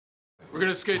We're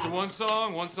gonna skate to one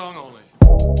song only.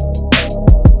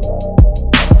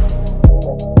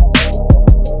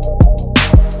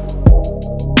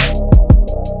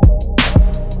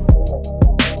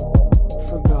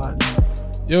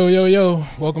 Yo,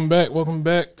 welcome back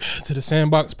to the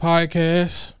Sandbox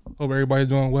Podcast. Hope everybody's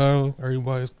doing well.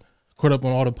 Everybody's caught up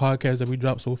on all the podcasts that we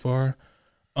dropped so far.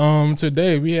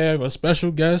 Today we have a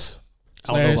special guest.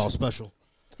 I don't know about special.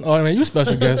 Oh man, you a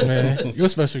special guest, man. You're a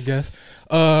special guest.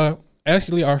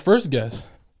 Actually our first guest.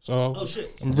 So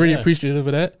I'm really appreciative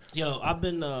of that. Yo, I've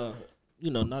been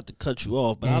not to cut you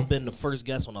off, but I've been the first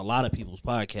guest on a lot of people's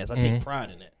podcasts. I take pride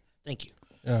in that. Thank you.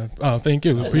 Thank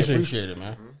you. Appreciate it,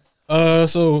 man.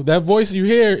 So that voice you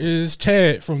hear is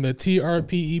Chad from the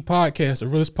T.R.P.E podcast, the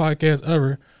realest podcast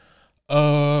ever.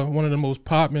 One of the most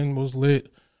popping, most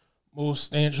lit, most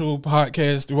substantial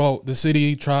podcasts throughout the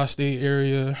city, tri-state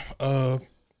area,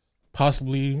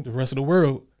 possibly the rest of the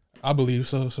world. I believe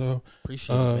so. So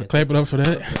appreciate it. Clap it up for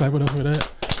that.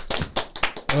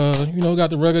 Got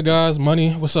the regular guys.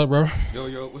 Money, what's up, bro?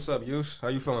 Yo, what's up, Yus? How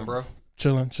you feeling, bro?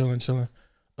 Chilling.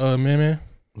 Man.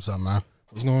 What's up, man?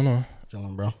 What's going on?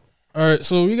 Chilling, bro. All right,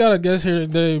 so we got a guest here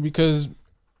today because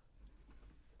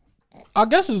I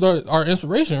guess it's our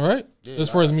inspiration, right? Yeah, as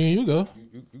far as me and you go.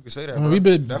 You can say that, bro. We've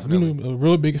been definitely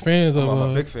real big fans of. I'm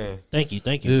a big fan. Thank you.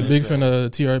 Yeah, big fan of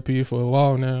TRP for a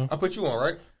while now. I put you on,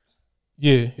 right?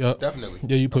 Yeah. Definitely.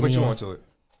 Yeah, you put me on to it.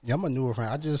 Yeah, I'm a newer fan.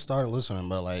 I just started listening,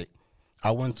 but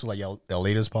I went to your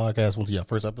latest podcast, went to your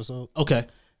first episode. Okay.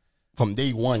 From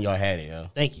day one, y'all had it, yo.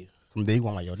 Thank you. From day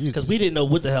one, because we didn't know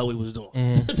what the hell we was doing.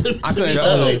 I couldn't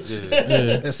tell.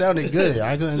 It sounded good.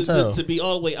 I couldn't tell. To be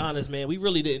all the way honest, man, we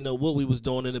really didn't know what we was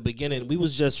doing in the beginning. We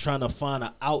was just trying to find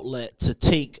an outlet to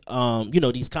take,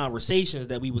 these conversations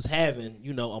that we was having,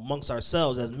 amongst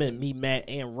ourselves as men, me, Matt,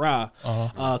 and Ra.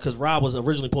 Because Ra was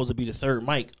originally supposed to be the third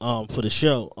mic for the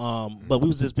show. But we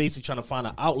was just basically trying to find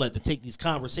an outlet to take these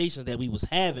conversations that we was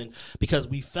having, because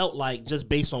we felt like, just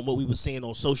based on what we was seeing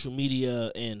on social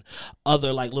media and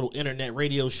other little internet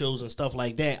radio shows and stuff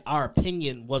like that, our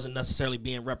opinion wasn't necessarily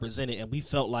being represented, and we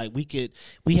felt like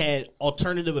we had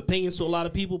alternative opinions to a lot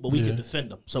of people, but we could defend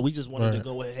them. So we just wanted to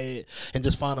go ahead and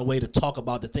just find a way to talk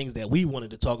about the things that we wanted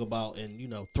to talk about,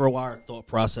 and throw our thought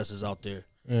processes out there.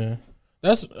 Yeah,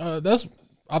 that's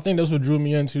I think that's what drew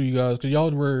me into you guys, because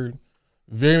y'all were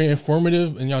very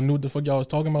informative and y'all knew what the fuck y'all was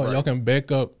talking about. Right. Y'all can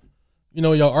back up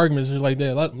y'all arguments just like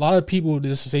that. A lot of people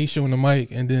just say shit on the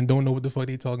mic and then don't know what the fuck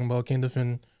they talking about, can't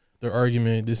defend their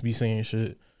argument, just be saying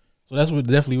shit. So that's what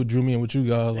drew me in with you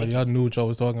guys. Y'all knew what y'all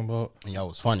was talking about. And y'all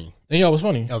was funny. Y'all was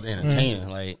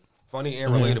entertaining. Funny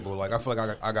and relatable. I feel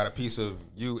like I got a piece of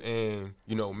you and,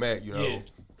 Matt,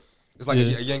 It's like a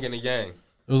yin and a yang.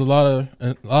 There was a lot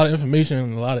of information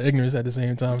and a lot of ignorance at the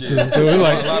same time too. So it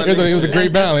was a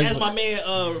great balance. As my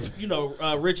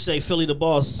man, Rich say, Philly the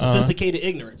boss, sophisticated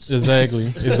ignorance. Exactly.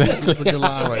 That's a good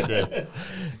line right there.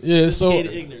 Yeah.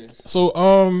 Sophisticated ignorance. So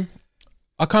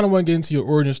I kind of want to get into your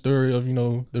origin story of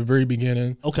the very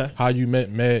beginning. Okay. How you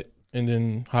met Matt, and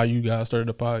then how you guys started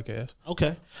the podcast.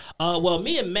 Okay. Well,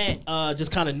 me and Matt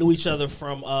just kind of knew each other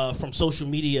from social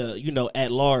media, at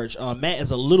large. Matt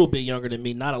is a little bit younger than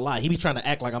me, not a lot. He be trying to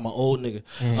act like I'm an old nigga,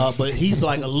 but he's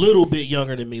like a little bit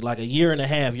younger than me, like a year and a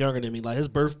half younger than me. Like his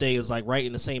birthday is right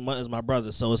in the same month as my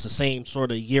brother, so it's the same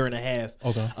sort of year and a half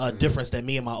difference that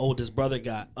me and my oldest brother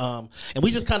got. And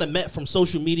we just kind of met from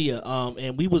social media,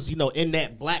 and we was in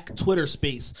that black Twitter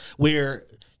space where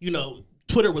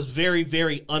Twitter was very,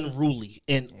 very unruly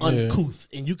and uncouth,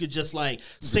 and you could just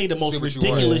say the most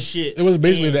ridiculous shit. It was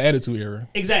basically the Attitude Era.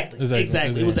 Exactly.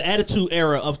 It was the Attitude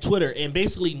Era of Twitter, and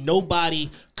basically nobody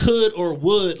could or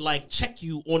would check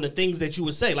you on the things that you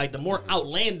would say. The more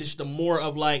outlandish, the more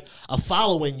of a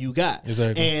following you got.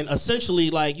 Exactly. And essentially,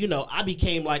 I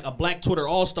became a black Twitter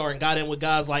all-star and got in with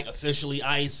guys like Officially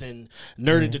Ice and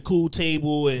Nerd at the Cool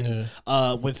Table, and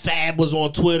when Fab was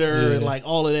on Twitter and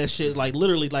all of that shit.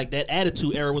 Literally that Attitude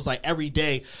Era was every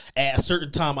day at a certain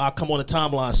time I'll come on the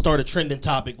timeline, start a trending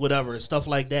topic, whatever, stuff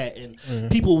like that,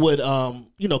 and people would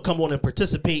come on and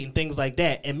participate in things like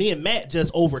that. And me and Matt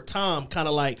just over time kind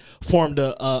of formed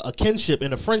a kinship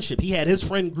and a friendship. He had his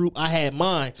friend group, I had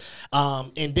mine,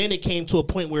 and then it came to a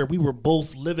point where we were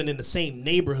both living in the same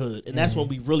neighborhood, and that's when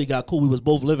we really got cool. We was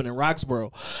both living in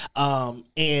Roxborough,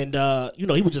 and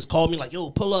he would just call me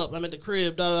yo, pull up, I'm at the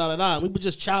crib, and we would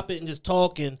just chop it and just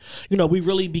talk, and we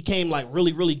really became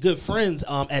really, really good friends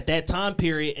at that time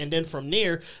period. And then from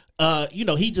there,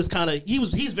 he just kind of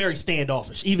he's very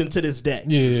standoffish even to this day.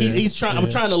 He's trying. I'm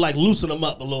trying to loosen him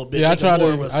up a little bit. Yeah, I try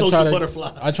to.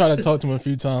 Butterfly. I try to talk to him a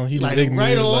few times. He just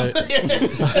right on.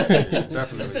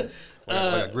 Definitely.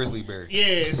 like a grizzly bear.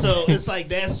 Yeah, so it's like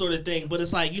that sort of thing. But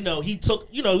it's like, he took,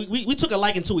 we took a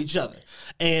liking to each other.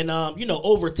 And,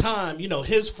 over time,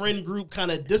 his friend group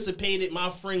kind of dissipated. My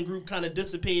friend group kind of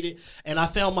dissipated. And I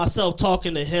found myself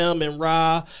talking to him and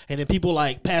Ra and then people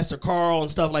like Pastor Carl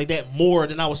and stuff like that more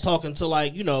than I was talking to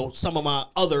like, some of my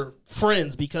other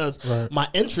friends because my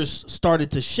interests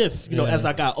started to shift, as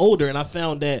I got older. And I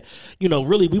found that,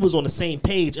 really we was on the same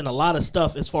page in a lot of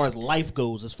stuff as far as life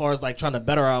goes, as far as like trying to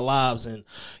better our lives and,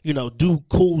 do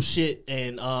cool shit.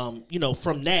 And,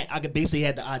 from that, I basically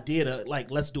had the idea to like,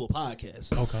 let's do a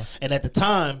podcast. Okay. And at the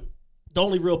time, the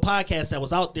only real podcast that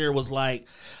was out there was like,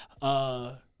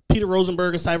 Peter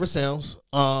Rosenberg and Cypher Sounds.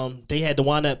 They had the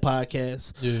Wine Up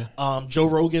podcast. Yeah. Joe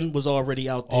Rogan was already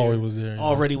out there. Already was there. Yeah.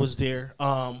 Already was there.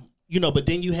 But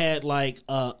then you had like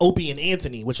Opie and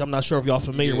Anthony, which I'm not sure if y'all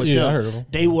familiar with them. Yeah, I heard of them.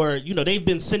 They were, they've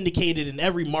been syndicated in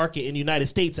every market in the United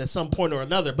States at some point or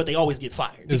another, but they always get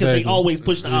fired because they always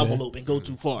push the envelope and go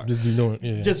too far. Just do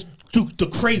doing, just do the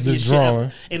craziest shit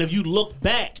ever. And if you look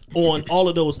back on all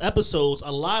of those episodes,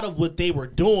 a lot of what they were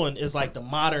doing is like the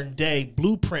modern day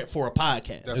blueprint for a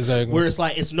podcast. Exactly. Where it's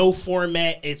like it's no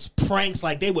format, it's pranks.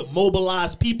 Like they would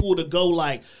mobilize people to go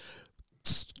like,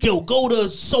 go to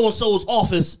so-and-so's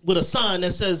office with a sign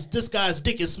that says, this guy's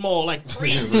dick is small, like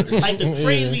crazy, like the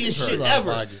craziest shit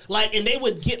ever. Like, and they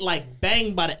would get like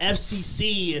banged by the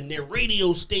FCC and their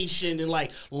radio station and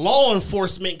like law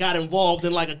enforcement got involved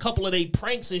in like a couple of their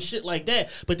pranks and shit like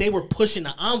that. But they were pushing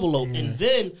the envelope. And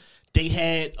then they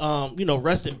had,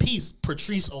 rest in peace,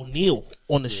 Patrice O'Neal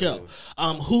on the show,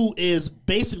 who is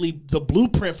basically the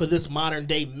blueprint for this modern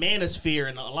day manosphere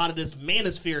and a lot of this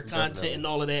manosphere content and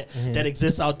all of that that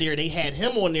exists out there. They had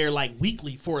him on there like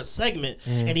weekly for a segment,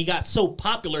 and he got so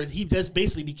popular he just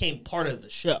basically became part of the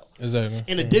show. Exactly.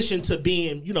 In addition to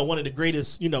being, one of the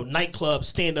greatest, nightclub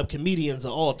stand-up comedians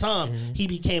of all time, he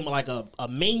became like a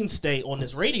mainstay on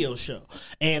this radio show,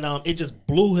 and it just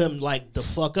blew him like the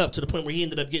fuck up to the point where he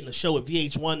ended up getting a show at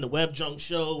VH1, the Web Junk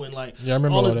Show, and like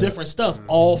all this different stuff.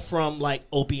 All from like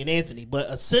Opie and Anthony, but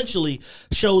essentially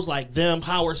shows like them,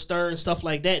 Howard Stern, stuff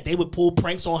like that. They would pull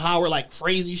pranks on Howard, like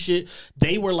crazy shit.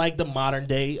 They were like the modern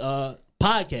day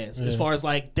podcast as far as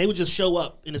like they would just show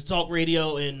up in his talk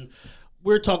radio, and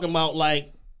we're talking about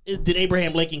like, did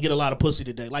Abraham Lincoln get a lot of pussy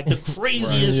today? Like the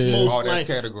craziest, most all like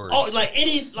categories.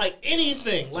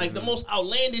 Anything, like the most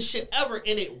outlandish shit ever,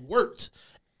 and it worked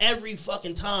every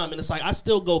fucking time. And it's like I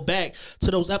still go back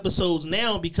to those episodes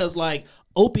now because like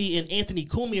Opie and Anthony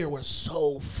Cumia were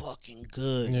so fucking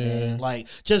good, man. Like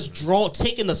just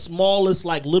taking the smallest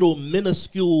like little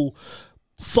minuscule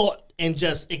thought and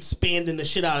just expanding the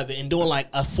shit out of it and doing like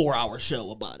a 4-hour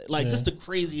show about it. Like just the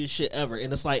craziest shit ever.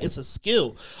 And it's like it's a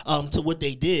skill to what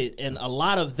they did. And a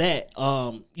lot of that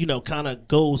kind of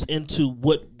goes into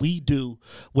what we do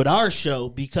with our show,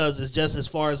 because it's just as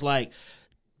far as like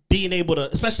being able to,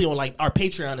 especially on like our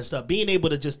Patreon and stuff, being able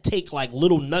to just take like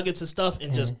little nuggets and stuff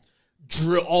and just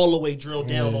drill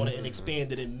down on it and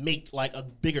expand it and make like a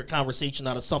bigger conversation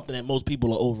out of something that most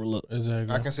people are overlook.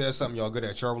 Exactly. I can say that's something y'all good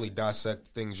at. Y'all really dissect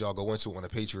things y'all go into on a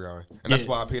Patreon, and that's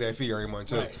why I pay that fee every month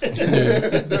too. Right.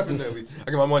 Definitely,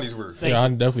 I get my money's worth. I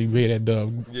definitely pay that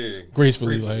dub.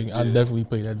 Gracefully, like I definitely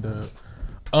pay that dub.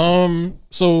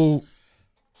 So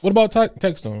what about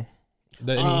Textone?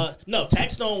 No,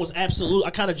 Taxstone was absolute. I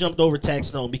kind of jumped over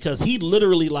Taxstone because he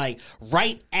literally like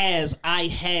right as I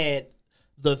had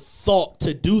the thought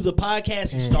to do the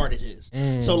podcast, he started his.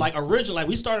 So like originally, like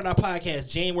we started our podcast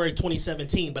January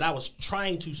 2017, but I was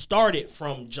trying to start it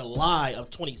from July of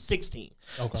 2016.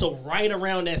 Okay. So right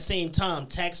around that same time,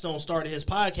 Taxstone started his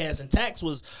podcast, and Tax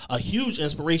was a huge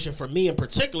inspiration for me in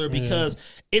particular because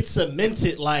it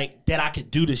cemented like that I could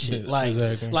do this shit. Like,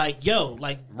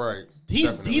 right.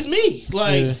 He's me.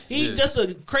 Like he's just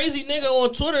a crazy nigga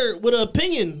on Twitter with an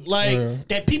opinion like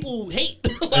that people hate.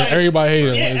 Like, everybody hated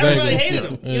him. Yeah, exactly. Everybody hated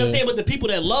him. You know what I'm saying? But the people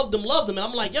that loved him. And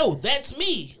I'm like, yo, that's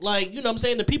me. Like, you know what I'm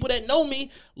saying? The people that know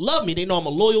me love me. They know I'm a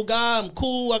loyal guy. I'm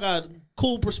cool. I got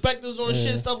cool perspectives on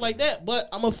shit, stuff like that. But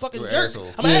I'm a fucking jerk. Asshole.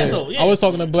 I'm an asshole. Yeah. I was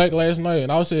talking to Black last night,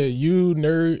 and I said, "You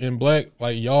nerd and Black,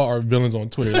 like y'all are villains on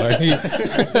Twitter." Like,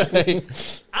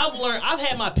 I've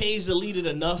had my page deleted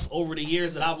enough over the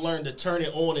years that I've learned to turn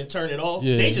it on and turn it off.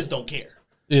 Yeah. They just don't care.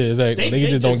 Yeah, exactly. They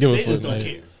just don't give a fuck. They just don't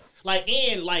care.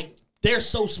 Like they're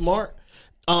so smart.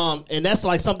 And that's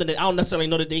like something that I don't necessarily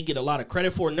know that they get a lot of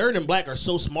credit for. Nerd and Black are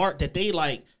so smart that they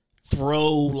like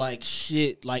throw like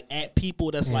shit like at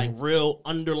people that's like real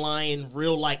underlying,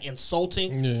 real like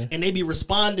insulting, and they be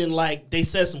responding like they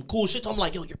said some cool shit. I'm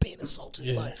like, yo, you're being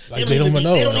insulted. Like they don't even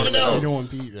know. They don't even know. They don't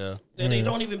peep. Yeah. They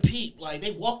don't even peep. Like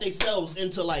they walk themselves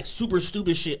into like super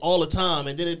stupid shit all the time,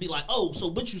 and then it'd be like, oh, so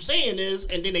what you saying is,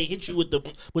 and then they hit you with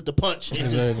the punch and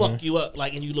just fuck you up,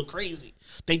 like, and you look crazy.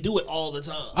 They do it all the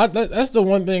time. That's the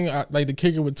one thing like the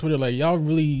kicker with Twitter. Like y'all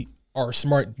really are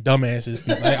smart dumbasses.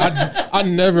 Like I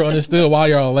never understood why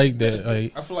y'all like that.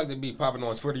 Like I feel like to be popping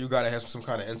on Twitter, you gotta have some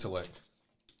kind of intellect.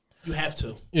 You have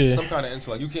to. Yeah. Some kind of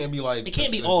intellect. You can't be like it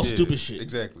can't be all stupid shit.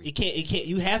 Exactly. It can't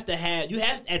you have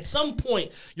at some point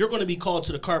you're gonna be called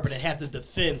to the carpet and have to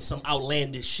defend some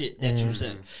outlandish shit that you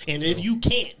said. And if you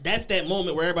can't, that's that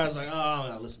moment where everybody's like, oh, I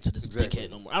don't gotta listen to this dickhead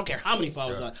no more. I don't care how many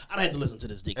followers I don't have to listen to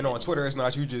this dickhead. And on Twitter it's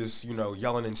not you just,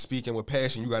 yelling and speaking with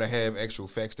passion. You gotta have actual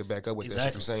facts to back up what that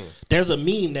shit you're saying. There's a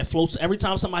meme that floats every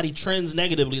time somebody trends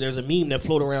negatively, there's a meme that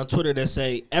float around Twitter that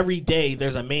say every day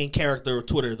there's a main character of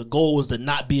Twitter. The goal is to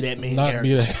not be that main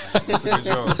character. That's a good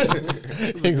job.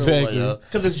 Exactly.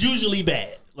 Because it's usually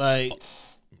bad. Like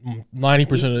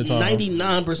 90% of the time.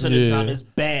 99% of the time it's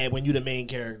bad when you're the main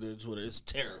character of Twitter. It's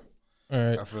terrible. All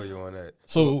right. I feel you on that.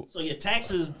 So yeah,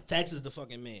 tax is the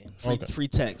fucking man. Free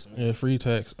tax, man. Yeah, free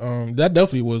tax. That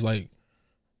definitely was like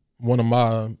one of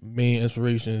my main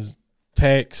inspirations.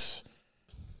 Tax,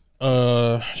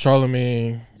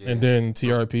 Charlemagne, and then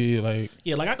T.R.P.E. Like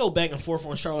I go back and forth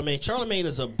on Charlemagne. Charlemagne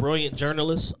is a brilliant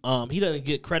journalist. He doesn't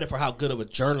get credit for how good of a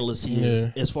journalist he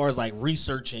is as far as like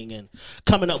researching and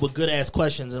coming up with good ass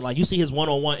questions. And like you see his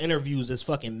one-on-one interviews is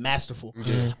fucking masterful.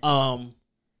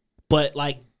 But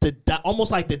like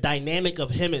almost like the dynamic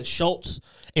of him and Schultz.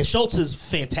 And Schultz is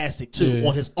fantastic too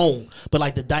on his own, but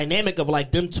like the dynamic of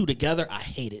like them two together, I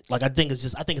hate it. Like I think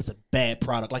it's a bad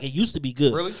product. Like it used to be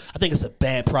good. Really? I think it's a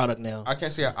bad product now. I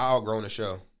can't say I outgrown the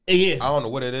show. Yeah. I don't know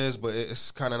what it is, but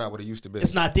it's kind of not what it used to be.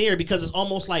 It's not there because it's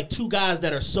almost like two guys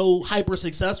that are so hyper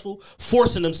successful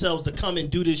forcing themselves to come and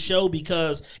do this show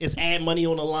because it's ad money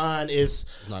on the line. It's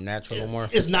not natural no more.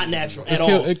 It's not natural at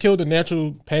all. It killed the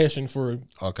natural passion for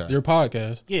their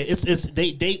podcast. Yeah,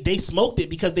 they smoked it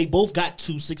because they both got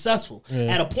too successful.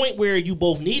 At a point where you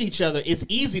both need each other, it's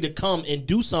easy to come and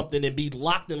do something and be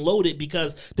locked and loaded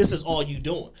because this is all you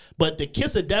doing. But the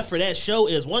kiss of death for that show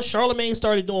is once Charlemagne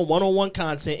started doing one-on-one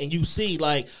content and you see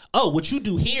like, oh, what you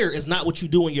do here is not what you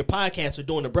do in your podcast or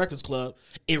doing the Breakfast Club.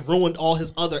 It ruined all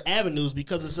his other avenues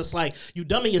because it's just like you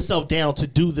dumbing yourself down to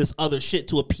do this other shit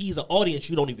to appease an audience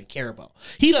you don't even care about.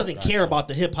 He doesn't care about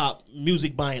the hip hop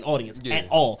music buying audience at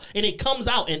all. And it comes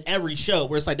out in every show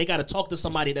where it's like they got to talk to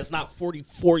somebody that's not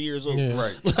 44 years old. Yeah.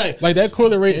 Right. Like that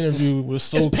Coyle Ray interview was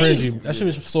so cringy. That shit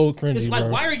was so cringy. It's like,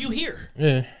 bro. why are you here?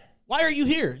 Yeah. Why are you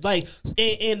here? Like,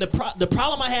 and the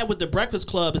problem I have with the Breakfast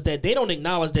Club is that they don't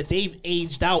acknowledge that they've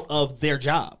aged out of their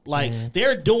job. Like,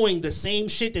 they're doing the same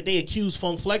shit that they accuse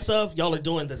Funk Flex of. Y'all are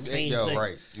doing the same thing.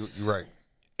 Right. You're right.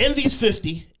 Envy's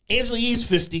 50. Angela Yee's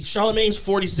 50. Charlemagne's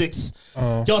 46.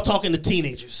 Y'all talking to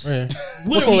teenagers. Yeah.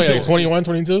 What are we doing? 21,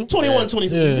 22? 21,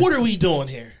 22. Yeah. What are we doing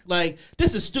here? Like,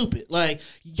 this is stupid. Like,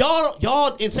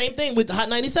 y'all, and same thing with the Hot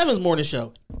 97's morning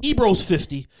show. Ebro's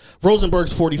 50.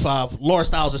 Rosenberg's 45. Laura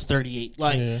Styles is 38.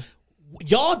 Like,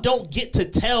 y'all don't get to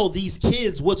tell these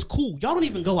kids what's cool. Y'all don't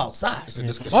even go outside.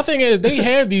 My thing is, they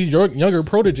have these younger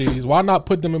proteges. Why not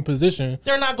put them in position?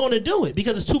 They're not going to do it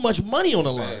because it's too much money on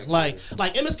the line. Like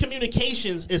MS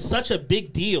Communications is such a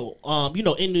big deal.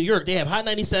 In New York, they have Hot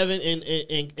 97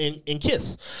 and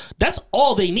Kiss. That's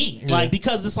all they need. Like,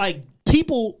 because it's like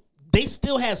people, they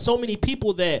still have so many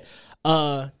people that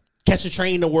catch a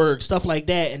train to work, stuff like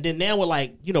that. And then now with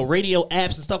radio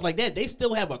apps and stuff like that, they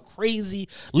still have a crazy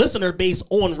listener base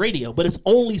on radio, but it's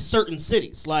only certain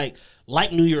cities like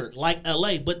New York, like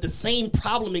LA. But the same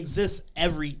problem exists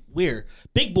everywhere.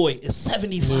 Big Boy is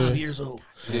 75 years old.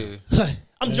 Yeah.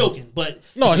 I'm joking, but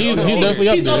no, he's definitely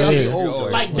up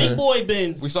there. Like Big Boy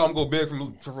we saw him go big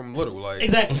from little, like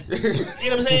exactly. You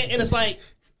know what I'm saying? And it's like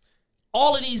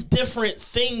all of these different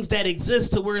things that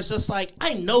exist to where it's just like,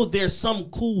 I know there's some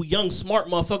cool young smart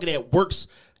motherfucker that works,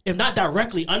 if not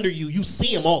directly under you, you see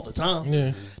him all the time.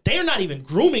 Yeah. They're not even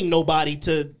grooming nobody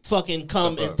to fucking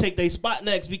come and take their spot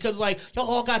next because like y'all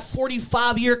all got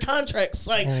 45-year contracts.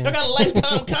 Like y'all got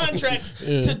lifetime contracts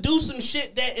to do some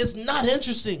shit that is not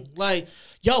interesting. Like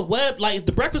y'all if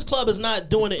the Breakfast Club is not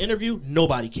doing an interview,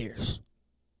 nobody cares.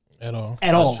 At all.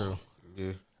 That's true.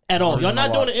 Yeah. At all. Y'all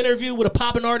not doing an interview with a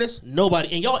popping artist?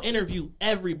 Nobody. And y'all interview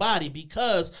everybody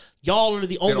because y'all are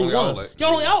the only ones.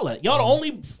 Y'all only outlet. Y'all the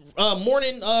only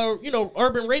morning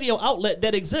urban radio outlet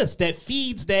that exists, that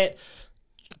feeds that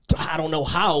I don't know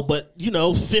how, but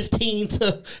 15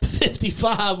 to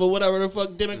 55 or whatever the fuck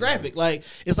demographic. Like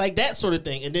it's like that sort of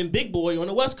thing. And then Big Boy on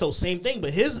the West Coast, same thing.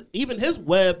 But his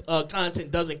web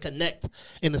content doesn't connect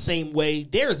in the same way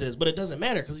theirs is. But it doesn't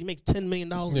matter because he makes $10 million.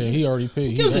 Yeah, he already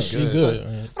paid. Who gives a shit? Good.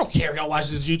 I don't care if y'all watch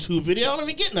this YouTube video. I don't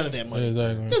even get none of that money.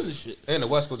 Exactly. This is shit. And the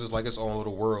West Coast is like its own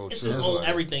little world. It's its own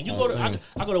everything. You go to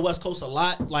I go to West Coast a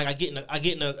lot. Like I get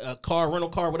in a car, rental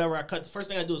car, whatever. The first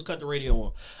thing I do is cut the radio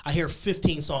on. I hear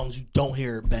 15 songs you don't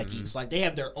hear back east. Like they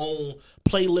have their own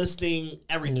playlisting,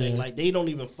 everything. Like they don't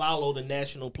even follow the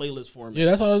national playlist format. Yeah,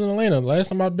 that's why I was in Atlanta. Last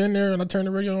time I've been there and I turned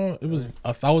the radio on, it was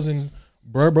 1,000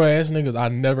 Berber ass niggas I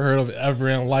never heard of ever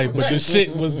in life. But the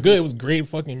shit was good. It was great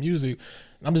fucking music.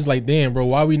 And I'm just like, damn, bro,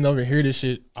 why we never hear this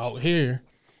shit out here?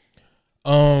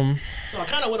 So I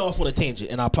kind of went off on a tangent,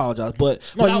 and I apologize. But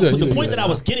the point that I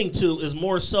was getting to is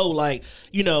more so like,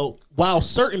 while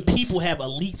certain people have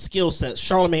elite skill sets,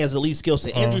 Charlamagne has elite skill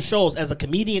set. Andrew Schultz as a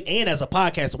comedian and as a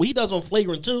podcaster, what he does on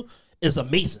Flagrant 2 is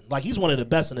amazing. Like he's one of the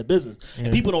best in the business.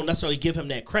 And people don't necessarily give him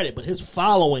that credit, but his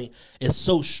following is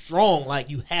so strong, like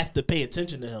you have to pay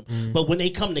attention to him. But when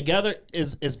they come together,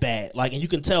 is bad. Like, and you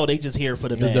can tell they just here for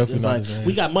the bag. It's like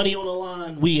we got money on the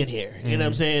line, we in here. You know what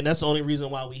I'm saying? That's the only reason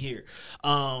why we here.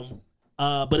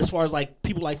 But as far as like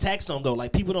people like Taxstone go,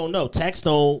 like people don't know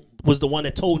Taxstone was the one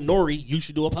that told Nori you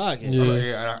should do a podcast.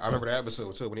 Yeah, I remember the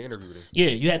episode too when he interviewed him. Yeah,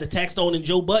 you had the Taxstone and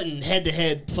Joe Budden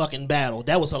head-to-head fucking battle.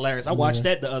 That was hilarious. I watched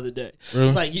that the other day. Really?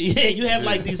 It's like you have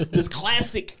like this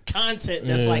classic content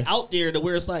that's like out there to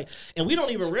where it's like, and we don't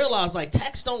even realize like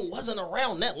Taxstone wasn't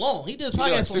around that long. He did his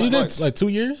podcast for he did like 2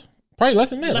 years. Probably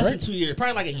less than that, less right? than 2 years,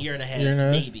 probably like a year and a half,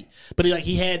 maybe. But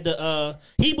he had the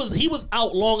he was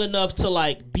out long enough to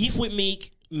like beef with Meek,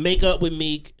 make up with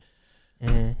Meek,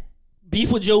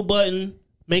 beef with Joe Budden,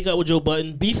 make up with Joe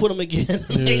Budden, beef with him again,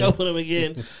 make up with him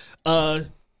again,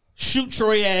 shoot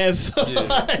Troy Ave.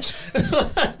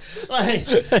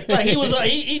 like he was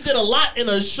he did a lot in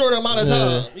a short amount of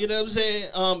time. You know what I'm saying?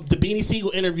 The Beanie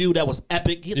Siegel interview that was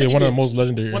epic. One of the most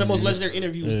legendary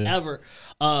interviews ever.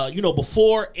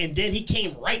 Before, and then he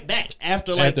came right back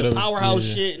after the Powerhouse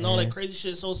shit and all that crazy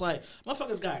shit. So it's like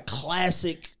motherfuckers got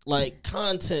classic like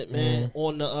content, man,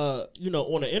 on the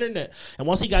on the internet. And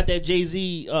once he got that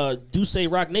Jay-Z Do Say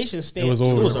Rock Nation stamp, it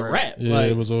was a wrap. Yeah,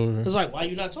 it was over. It's like, why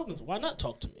you not talking to me? Why not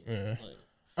talk to me? Yeah.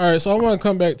 All right, so I want to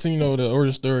come back to the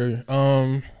origin story.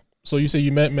 So you say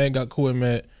you met Matt, got cool with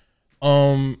Matt.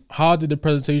 How did the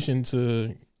presentation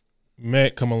to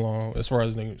Matt come along as far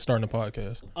as starting the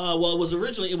podcast? Well,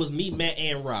 it was me, Matt,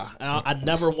 and Ra. I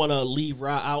never want to leave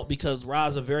Ra out because Ra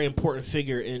is a very important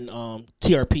figure in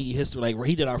T.R.P.E history. Like,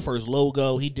 he did our first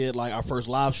logo, he did like our first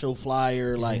live show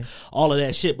flyer, like all of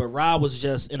that shit. But Ra was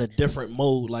just in a different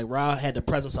mode. Like, Ra had the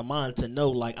presence of mind to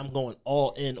know, like, I'm going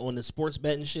all in on the sports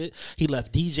betting shit. He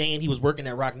left DJing. He was working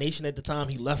at Rock Nation at the time.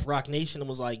 He left Rock Nation and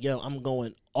was like, yo, I'm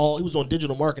going he was on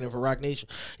digital marketing for Rock Nation.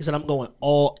 He said, I'm going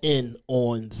all in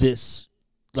on this,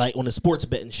 like on the sports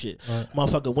betting shit. Right.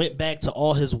 Motherfucker went back to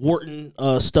all his Wharton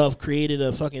stuff, created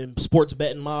a fucking sports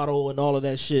betting model and all of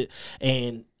that shit.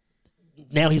 And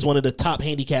now he's one of the top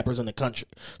handicappers in the country.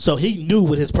 So he knew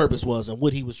what his purpose was and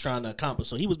what he was trying to accomplish.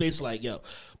 So he was basically like, yo,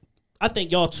 I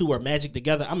think y'all two are magic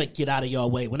together. I'm going to get out of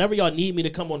y'all way. Whenever y'all need me to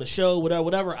come on the show,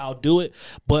 whatever, I'll do it.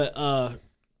 But,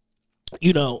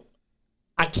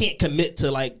 I can't commit to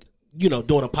like, doing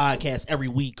a podcast every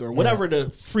week or whatever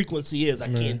the frequency is.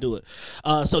 I can't do it.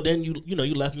 So then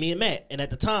you left me and Matt. And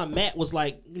at the time, Matt was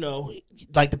like,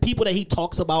 like the people that he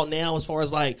talks about now as far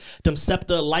as like them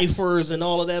SEPTA lifers and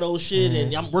all of that old shit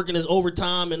and I'm working his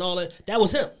overtime and all that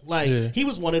was him. Like he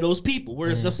was one of those people where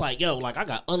it's just like, yo, like I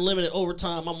got unlimited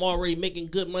overtime. I'm already making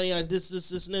good money on this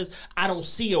and this. I don't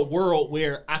see a world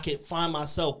where I could find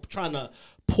myself trying to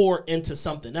pour into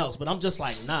something else, but I'm just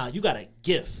like, nah, you got a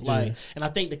gift. Like, and I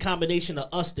think the combination of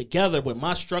us together with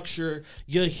my structure,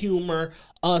 your humor,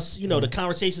 us, the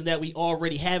conversations that we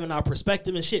already have in our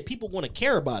perspective and shit, people want to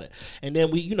care about it. And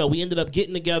then we ended up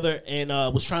getting together and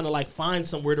was trying to like find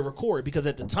somewhere to record because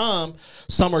at the time,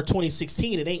 summer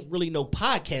 2016, it ain't really no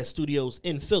podcast studios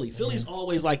in Philly. Philly's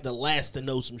always like the last to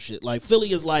know some shit. Like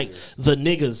Philly is like the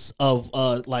niggas of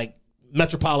like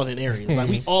metropolitan areas. Like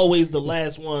we always the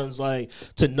last ones like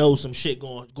to know some shit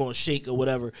going shake or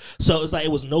whatever. So it's like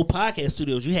it was no podcast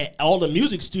studios. You had all the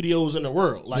music studios in the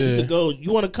world. Like you could go,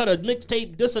 you want to cut a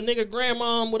mixtape, this a nigga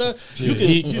grandmom, whatever. You could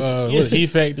Heat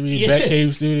Factory,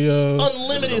 Batcave Studio,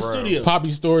 unlimited studio,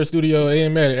 Poppy Store Studio,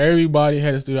 AMAT. Everybody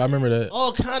had a studio. I remember that.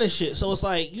 All kind of shit. So it's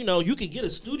like, you could get a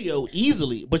studio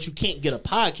easily, but you can't get a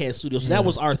podcast studio. So that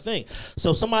was our thing.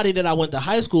 So somebody that I went to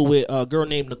high school with, a girl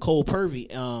named Nicole Purvey,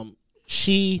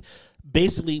 she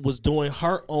basically was doing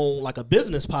her own like a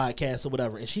business podcast or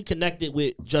whatever, and she connected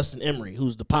with Justin Emery,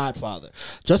 who's the Podfather.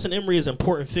 Justin Emery is an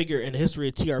important figure in the history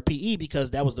of T.R.P.E.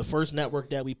 because that was the first network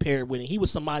that we paired with, and he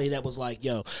was somebody that was like,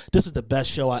 yo, this is the best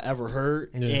show I ever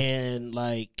heard, and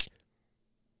like,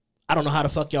 I don't know how the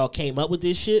fuck y'all came up with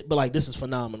this shit, but like, this is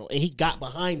phenomenal. And he got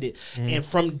behind it. And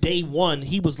from day one,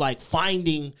 he was like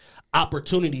finding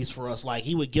opportunities for us. Like,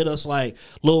 he would get us like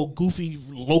little goofy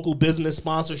local business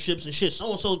sponsorships and shit.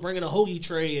 So-and-so's bringing a hoagie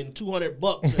tray and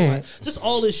 $200 and like just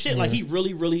all this shit. Like, he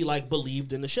really, really like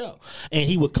believed in the show. And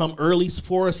he would come early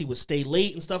for us. He would stay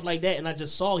late and stuff like that. And I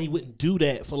just saw he wouldn't do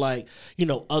that for like, you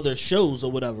know, other shows or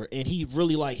whatever. And he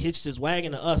really like hitched his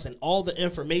wagon to us, and all the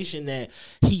information that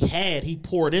he had, he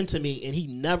poured into me, and he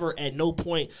never at no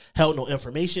point held no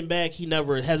information back. He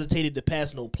never hesitated to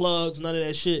pass no plugs, none of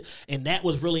that shit. And that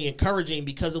was really encouraging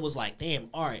because it was like, damn,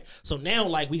 all right, so now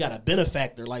like we got a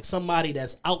benefactor, like somebody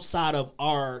that's outside of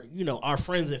our, you know, our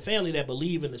friends and family that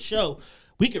believe in the show.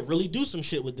 We could really do some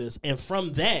shit with this. And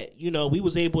from that, you know, we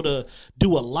was able to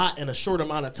do a lot in a short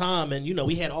amount of time. And, you know,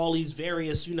 we had all these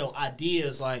various, you know,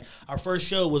 ideas. Like, our first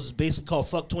show was basically called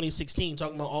Fuck 2016,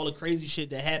 talking about all the crazy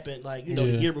shit that happened, like, you know,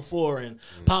 the year before, and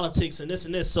politics and this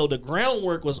and this. So the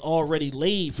groundwork was already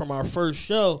laid from our first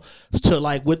show to,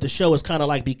 like, what the show has kind of,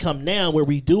 like, become now, where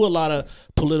we do a lot of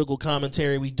political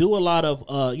commentary. We do a lot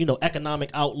of, you know, economic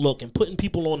outlook and putting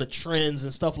people on the trends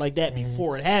and stuff like that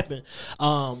before it happened.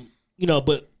 You know,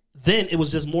 but then it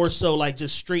was just more so like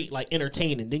just straight like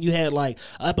entertaining. Then you had like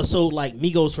an episode like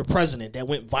Migos for President that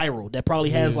went viral that probably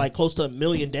has like close to 1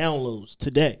 million downloads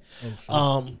today.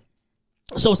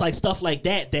 So it's like stuff like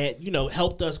that, you know,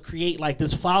 helped us create like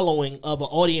this following of an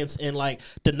audience in like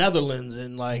the Netherlands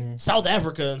and like South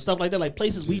Africa and stuff like that, like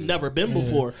places we've never been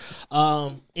before.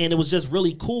 And it was just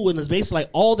really cool. And it's basically like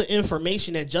all the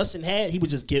information that Justin had, he would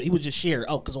just share.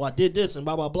 Oh, because I did this and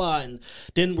blah, blah, blah. And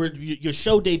then your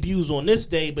show debuts on this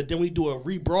day, but then we do a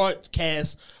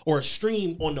rebroadcast or a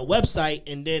stream on the website.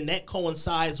 And then that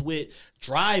coincides with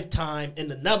drive time in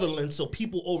the Netherlands. So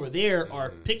people over there are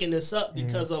picking this up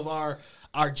because of our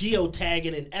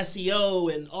geotagging and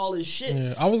SEO and all this shit.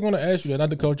 Yeah, I was going to ask you that, not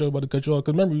to cut you off, but to cut you off.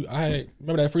 Because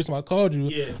remember that first time I called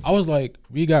you, I was like,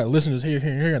 we got listeners here,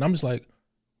 here, and here. And I'm just like,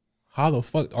 how the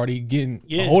fuck are they getting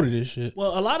a hold of this shit?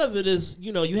 Well, a lot of it is,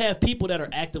 you know, you have people that are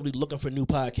actively looking for new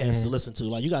podcasts to listen to.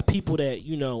 Like, you got people that,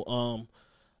 you know,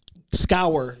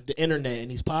 scour the internet and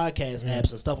these podcast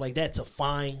apps and stuff like that to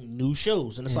find new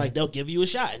shows. And it's like, they'll give you a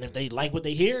shot. And if they like what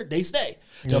they hear, they stay.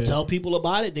 They'll tell people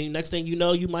about it. Then next thing you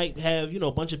know, you might have, you know,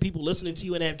 a bunch of people listening to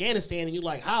you in Afghanistan, and you're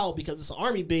like, how? Because it's an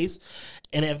army base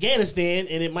in Afghanistan,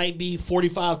 and it might be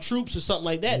 45 troops or something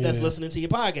like that that's listening to your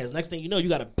podcast. Next thing you know, you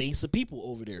got a base of people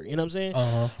over there. You know what I'm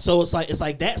saying? So it's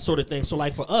like that sort of thing. So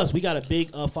like for us, we got a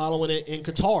big following in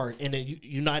Qatar and the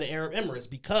United Arab Emirates,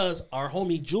 because our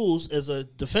homie Jules is a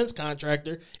defense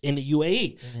contractor in the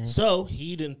UAE. So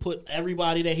he didn't put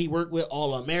everybody that he worked with,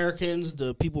 all Americans,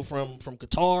 the people from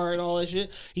Qatar and all that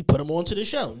shit, he put them onto the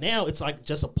show. Now it's like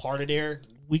just a part of their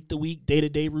week-to-week,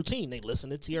 day-to-day routine. They listen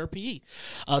to T.R.P.E.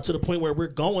 To the point where we're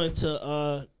going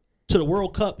to the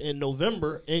World Cup in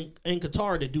November in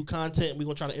Qatar to do content, and we're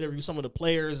gonna try to interview some of the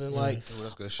players and like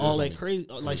all that crazy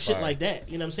like shit like that.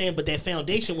 You know what I'm saying? But that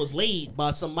foundation was laid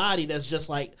by somebody that's just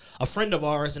like a friend of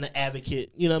ours and an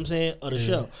advocate, you know what I'm saying, of the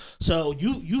show. So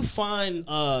you find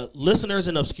listeners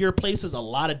in obscure places a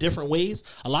lot of different ways.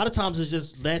 A lot of times it's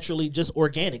just naturally just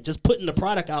organic. Just putting the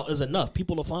product out is enough.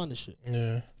 People will find the shit.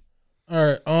 Yeah. All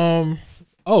right.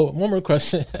 Oh, one more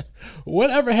question.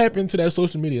 Whatever happened to that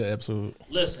social media episode?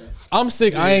 Listen, I'm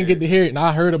sick. I ain't get to hear it, and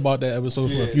I heard about that episode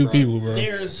from a few people, bro.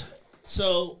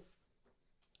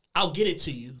 I'll get it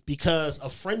to you because a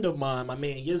friend of mine, my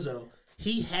man Yizzo,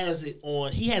 he has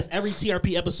every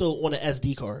TRP episode on an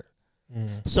SD card.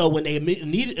 So when they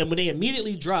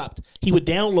immediately dropped, he would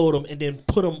download them and then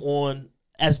put them on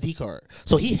SD card.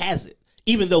 So he has it,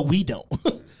 even though we don't.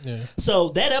 So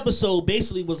that episode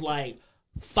basically was like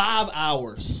 5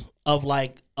 hours of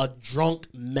like a drunk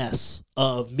mess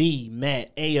of me,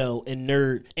 Matt, Ayo, and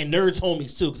Nerd's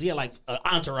homies too, because he had like an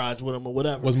entourage with him or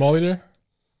whatever. Was Molly there?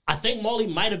 I think Molly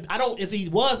might have. If he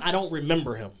was, I don't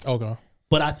remember him. Okay,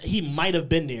 but he might have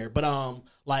been there. But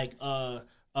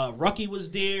Rucky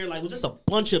was there. Like, it was just a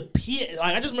bunch of people.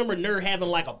 Like, I just remember Nerd having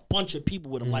like a bunch of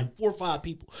people with him, like 4 or 5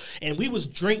 people, and we was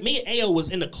Me and Ayo was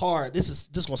in the car. This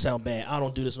gonna sound bad. I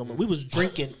don't do this no more. We was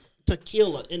drinking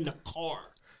tequila in the car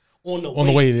on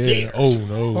the way there. Oh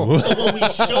no! So when we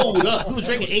showed up, we was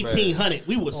drinking 1800.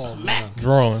 We was smacked.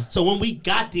 Drawing. So when we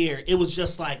got there, it was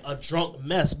just like a drunk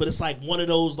mess. But it's like one of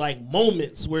those like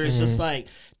moments where it's just like,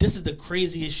 this is the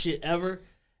craziest shit ever,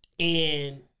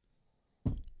 and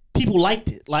people liked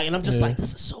it. Like, and I'm just like,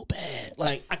 this is so bad.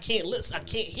 Like, I can't listen. I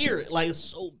can't hear it. Like, it's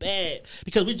so bad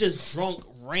because we just drunk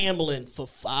rambling for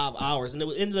 5 hours, and it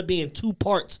ended up being 2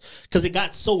 parts because it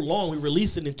got so long. We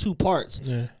released it in 2 parts,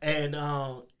 and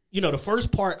the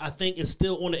first part I think is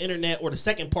still on the internet, or the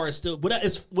second part is still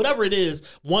whatever it is.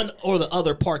 One or the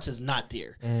other parts is not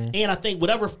there, and I think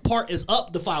whatever part is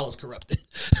up, the file is corrupted.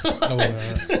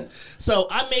 So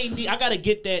I got to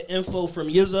get that info from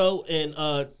Yizzo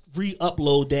and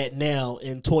re-upload that now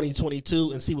in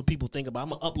 2022 and see what people think about it. I'm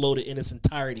gonna upload it in its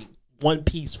entirety, one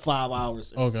piece, 5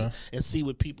 hours, and see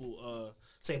what people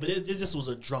say. But it just was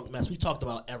a drunk mess. We talked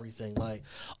about everything, like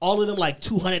all of them, like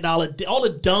 $200, all the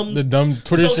dumb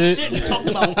Twitter shit. We talked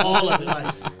about all of it,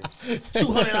 like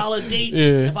 $200 dates.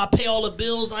 If I pay all the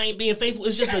bills, I ain't being faithful.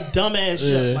 It's just a dumbass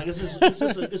shit. Like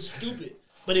it's stupid,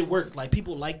 but it worked. Like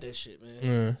people like that shit,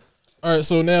 man. All right,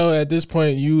 so now at this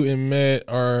point, you and Matt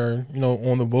are,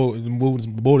 on the boat.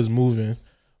 The boat is moving,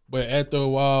 but after a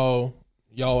while,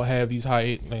 y'all have these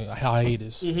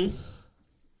hiatus.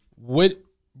 What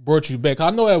brought you back?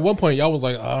 I know at one point y'all was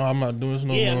like, I'm not doing this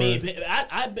no more. Yeah,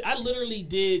 I mean, I literally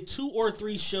did 2 or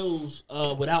 3 shows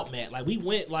without Matt. Like we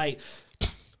went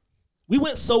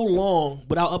so long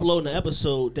without uploading an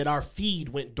episode that our feed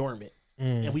went dormant.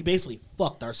 And we basically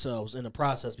fucked ourselves in the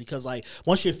process because, like,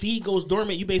 once your feed goes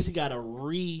dormant, you basically got to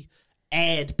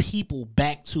re-add people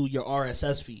back to your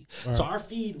RSS feed. Right. So our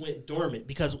feed went dormant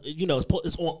because,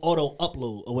 it's on auto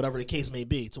upload or whatever the case may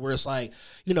be. To where it's like,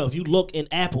 if you look in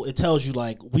Apple, it tells you,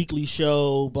 like, weekly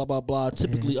show, blah, blah, blah,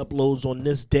 typically uploads on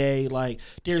this day. Like,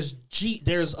 there's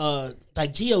geotagging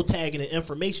and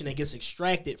information that gets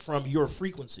extracted from your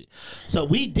frequency. So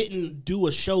we didn't do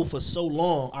a show for so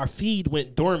long. Our feed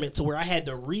went dormant to where I had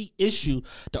to reissue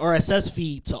the RSS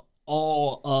feed to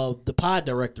all of the pod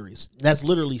directories. That's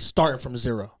literally starting from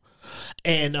 0.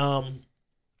 And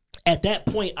at that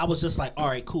point, I was just like, all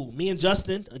right, cool. Me and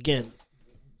Justin, again,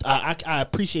 I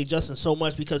appreciate Justin so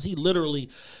much because he literally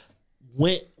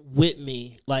went with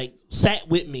me, like sat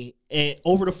with me and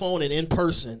over the phone and in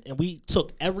person, and we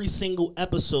took every single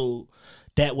episode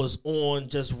that was on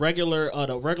just regular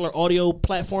audio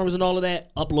platforms and all of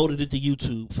that, uploaded it to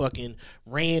YouTube,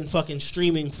 ran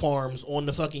streaming farms on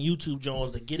the fucking YouTube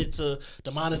Jones to get it to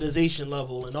the monetization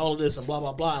level and all of this and blah,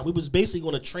 blah, blah. And we was basically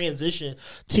going to transition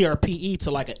T.R.P.E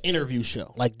to like an interview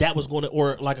show. Like that was going to,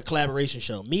 or like a collaboration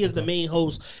show. Me as the main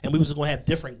host, and we was going to have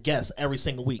different guests every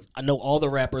single week. I know all the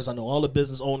rappers, I know all the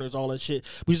business owners, all that shit.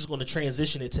 We just going to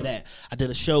transition it to that. I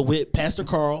did a show with Pastor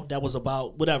Carl that was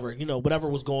about whatever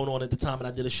was going on at the time. And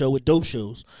I did a show with Dope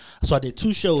Shows. So I did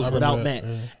 2 shows without Matt.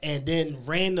 Yeah. And then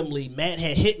randomly, Matt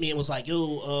had hit me and was like,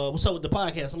 yo, what's up with the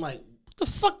podcast? I'm like, what the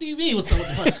fuck do you mean what's up with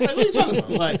the podcast? Like, what are you talking about?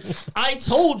 Like, I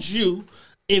told you,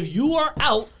 if you are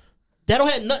out, that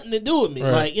don't have nothing to do with me.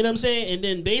 Right. Like, you know what I'm saying? And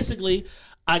then basically,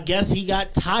 I guess he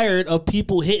got tired of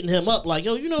people hitting him up like,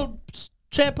 yo,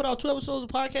 Chad put out 2 episodes of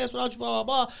podcast without you, blah,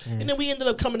 blah, blah. And then we ended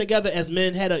up coming together as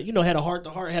men, had a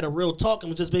heart-to-heart, had a real talk, and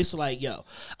was just basically like, yo,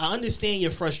 I understand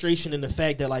your frustration in the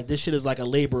fact that, like, this shit is like a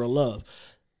labor of love.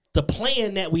 The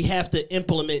plan that we have to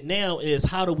implement now is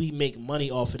how do we make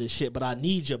money off of this shit, but I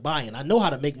need your buy-in. I know how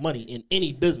to make money in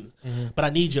any business, but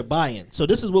I need your buy-in. So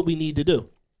this is what we need to do.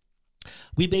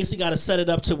 We basically got to set it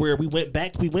up to where we went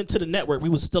to the network. We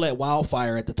was still at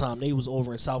Wildfire at the time. They was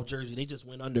over in South Jersey. They just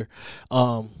went under.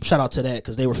 Shout out to that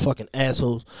because they were fucking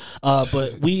assholes.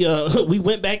 But we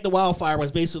went back to Wildfire.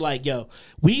 Was basically like, yo,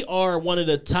 we are one of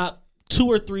the top 2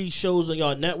 or 3 shows on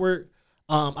y'all network.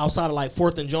 Outside of like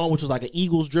 4th and John, which was like an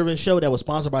Eagles-driven show that was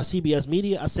sponsored by CBS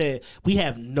Media. I said, we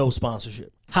have no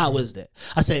sponsorship. How is that?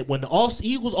 I said, when the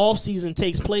Eagles off-season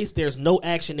takes place, there's no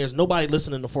action. There's nobody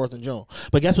listening to 4th and John.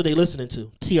 But guess what they listening to?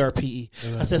 T.R.P.E.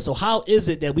 I said, so how is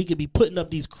it that we could be putting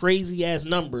up these crazy-ass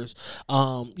numbers,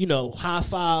 high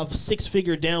 5,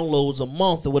 6-figure downloads a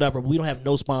month or whatever, but we don't have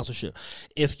no sponsorship?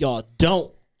 If y'all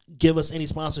don't give us any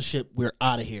sponsorship, we're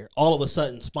out of here. All of a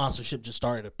sudden, sponsorship just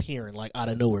started appearing like out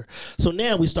of nowhere. So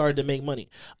now we started to make money.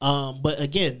 But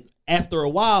again, after a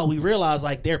while, we realized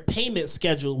like their payment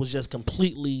schedule was just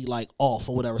completely like off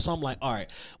or whatever. So I'm like, all right,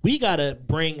 we got to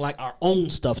bring like our own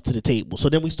stuff to the table. So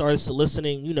then we started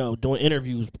soliciting, doing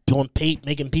interviews,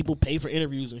 making people pay for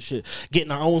interviews and shit,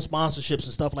 getting our own sponsorships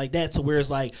and stuff like that, to where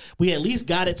it's like we at least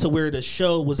got it to where the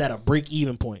show was at a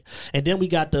break-even point. And then we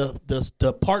got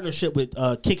the partnership with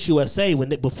Kicks USA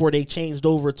before they changed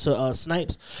over to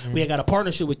Snipes. We had got a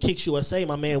partnership with Kicks USA.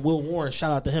 My man Will Warren,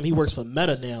 shout out to him. He works for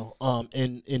Meta now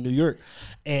in New York.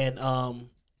 And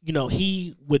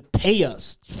he would pay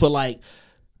us for like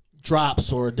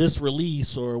drops or this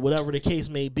release or whatever the case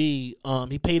may be.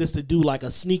 He paid us to do like a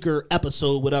sneaker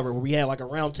episode, whatever, where we had like a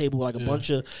round table, like a bunch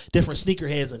of different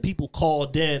sneakerheads, and people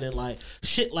called in and like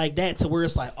shit like that, to where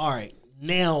it's like, all right,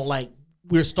 now like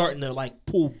we're starting to like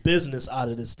pull business out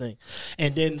of this thing.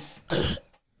 And then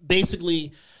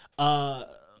basically, I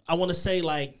want to say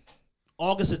like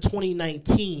August of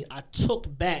 2019, I took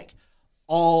back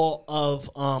all of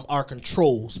our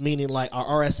controls, meaning like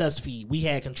our RSS feed. We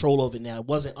had control of it now. It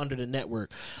wasn't under the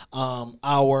network.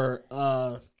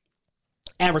 Our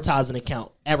advertising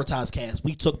account, AdvertiseCast,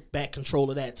 we took back control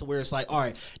of that, to where it's like, all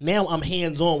right, now I'm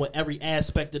hands-on with every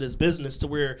aspect of this business, to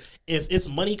where if it's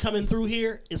money coming through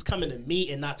here, it's coming to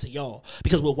me and not to y'all.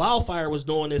 Because what Wildfire was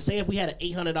doing is, say if we had an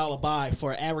 $800 buy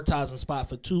for an advertising spot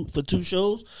for two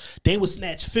shows, they would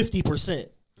snatch 50%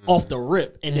 off the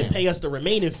rip and then pay us the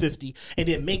remaining 50 and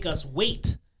then make us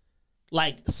wait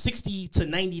like 60 to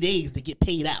 90 days to get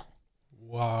paid out.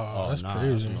 Wow, that's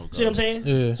crazy. No, See what I'm saying?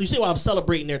 Yeah. So you see why I'm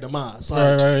celebrating their demise.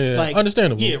 Like, right, yeah. Like,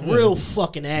 understandable. Yeah, real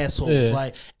fucking assholes. Yeah.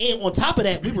 Like, and on top of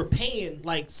that, we were paying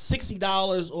like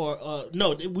 $60 or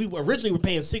no, we originally were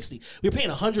paying $60. We were paying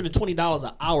 $120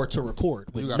 an hour to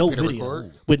record with no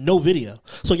video. With no video.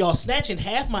 So y'all snatching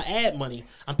half my ad money.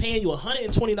 I'm paying you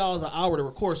 $120 an hour to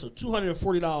record, so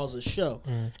 $240 a show,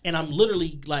 and I'm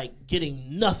literally like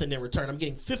getting nothing in return. I'm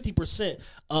getting 50%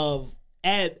 of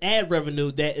ad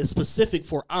revenue that is specific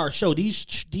for our show.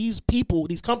 These people,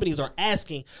 these companies are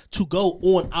asking to go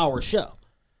on our show.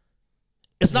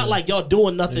 It's not like y'all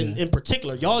doing nothing in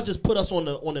particular. Y'all just put us on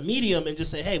the medium and just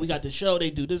say, hey, we got this show.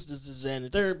 They do this, and the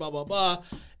third, blah, blah, blah.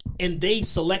 And they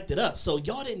selected us. So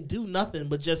y'all didn't do nothing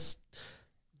but just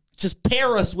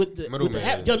pair us with the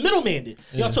middleman. Your middleman did.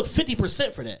 Y'all took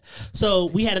 50% for that. So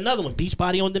we had another one,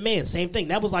 Beachbody on Demand. Same thing.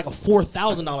 That was like a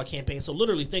 $4,000 campaign. So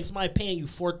literally, think somebody paying you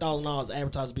 $4,000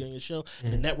 advertising to be on your show,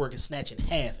 and the network is snatching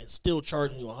half and still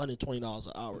charging you $120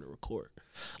 an hour to record.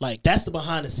 Like, that's the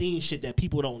behind the scenes shit that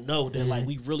people don't know that like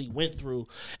we really went through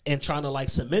and trying to like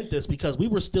cement this, because we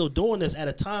were still doing this at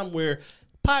a time where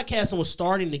podcasting was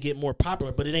starting to get more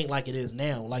popular, but it ain't like it is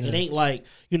now. Like, it ain't like,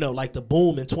 you know, like the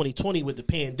boom in 2020 with the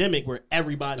pandemic where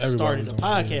everybody started a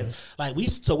podcast. Like,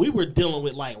 we were dealing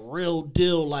with like real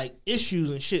deal like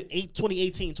issues and shit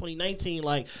 2018, 2019,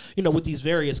 like, you know, with these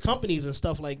various companies and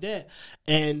stuff like that.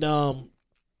 And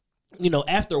you know,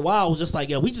 after a while, it was just like,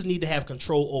 yeah, we just need to have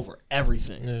control over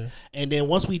everything. And then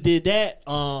once we did that,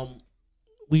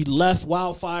 we left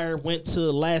Wildfire, went to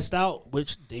Last Out,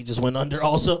 which they just went under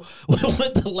also. We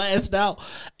went to Last Out.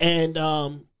 And,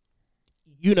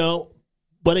 you know,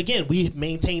 but again, we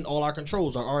maintained all our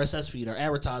controls, our RSS feed, our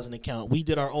advertising account. We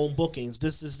did our own bookings,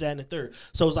 this, that, and the third.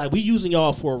 So it's like we using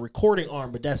y'all for a recording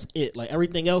arm, but that's it. Like,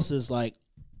 everything else is like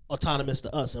autonomous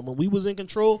to us. And when we was in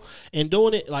control and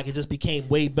doing it, like, it just became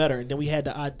way better. And then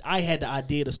I had the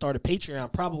idea to start a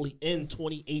Patreon probably in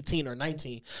 2018 or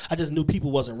 19. I just knew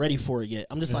people wasn't ready for it yet.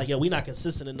 I'm just like, yo, we're not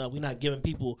consistent enough. We're not giving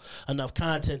people enough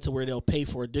content to where they'll pay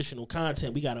for additional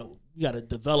content. We gotta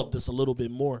develop this a little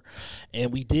bit more,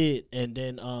 and we did. And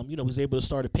then you know, was able to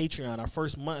start a Patreon. Our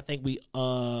first month, I think we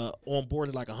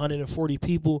onboarded like 140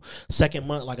 people. Second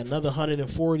month, like another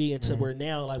 140, until we're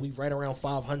now like we right around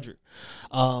 500.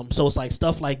 So it's like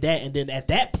stuff like that. And then at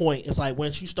that point, it's like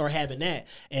once you start having that,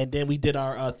 and then we did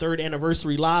our third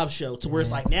anniversary live show, to where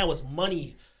it's like now it's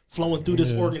money flowing through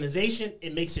this organization.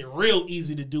 It makes it real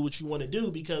easy to do what you want to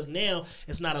do, because now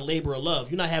it's not a labor of love.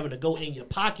 You're not having to go in your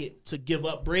pocket to give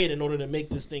up bread in order to make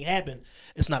this thing happen.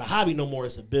 It's not a hobby no more.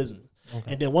 It's a business.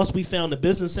 And then once we found the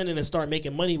business in it and start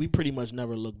making money, we pretty much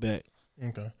never look back.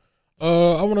 Okay.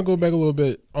 I want to go back a little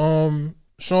bit.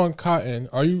 Sean Cotton,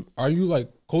 are you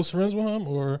like close friends with him,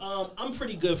 or? I'm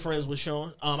pretty good friends with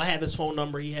Sean. I have his phone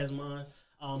number. He has mine.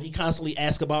 He constantly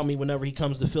asks about me whenever he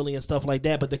comes to Philly and stuff like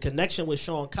that. But the connection with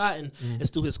Sean Cotton is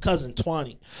through his cousin,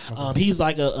 Twani. He's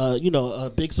like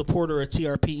a big supporter of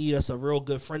T.R.P.E. That's a real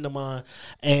good friend of mine.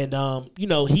 And, you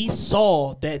know, he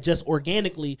saw that just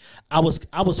organically I was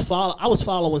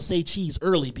following Say Cheese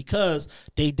early, because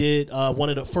they did one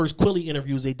of the first Quilly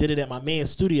interviews. They did it at my man's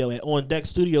studio at On Deck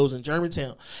Studios in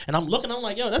Germantown. And I'm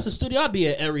like, yo, that's a studio I be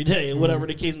at every day, or whatever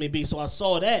the case may be. So I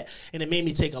saw that, and it made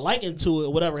me take a liking to it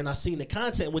or whatever. And I seen the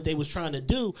content, what they was trying to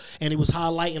do, and it was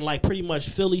highlighting like pretty much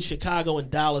Philly, Chicago,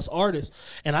 and Dallas artists.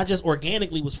 And I just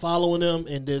organically was following them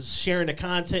and just sharing the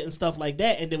content and stuff like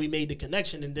that. And then we made the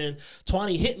connection. And then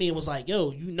Twani hit me and was like,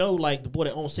 yo, you know, like the boy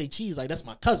that owns Say Cheese, like that's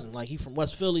my cousin. Like he from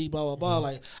West Philly, blah, blah, blah.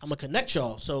 Like I'm gonna connect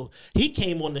y'all. So he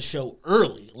came on the show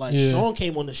early. Like Sean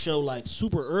came on the show like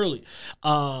super early.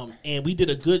 And we did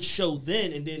a good show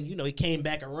then. And then, you know, he came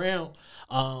back around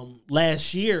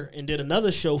last year and did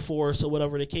another show for us or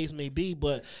whatever the case may be.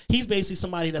 but he's basically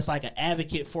somebody that's like an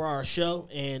advocate for our show,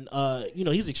 and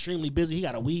he's extremely busy. He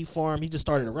got a weed farm. He just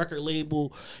started a record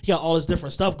label. He got all this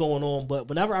different stuff going on. But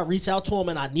whenever I reach out to him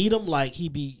and I need him, like he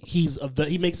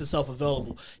makes himself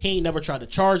available. He ain't never tried to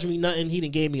charge me nothing. He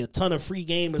done gave me a ton of free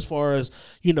game as far as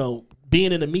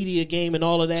being in the media game and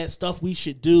all of that stuff we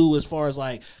should do as far as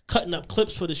like cutting up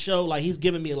clips for the show. Like he's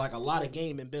given me like a lot of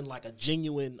game and been like a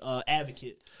genuine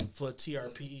advocate for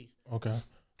T.R.P.E. Okay.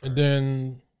 And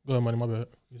then go ahead, Money, my bad.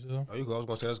 You said something? Oh, you go. I was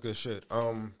gonna say that's good shit.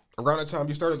 Around the time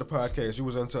you started the podcast, you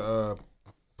was into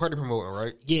party promoting,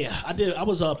 right? Yeah, I did. I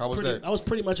was How was that? I was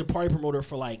pretty much a party promoter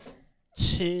for like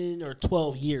 10 or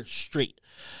 12 years straight.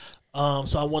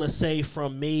 So I want to say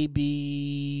from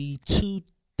maybe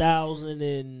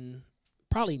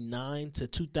 2009 to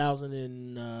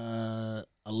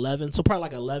 2011. So probably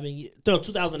like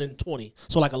 2020.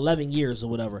 So like 11 years or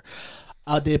whatever.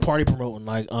 I did party promoting.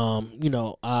 Like,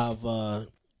 I've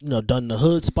done the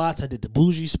hood spots. I did the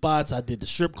bougie spots. I did the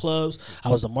strip clubs. I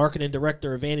was a marketing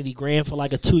director of Vanity Grand for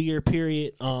like a 2-year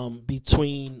period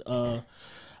between, I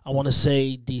want to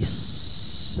say,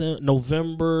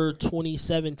 November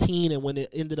 2017 and when it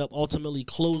ended up ultimately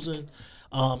closing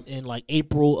in like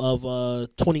April of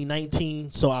 2019.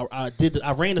 So I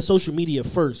ran the social media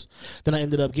first. Then I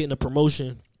ended up getting a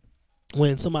promotion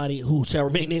when somebody who shall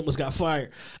remain nameless got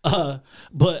fired.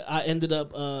 But I ended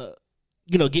up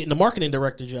getting the marketing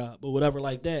director job or whatever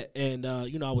like that. And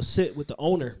I would sit with the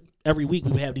owner. Every week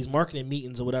we would have these marketing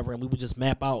meetings or whatever, and we would just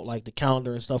map out like the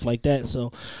calendar and stuff like that.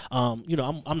 So,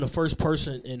 I'm the first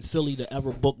person in Philly to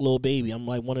ever book Lil Baby. I'm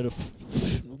like one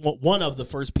of the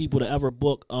first people to ever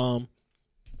book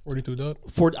 42 Doug.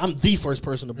 I'm the first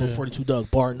person to book 42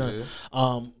 Doug, bar none.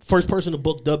 Yeah. First person to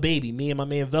book Da Baby, me and my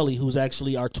man Velly, who's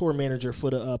actually our tour manager for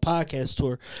the podcast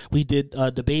tour. We did Da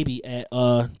Baby at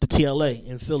the TLA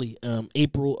in Philly,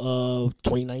 April of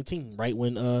 2019, right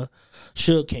when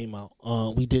Suge came out.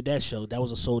 We did that show. That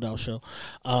was a sold out show.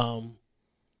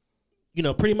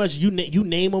 Pretty much you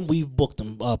name them, we've booked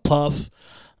them. Puff.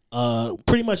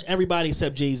 Pretty much everybody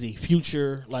except Jay-Z,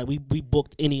 Future, like we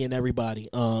booked any and everybody.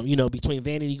 Between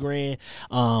Vanity Grand,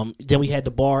 then we had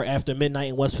the bar After Midnight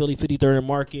in West Philly, 53rd and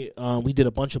Market. We did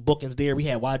a bunch of bookings there. We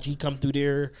had YG come through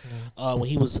there when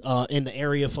he was in the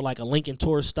area for like a Lincoln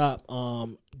tour stop.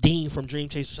 Dean from Dream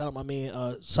Chaser, shout out my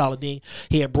man Solid Dean.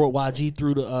 He had brought YG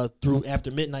through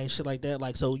After Midnight and shit like that.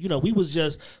 Like, so we was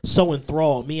just so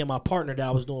enthralled. Me and my partner that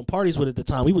I was doing parties with at the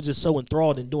time, we were just so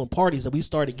enthralled in doing parties that we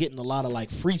started getting a lot of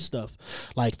like free stuff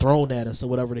like thrown at us or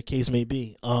whatever the case may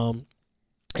be.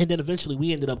 And then eventually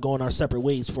we ended up going our separate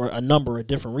ways for a number of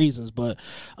different reasons. But,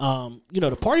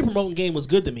 the party promoting game was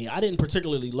good to me. I didn't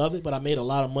particularly love it, but I made a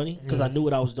lot of money because I knew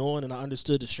what I was doing and I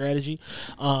understood the strategy.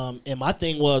 And my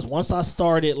thing was, once I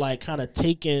started like kind of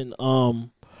taking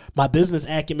my business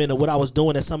acumen of what I was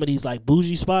doing at some of these like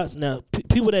bougie spots. Now,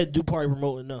 people that do party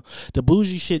promoting know the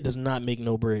bougie shit does not make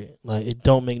no bread. Like, it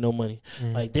don't make no money.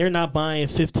 Like, they're not buying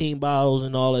 15 bottles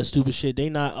and all that stupid shit. They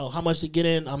not, how much to get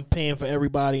in? I'm paying for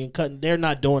everybody and cutting. They're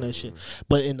not doing that shit.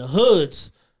 But in the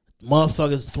hoods,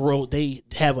 motherfuckers they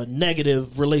have a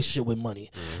negative relationship with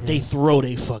money. They throw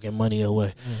their fucking money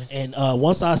away. And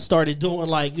once I started doing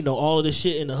like, all of this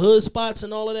shit in the hood spots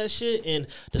and all of that shit and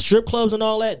the strip clubs and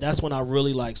all that, that's when I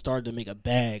really like started to make a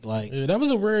bag. Like, yeah, that was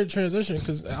a weird transition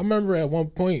because I remember at one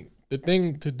point the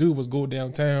thing to do was go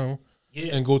downtown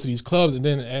and go to these clubs, and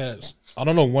then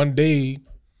one day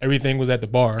everything was at the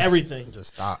bar. Everything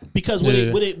just stop because what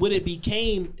it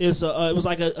became is it was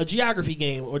like a geography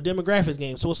game or demographics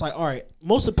game. So it's like, all right,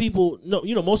 most of the people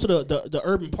most of the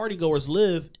urban party goers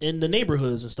live in the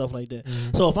neighborhoods and stuff like that.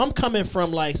 So if I'm coming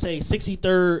from like say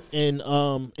 63rd in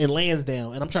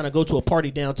Lansdowne and I'm trying to go to a party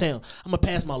downtown, I'm gonna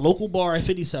pass my local bar at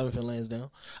 57th in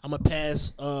Lansdowne. I'm gonna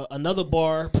pass another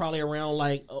bar probably around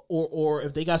like or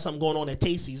if they got something going on at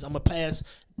Tacy's, I'm gonna pass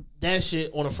that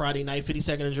shit on a Friday night,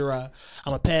 52nd and Girard.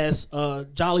 I'm gonna pass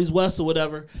Jolly's West or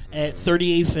whatever at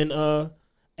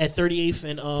 38th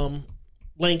and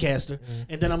Lancaster,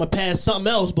 and then I'm gonna pass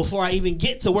something else before I even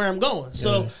get to where I'm going.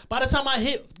 So by the time I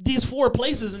hit these 4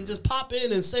 places and just pop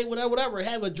in and say whatever,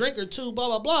 have a drink or two, blah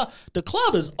blah blah, the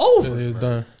club is over. It's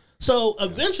done. So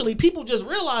eventually people just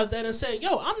realized that and said,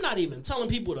 yo, I'm not even telling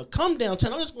people to come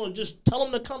downtown. I'm just going to just tell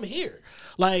them to come here.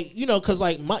 Like, because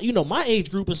like my age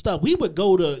group and stuff, we would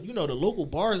go to, the local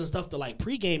bars and stuff to like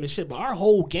pregame and shit. But our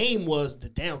whole game was the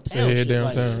downtown shit.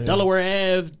 Downtown, like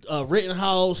Delaware Ave,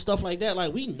 Rittenhouse, stuff like that.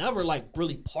 Like we never like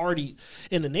really partied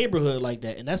in the neighborhood like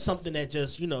that. And that's something that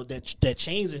just, that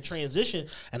changed and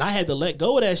transitioned. And I had to let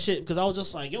go of that shit because I was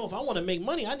just like, yo, if I want to make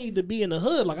money, I need to be in the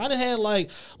hood. Like I done had like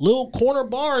little corner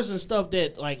bars and stuff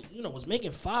that like was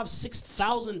making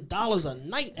 $5,000-$6,000 a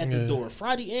night at the door,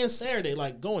 Friday and Saturday,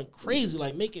 like going crazy,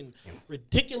 like making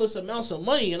ridiculous amounts of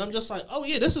money. And I'm just like, oh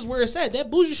yeah, this is where it's at. That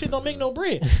bougie shit don't make no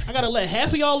bread. I gotta let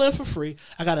half of y'all in for free.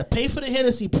 I gotta pay for the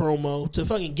Hennessy promo to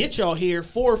fucking get y'all here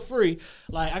for free.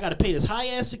 Like I gotta pay this high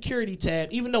ass security tab,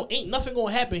 even though ain't nothing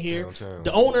gonna happen here.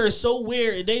 The owner is so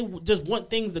weird, and they just want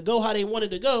things to go how they want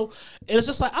it to go. And it's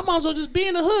just like I might as well just be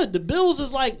in the hood. The bills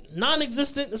is like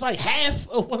non-existent. It's like half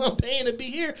of what I'm paying to be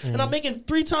here, and I'm making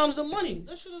 3 times the money.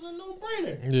 That shit is a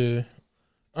no-brainer. Yeah.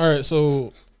 All right,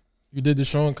 so you did the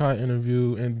Sean Khan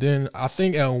interview, and then I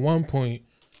think at one point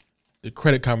the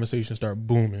credit conversation started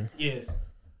booming. Yeah.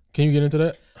 Can you get into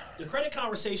that? The credit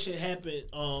conversation happened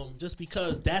just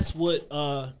because that's what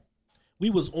we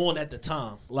was on at the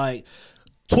time. Like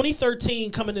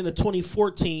 2013 coming into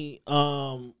 2014.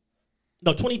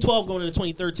 No, 2012 going into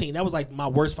 2013, that was like my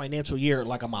worst financial year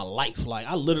like of my life. Like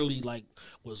I literally like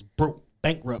was broke,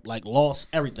 bankrupt, like lost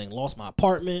everything. Lost my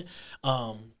apartment.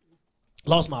 My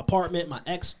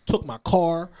ex took my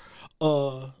car.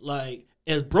 Like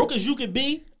as broke as you could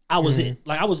be, I was it.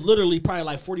 Like I was literally probably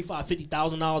like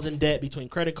 $45,000-$50,000 in debt between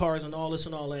credit cards and all this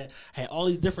and all that. Had all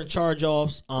these different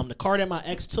charge-offs. The car that my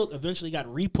ex took eventually got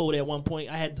repoed at one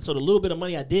point. I had the little bit of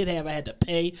money I did have, I had to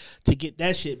pay to get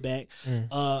that shit back.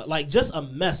 Like just a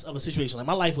mess of a situation. Like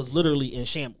my life was literally in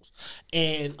shambles.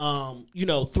 And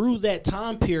through that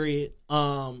time period,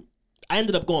 I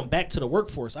ended up going back to the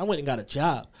workforce. I went and got a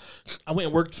job. I went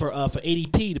and worked for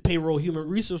ADP, the payroll human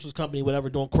resources company, whatever,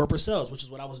 doing corporate sales, which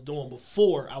is what I was doing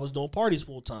before I was doing parties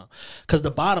full time. Because the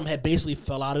bottom had basically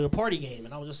fell out of the party game.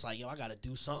 And I was just like, I got to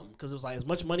do something. Because it was like as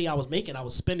much money I was making, I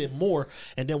was spending more.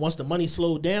 And then once the money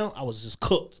slowed down, I was just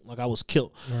cooked. Like I was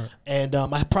killed. Right. And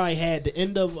I probably had the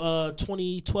end of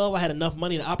 2012, I had enough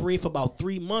money to operate for about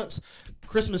 3 months.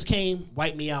 Christmas came,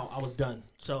 wiped me out. I was done.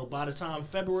 So by the time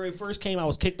February 1st came, I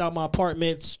was kicked out of my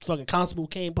apartment. Fucking constable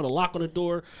came, put a lock on the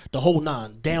door, the whole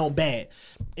nine, down bad.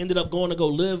 Ended up going to go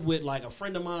live with like a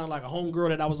friend of mine, like a homegirl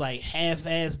that I was like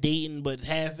half-ass dating, but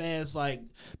half-ass like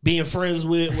being friends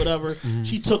with, whatever.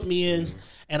 She took me in,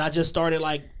 and I just started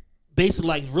like basically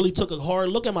like really took a hard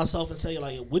look at myself and say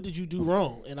like, what did you do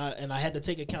wrong? And I had to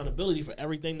take accountability for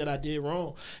everything that I did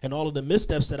wrong and all of the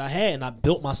missteps that I had, and I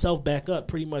built myself back up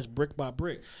pretty much brick by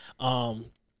brick.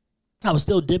 I was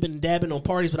still dipping and dabbing on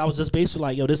parties, but I was just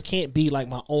basically like, this can't be like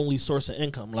my only source of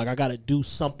income. Like I got to do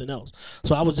something else.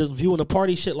 So I was just viewing the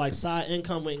party shit like side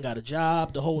income, went and got a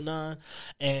job, the whole nine.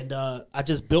 And I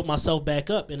just built myself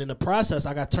back up. And in the process,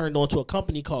 I got turned on to a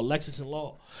company called Lexus &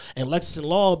 Law. And Lexus &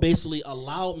 Law basically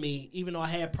allowed me, even though I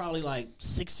had probably like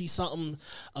 60-something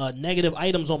negative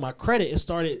items on my credit, it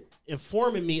started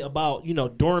informing me about,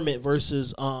 dormant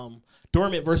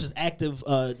versus active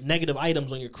negative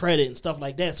items on your credit and stuff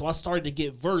like that. So I started to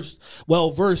get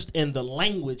well versed in the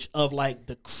language of like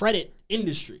the credit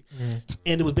industry.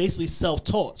 And it was basically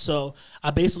self-taught. So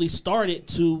I basically started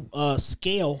to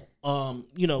scale,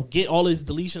 get all these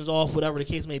deletions off, whatever the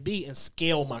case may be, and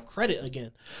scale my credit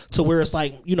again to where it's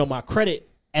like, my credit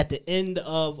at the end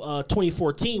of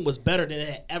 2014 was better than it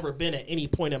had ever been at any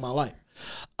point in my life.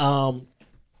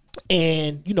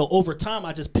 And, over time,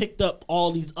 I just picked up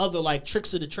all these other, like,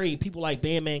 tricks of the trade. People like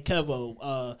Bandman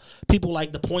Kevo, people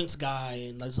like the Points Guy,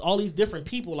 and there's all these different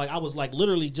people. Like, I was, like,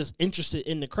 literally just interested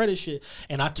in the credit shit,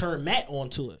 and I turned Matt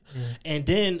onto it. And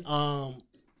then, a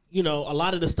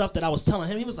lot of the stuff that I was telling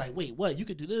him, he was like, wait, what? You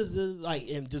could do this, like,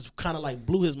 and just kind of, like,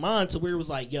 blew his mind to where it was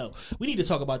like, yo, we need to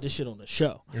talk about this shit on the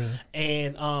show.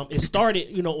 And it started,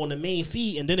 on the main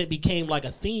feed, and then it became, like,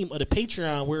 a theme of the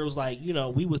Patreon where it was like,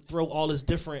 we would throw all this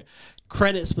different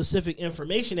credit-specific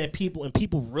information at people, and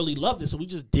people really loved it, so we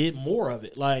just did more of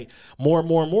it, like, more and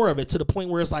more and more of it, to the point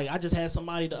where it's like, I just had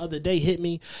somebody the other day hit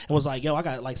me and was like, yo, I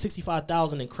got, like,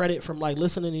 $65,000 in credit from, like,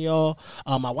 listening to y'all.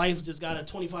 My wife just got a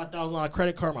 $25,000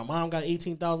 credit card. My mom got an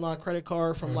 $18,000 credit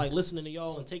card from like listening to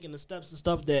y'all and taking the steps and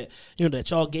stuff that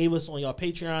that y'all gave us on y'all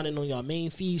Patreon and on y'all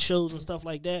main feed shows and stuff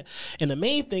like that. And the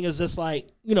main thing is just like,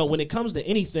 when it comes to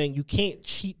anything, you can't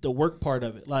cheat the work part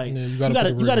of it. Like you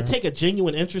gotta take a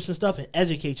genuine interest in stuff and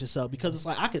educate yourself, because it's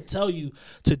like I could tell you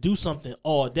to do something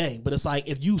all day, but it's like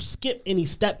if you skip any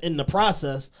step in the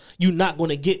process, you're not going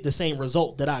to get the same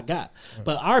result that I got.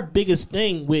 But our biggest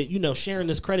thing with sharing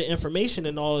this credit information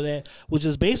and all of that was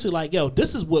just basically like, yo,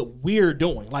 this is what we're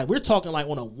doing. Like we're talking like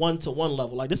on a 1-to-1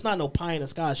 level. Like this not no pie in the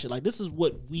sky shit. Like this is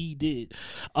what we did.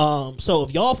 So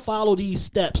if y'all follow these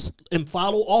steps and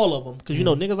follow all of them, because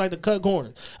know, niggas like to cut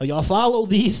corners. If y'all follow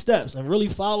these steps and really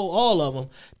follow all of them,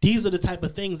 these are the type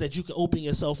of things that you can open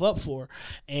yourself up for.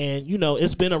 And, you know,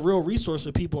 it's been a real resource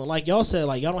for people. And like y'all said,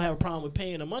 like, y'all don't have a problem with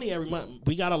paying the money every month.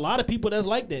 We got a lot of people that's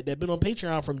like that been on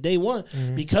Patreon from day one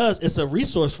because it's a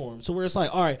resource for them. So where it's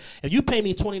like, all right, if you pay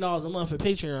me $20 a month for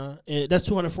Patreon, and that's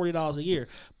 $240 a year,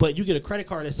 but you get a credit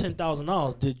card that's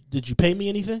 $10,000, did you pay me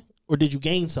anything? Or did you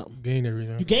gain something? Gained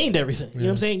everything. You gained everything. You know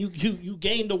what I'm saying? You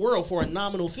gained the world for a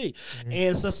nominal fee. And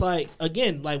it's just like,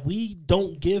 again, like, we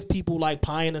don't give people like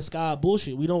pie in the sky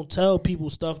bullshit. We don't tell people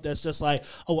stuff that's just like,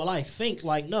 oh, well, I think.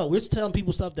 Like, no, we're just telling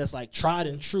people stuff that's like tried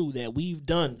and true that we've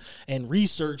done and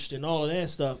researched and all of that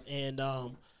stuff. And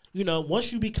you know,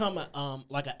 once you become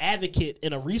like an advocate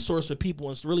and a resource for people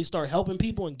and really start helping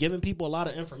people and giving people a lot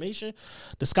of information,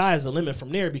 the sky is the limit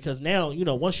from there, because now, you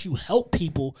know, once you help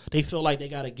people, they feel like they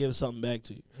got to give something back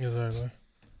to you. Exactly.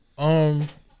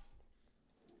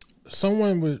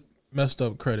 Someone with messed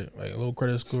up credit, like low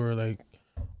credit score, like,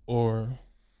 or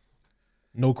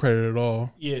no credit at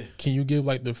all. Yeah. Can you give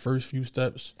like the first few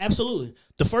steps? Absolutely.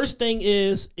 The first thing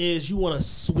is you want to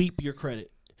sweep your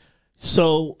credit.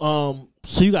 So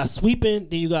you got sweeping,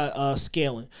 then you got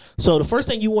scaling. So the first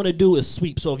thing you want to do is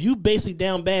sweep. So if you basically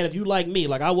down bad, if you like me,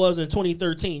 like I was in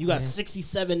 2013, you got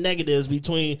 67 negatives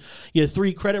between your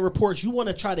 3 credit reports. You want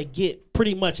to try to get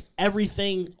pretty much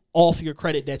everything off your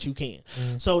credit that you can.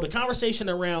 So the conversation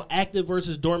around active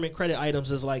versus dormant credit items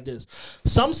is like this.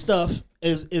 Some stuff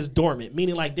is dormant,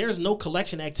 meaning like there's no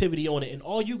collection activity on it, and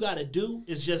all you got to do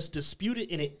is just dispute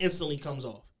it and it instantly comes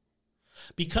off.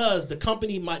 Because the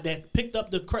company that picked up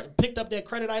that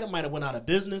credit item might have went out of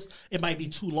business. It might be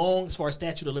too long as far as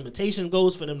statute of limitations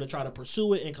goes for them to try to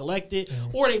pursue it and collect it.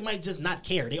 Or they might just not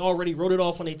care. They already wrote it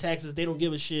off on their taxes. They don't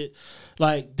give a shit.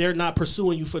 Like, they're not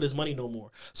pursuing you for this money no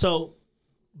more. So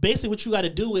basically what you got to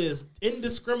do is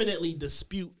indiscriminately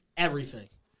dispute everything.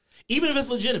 Even if it's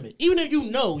legitimate. Even if you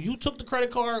know you took the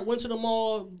credit card, went to the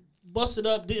mall, busted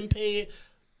up, didn't pay it.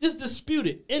 Just dispute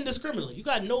it indiscriminately. You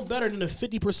got no better than a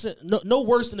 50%, no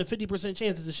worse than a 50%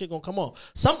 chance that this shit gonna come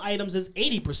off. Some items is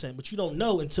 80%, but you don't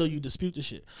know until you dispute the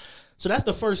shit. So that's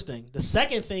the first thing. The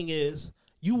second thing is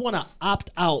you want to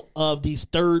opt out of these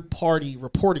third-party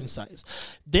reporting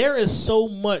sites. There is so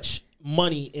much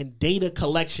money in data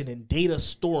collection and data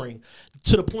storing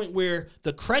to the point where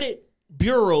the credit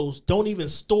bureaus don't even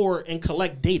store and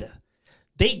collect data.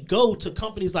 They go to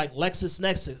companies like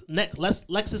LexisNexis and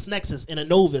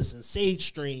Innovis and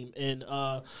SageStream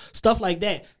and stuff like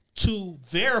that to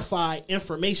verify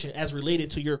information as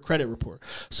related to your credit report.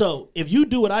 So if you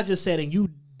do what I just said and you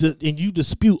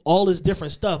dispute all this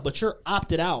different stuff, but you're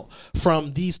opted out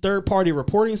from these third-party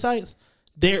reporting sites,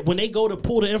 when they go to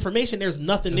pull the information, there's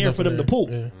nothing there for them to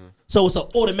pull. Yeah. So it's an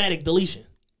automatic deletion.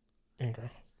 Okay.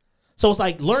 So it's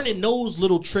like learning those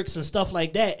little tricks and stuff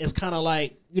like that is kind of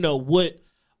like, you know, what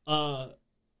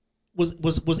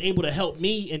was able to help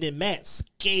me and then Matt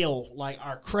scale like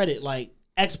our credit like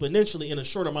exponentially in a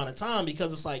short amount of time,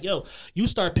 because it's like, yo, you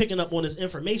start picking up on this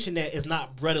information that is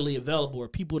not readily available or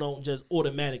people don't just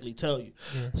automatically tell you.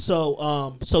 Yeah.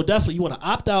 So definitely you want to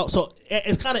opt out. So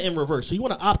it's kind of in reverse. So you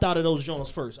want to opt out of those joints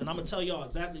first, and I'm gonna tell y'all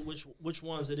exactly which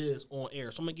ones it is on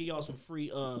air. So I'm gonna give y'all some free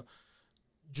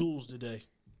jewels today.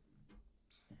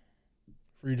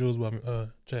 Free jewels by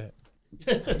chat.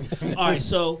 All right,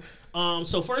 so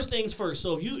first things first.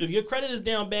 So if your credit is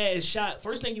down bad, it's shot.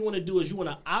 First thing you want to do is you want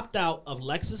to opt out of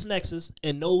LexisNexis,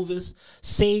 Innovis,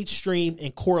 SageStream,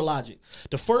 and CoreLogic.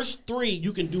 The first 3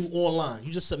 you can do online.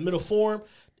 You just submit a form.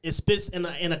 It spits in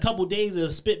a couple days. It'll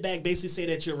spit back, basically say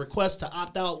that your request to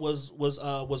opt out was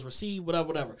received.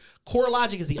 Whatever.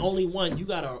 CoreLogic is the only one. You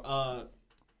gotta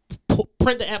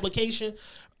print the application.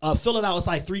 Fill it out. It's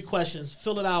like 3 questions.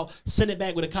 Fill it out. Send it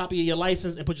back with a copy of your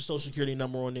license and put your social security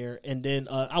number on there. And then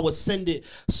I would send it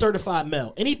certified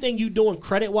mail. Anything you doing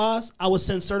credit wise, I would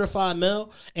send certified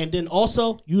mail. And then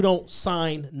also, you don't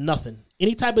sign nothing.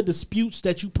 Any type of disputes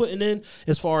that you putting in,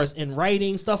 as far as in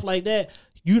writing, stuff like that,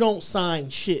 you don't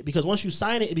sign shit, because once you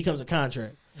sign it, it becomes a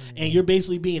contract. And you're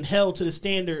basically being held to the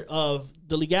standard of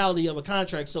the legality of a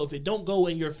contract. So if it don't go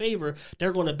in your favor,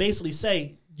 they're going to basically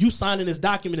say, you signing this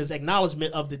document is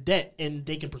acknowledgement of the debt, and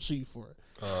they can pursue you for it.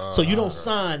 So you don't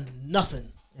sign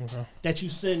nothing that you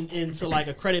send into like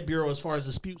a credit bureau as far as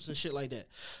disputes and shit like that.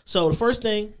 So the first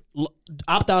thing,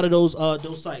 opt out of those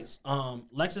sites.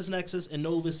 LexisNexis,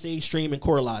 Innovis, SageStream, and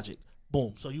CoreLogic.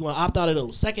 Boom. So you want to opt out of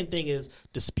those. Second thing is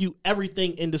dispute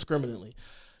everything indiscriminately.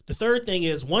 The third thing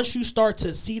is once you start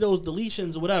to see those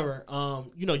deletions or whatever,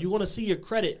 you're going to see your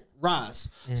credit rise.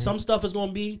 Some stuff is going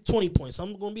to be 20 points. Some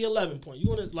is going to be 11 points.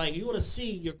 You're going to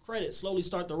see your credit slowly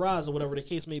start to rise or whatever the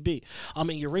case may be.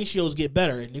 Your ratios get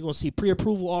better, and you're going to see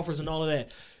pre-approval offers and all of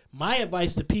that. My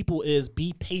advice to people is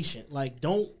be patient. Like,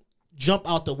 don't jump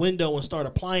out the window and start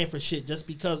applying for shit just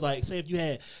because, like, say if you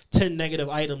had 10 negative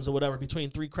items or whatever between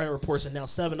 3 credit reports and now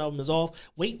 7 of them is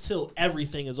off, wait till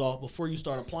everything is off before you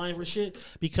start applying for shit,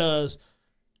 because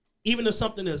even if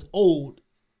something is old,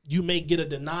 you may get a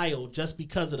denial just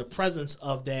because of the presence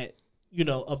of that,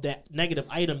 of that negative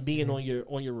item being on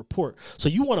your report. So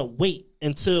you want to wait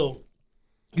until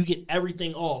you get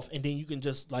everything off, and then you can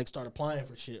just like start applying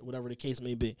for shit, whatever the case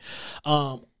may be.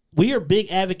 We are big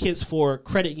advocates for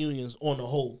credit unions on the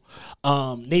whole.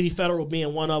 Navy Federal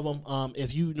being one of them.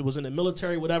 If you was in the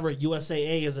military, whatever,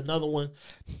 USAA is another one.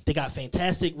 They got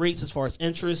fantastic rates as far as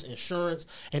interest, insurance,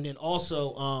 and then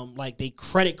also like they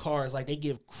credit cards, like they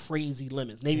give crazy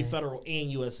limits. Navy Federal and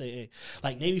USAA.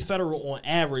 Like Navy Federal on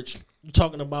average, you're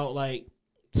talking about like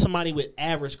somebody with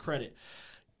average credit,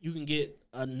 you can get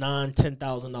a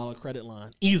 $9,000-$10,000 credit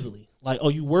line easily. Like, oh,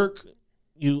 you work.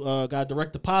 You got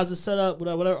direct deposit set up,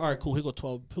 whatever. All right, cool. He'll go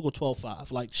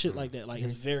 12.5, like shit like that. Like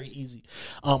it's very easy.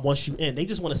 Once you in, they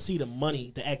just want to see the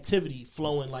money, the activity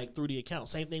flowing like through the account.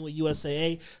 Same thing with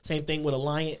USAA. Same thing with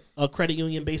Alliant Credit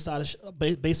Union based out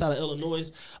of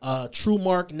Illinois.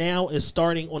 TrueMark now is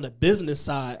starting on the business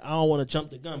side. I don't want to jump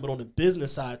the gun, but on the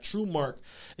business side, TrueMark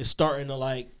is starting to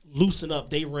like loosen up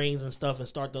their reins and stuff and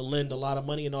start to lend a lot of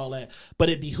money and all that. But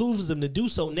it behooves them to do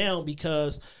so now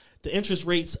because the interest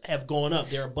rates have gone up.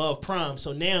 They're above prime.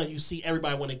 So now you see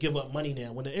everybody want to give up money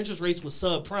now. When the interest rates was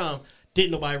sub-prime, didn't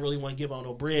nobody really want to give out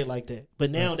no bread like that. But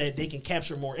now that they can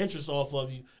capture more interest off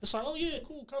of you, it's like, oh, yeah,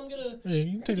 cool. Come get a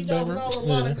you can take $50,000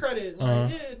 line of credit.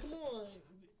 Like, yeah, come on.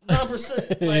 9%.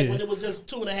 Like when it was just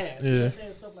 2.5%. You know what I'm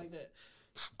saying? Stuff like that.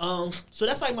 So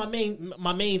that's like my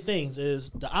main things is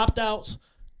the opt-outs,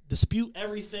 dispute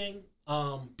everything.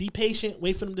 Be patient,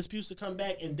 wait for them disputes to come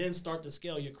back, and then start to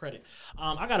scale your credit.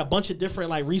 I got a bunch of different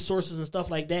like resources and stuff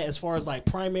like that as far as like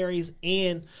primaries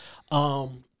and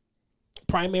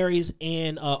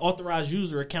authorized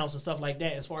user accounts and stuff like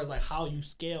that as far as like how you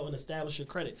scale and establish your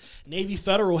credit. Navy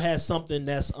Federal has something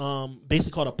that's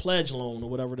basically called a pledge loan or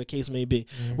whatever the case may be,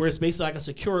 where it's basically like a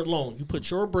secured loan. You put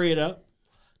your bread up.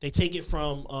 They take it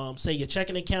from, say, your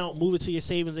checking account, move it to your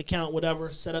savings account,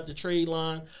 whatever, set up the trade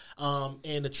line.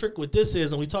 And the trick with this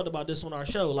is, and we talked about this on our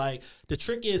show, like the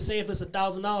trick is, say if it's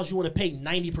 $1,000, you want to pay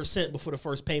 90% before the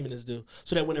first payment is due.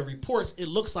 So that when it reports, it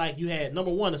looks like you had,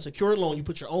 number one, a secured loan. You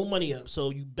put your own money up.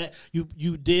 So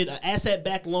you did an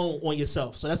asset-backed loan on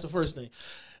yourself. So that's the first thing.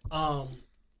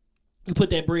 You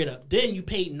put that bread up. Then you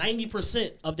paid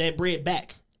 90% of that bread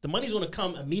back. The money's going to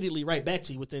come immediately right back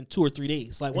to you within 2 or 3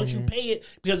 days. Like, once you pay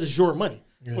it, because it's your money,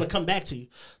 it's going to come back to you.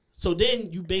 So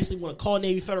then you basically want to call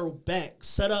Navy Federal back,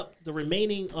 set up the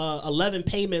remaining 11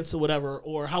 payments or whatever,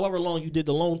 or however long you did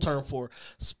the loan term for.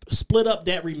 Split up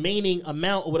that remaining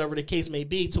amount or whatever the case may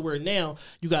be to where now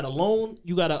you got a loan,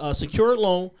 you got a secured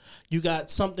loan, you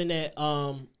got something that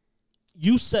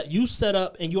you set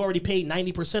up and you already paid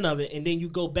 90% of it, and then you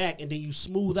go back and then you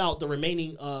smooth out the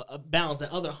remaining balance,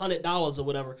 that other $100 or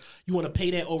whatever. You want to pay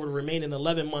that over the remaining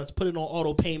 11 months, put it on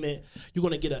auto payment. You're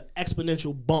going to get an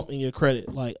exponential bump in your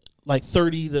credit, like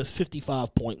 30 to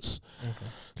 55 points. Okay.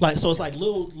 Like, so it's like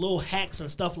little hacks and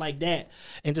stuff like that,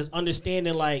 and just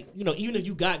understanding, like, even if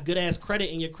you got good ass credit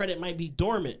and your credit might be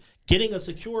dormant, getting a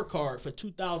secure card for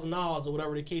 $2,000 or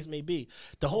whatever the case may be.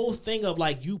 The whole thing of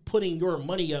like you putting your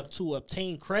money up to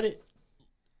obtain credit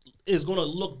is going to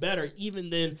look better even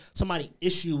than somebody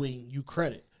issuing you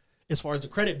credit, as far as the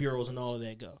credit bureaus and all of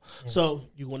that go. Mm-hmm. So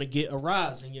you're going to get a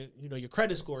rise in your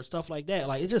credit score, stuff like that.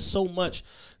 Like, it's just so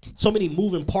many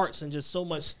moving parts and just so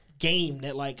much game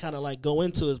that like kind of like go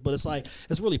into it. But it's like,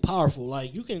 it's really powerful.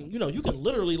 Like, you can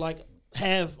literally like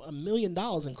have $1 million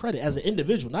in credit as an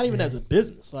individual, not even as a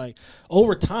business. Like,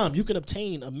 over time, you can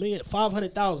obtain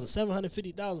 $500,000,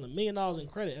 $750,000, $1 million in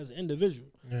credit as an individual.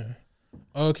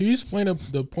 Yeah. Can you explain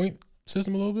the point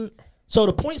system a little bit? So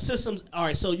the point systems, all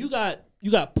right. So you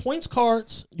got points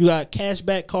cards, you got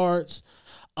cashback cards,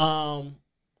 and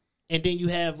then you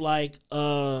have like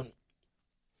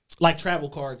travel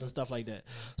cards and stuff like that.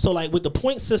 So like with the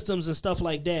point systems and stuff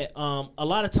like that, a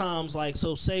lot of times, like,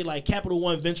 so say like Capital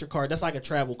One Venture Card, that's like a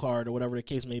travel card or whatever the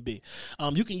case may be.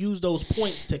 You can use those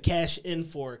points to cash in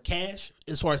for cash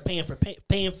as far as paying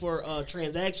for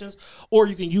transactions, or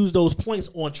you can use those points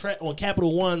on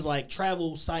Capital One's like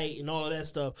travel site and all of that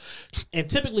stuff. And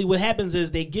typically what happens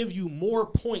is they give you more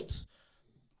points.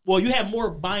 Well, you have more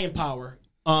buying power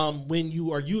when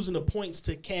you are using the points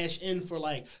to cash in for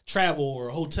like travel or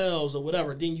hotels or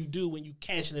whatever than you do when you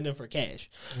cashing it in for cash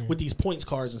with these points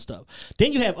cards and stuff.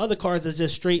 Then you have other cards that's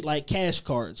just straight like cash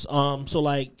cards. So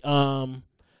like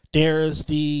there's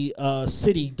the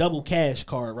City double cash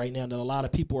card right now that a lot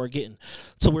of people are getting.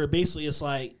 So where basically it's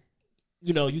like,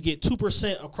 you know, you get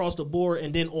 2% across the board,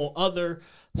 and then on other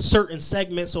certain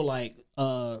segments, so like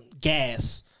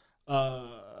gas,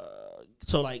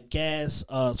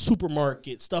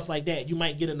 supermarket, stuff like that, you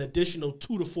might get an additional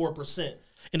 2 to 4%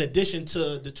 in addition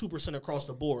to the 2% across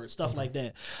the board, stuff like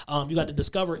that. You got the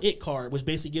Discover It card, which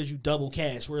basically gives you double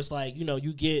cash, where it's like, you know,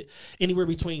 you get anywhere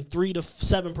between 3 to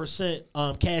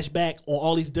 7% cash back on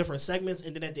all these different segments,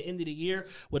 and then at the end of the year,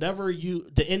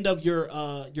 the end of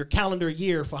your calendar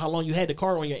year for how long you had the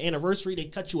card on your anniversary, they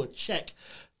cut you a check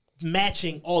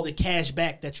matching all the cash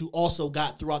back that you also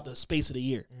got throughout the space of the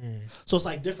year. So it's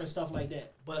like different stuff like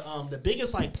that. But the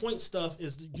biggest like point stuff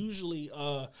is usually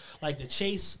like the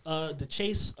Chase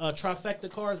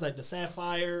trifecta cards, like the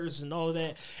Sapphires and all of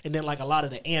that. And then like a lot of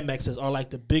the Amexes are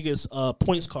like the biggest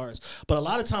points cards. But a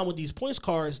lot of time with these points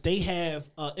cards, they have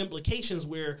implications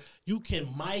where you can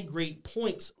migrate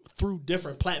points through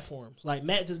different platforms. Like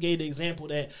Matt just gave the example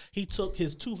that he took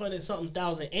his 200-something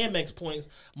thousand Amex points,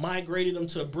 migrated them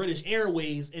to British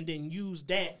Airways, and then used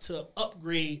that to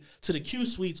upgrade to the Q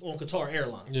suites on Qatar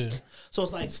Airlines. Yeah. So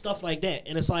it's like stuff like that.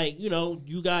 And it's like, you know,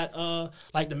 you got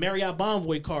like the Marriott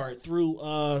Bonvoy card through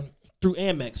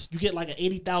Amex. You get like an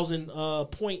 80,000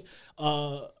 point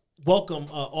welcome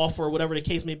offer, whatever the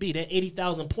case may be. That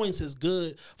 80,000 points is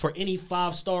good for any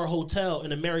 5-star hotel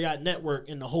in the Marriott network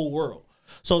in the whole world.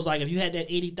 So it's like if you had that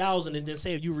 80,000, and then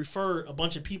say if you refer a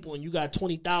bunch of people and you got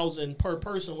 20,000 per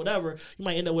person, whatever, you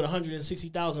might end up with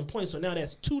 160,000 points. So now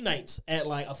that's 2 nights at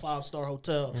like a 5-star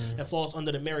hotel that falls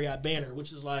under the Marriott banner,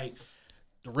 which is like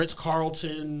the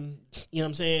Ritz-Carlton, you know what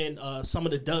I'm saying? Some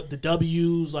of the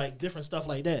W's, like different stuff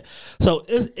like that. So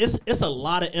it's a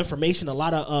lot of information, a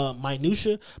lot of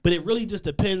minutia, but it really just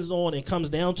depends on and comes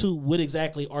down to what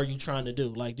exactly are you trying to do.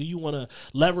 Like, do you want to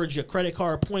leverage your credit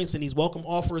card points and these welcome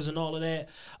offers and all of that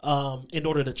in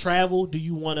order to travel? Do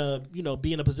you want to, you know,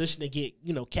 be in a position to get,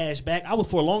 you know, cash back?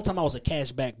 For a long time, I was a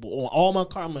cash back boy. On all my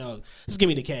car, I'm like, just give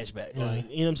me the cash back.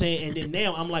 Like, you know what I'm saying? And then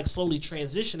now I'm like slowly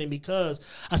transitioning because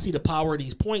I see the power of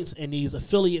these points and these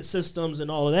affiliate systems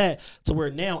and all of that, to where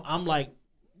now I'm like,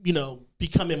 you know,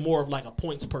 becoming more of like a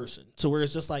points person, to where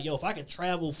it's just like, yo, if I can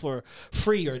travel for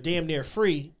free or damn near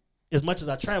free as much as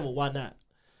I travel, why not?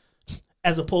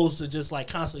 As opposed to just like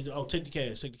constantly, oh, take the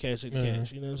cash, you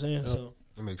know what I'm saying? Yep. So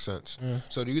that makes sense.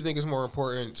 So do you think it's more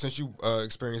important, since you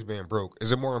experienced being broke,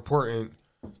 is it more important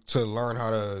to learn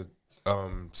how to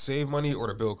save money or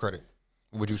to build credit?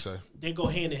 What would you say? They go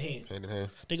hand in hand. Hand in hand.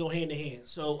 They go hand in hand.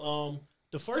 So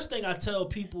the first thing I tell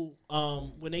people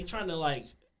when they trying to like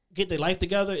get their life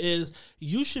together is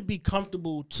you should be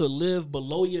comfortable to live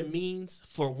below your means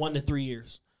for 1 to 3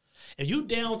 years. If you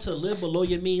down to live below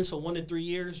your means for 1 to 3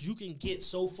 years, you can get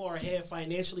so far ahead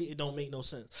financially, it don't make no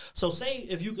sense. So say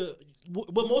if you could,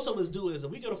 what most of us do is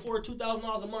if we could afford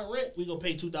 $2,000 a month rent, we go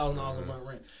pay $2,000 a month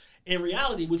rent. In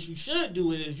reality, what you should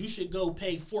do is you should go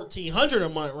pay $1,400 a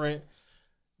month rent,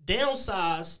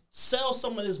 downsize, sell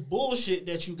some of this bullshit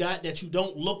that you got that you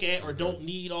don't look at or don't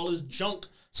need, all this junk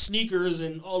sneakers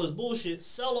and all this bullshit,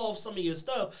 sell off some of your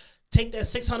stuff, take that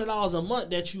 $600 a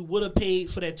month that you would have paid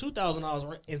for that $2,000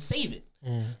 rent and save it.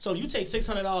 So if you take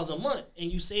 $600 a month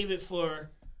and you save it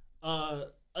for a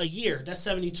year, that's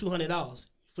 $7,200.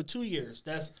 For 2 years,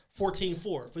 that's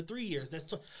 $14,400. For 3 years,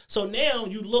 that's so now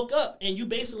you look up and you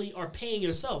basically are paying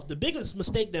yourself. The biggest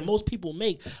mistake that most people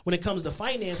make when it comes to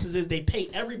finances is they pay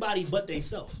everybody but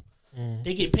themselves.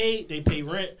 They get paid, they pay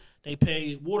rent, they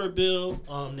pay water bill,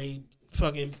 they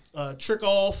fucking trick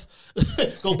off,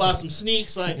 go buy some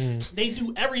sneaks. Like they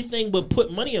do everything but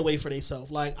put money away for themselves.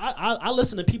 Like I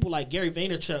listen to people like Gary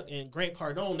Vaynerchuk and Grant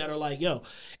Cardone that are like, yo,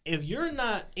 if you're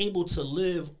not able to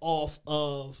live off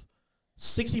of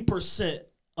 60%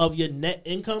 of your net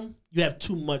income, you have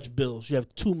too much bills. You have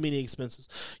too many expenses.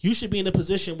 You should be in a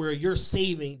position where you're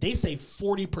saving, they say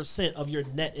 40% of your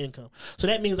net income. So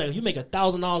that means like if you make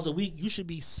 $1,000 a week, you should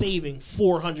be saving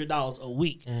 $400 a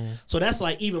week. So that's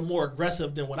like even more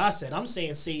aggressive than what I said. I'm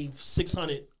saying save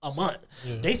 $600 a month.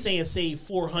 They saying save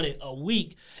 $400 a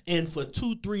week. And for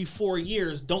 2, 3, 4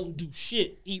 years, don't do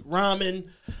shit. Eat ramen,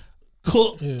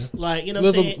 cook, Yeah. like, you know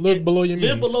what I'm saying? Live below your means.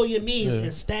 Live below your means Yeah.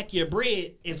 and stack your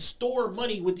bread and store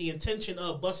money with the intention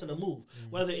of busting a move,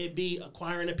 whether it be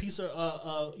acquiring a piece of,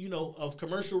 of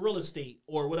commercial real estate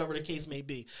or whatever the case may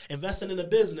be, investing in a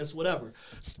business, whatever.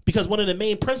 Because one of the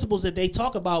main principles that they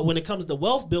talk about when it comes to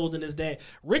wealth building is that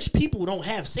rich people don't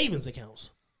have savings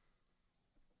accounts.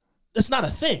 It's not a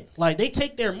thing. Like, they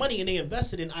take their money and they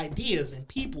invest it in ideas and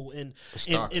people and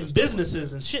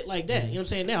businesses and shit like that. You know what I'm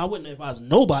saying? Now, I wouldn't advise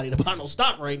nobody to buy no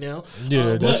stock right now.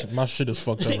 Yeah, my shit is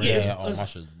fucked up right Yeah. now. My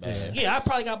shit's bad. Yeah, I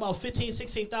probably got about 15,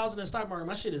 16,000 in the stock market.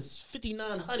 My shit is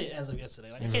 5,900 as of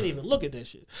yesterday. Like, I can't even look at that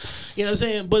shit. You know what I'm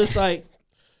saying? But it's like,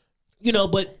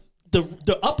 but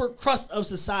the upper crust of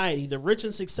society, the rich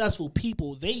and successful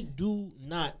people, they do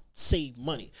not save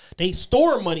money. They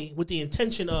store money with the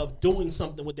intention of doing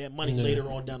something with that money later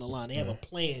on down the line. They have a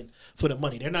plan for the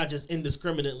money. They're not just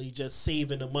indiscriminately just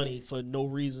saving the money for no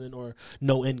reason or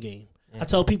no end game. I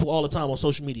tell people all the time on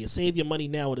social media, save your money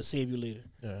now, it'll save you later.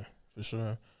 Yeah, for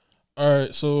sure. All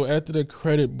right, so after the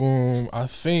credit boom, I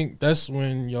think that's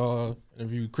when y'all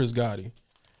interviewed Chris Gotti.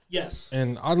 Yes.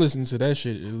 And I listened to that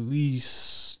shit at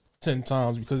least 10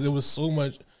 times because there was so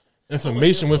much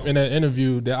information within that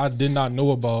interview that I did not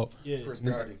know about. Yeah. Chris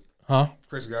Gotti. Huh?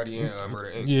 Chris Gotti and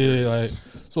Murder Inc. Yeah, like,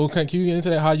 so can you get into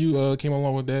that, how you came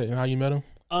along with that and how you met him?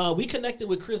 We connected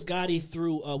with Chris Gotti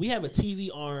through, we have a TV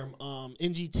arm,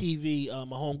 NGTV,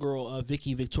 my homegirl,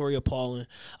 Victoria Paulin.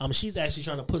 She's actually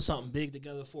trying to put something big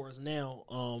together for us now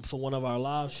for one of our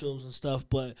live shows and stuff.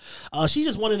 But she's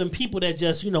just one of them people that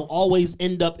just, always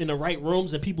end up in the right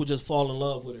rooms and people just fall in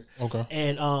love with her. Okay.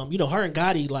 And, her and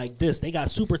Gotti like this, they got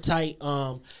super tight.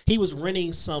 He was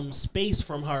renting some space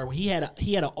from her. He had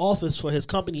an office for his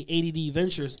company, ADD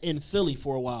Ventures, in Philly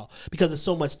for a while because there's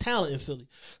so much talent in Philly.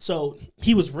 So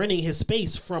he was renting his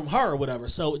space from her or whatever.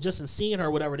 So just in seeing her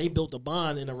or whatever, they built a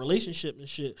bond in a relationship and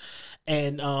shit.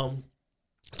 And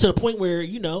to the point where,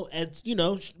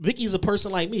 Vicky's a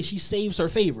person like me. She saves her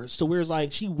favors. So where it's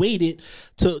like she waited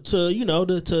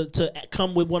to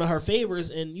come with one of her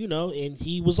favors, and and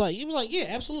he was like, yeah,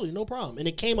 absolutely, no problem. And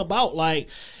it came about like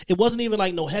it wasn't even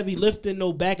like no heavy lifting,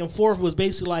 no back and forth. It was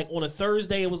basically like on a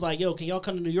Thursday, it was like, yo, can y'all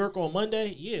come to New York on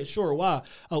Monday? Yeah, sure. Why?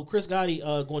 Oh, Chris Gotti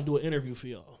going to do an interview for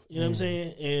y'all. You know what I'm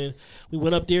saying? And we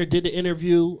went up there, did the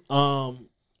interview. I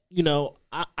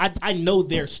know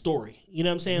their story. You know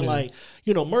what I'm saying? Like,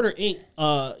 Murder Inc.,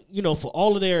 for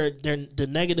all of the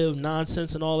negative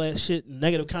nonsense and all that shit,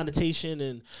 negative connotation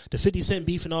and the 50 Cent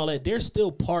beef and all that, they're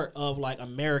still part of, like,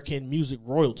 American music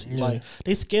royalty. Yeah. Like,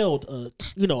 they scaled,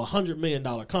 $100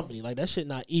 million company. Like, that shit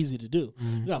not easy to do.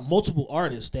 You got multiple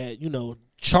artists that,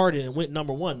 charted and went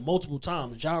number one multiple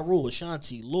times. Ja Rule,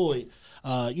 Ashanti, Lloyd,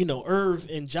 Irv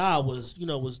and Ja was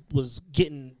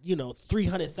getting,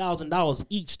 $300,000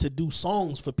 each to do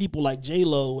songs for people like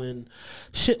J-Lo and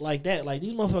shit like that. Like,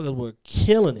 these motherfuckers were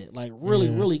killing it, like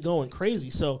really going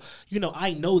crazy. So,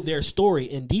 I know their story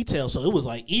in detail, so it was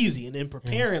like easy. And then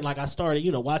preparing, like I started,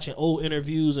 watching old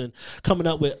interviews and coming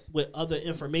up with other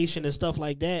information and stuff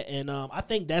like that. And I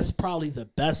think that's probably the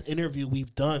best interview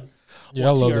we've done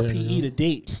on T.R.P.E. to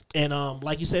date. And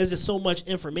like you said, there's just so much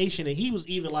information. And he was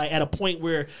even like at a point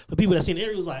where the people that seen the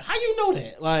interview was like, how you know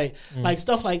that? Like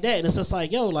stuff like that. And it's just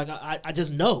like, yo, like I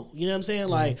just know. You know what I'm saying?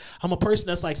 Like, I'm a person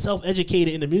that's like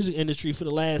self-educated in the music industry for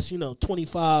the last,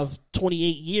 25, 28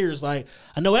 years. Like,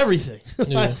 I know everything.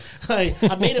 like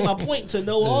I made it my point to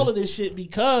know all of this shit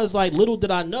because like little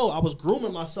did I know I was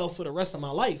grooming myself for the rest of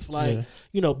my life. Like,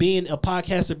 being a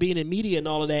podcaster, being in media and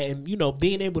all of that, and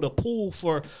being able to pull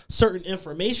for certain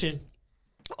information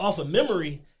off of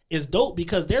memory is dope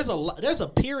because there's a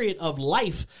period of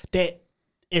life that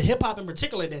in hip hop in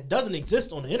particular that doesn't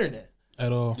exist on the internet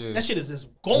at all. Yeah. That shit is just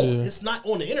gone. Yeah. It's not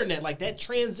on the internet. Like that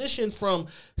transition from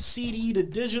CD to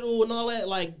digital and all that,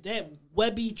 like that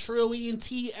Webby, Trill,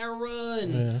 ENT era,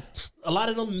 and a lot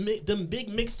of them big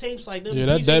mixtapes like them.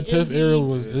 Yeah, that Piff era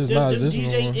is not existing.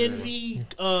 DJ Envy,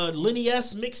 Lenny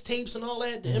S mixtapes and all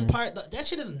that. The Empire, that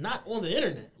shit is not on the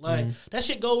internet. Like that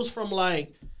shit goes from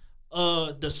like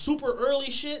the super early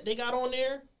shit they got on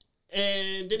there,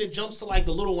 and then it jumps to like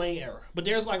the Lil Wayne era. But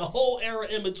there's like a whole era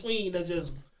in between that's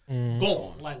just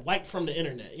gone, like wiped from the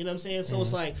internet. You know what I'm saying? So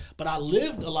it's like, but I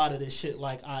lived a lot of this shit.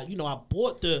 Like I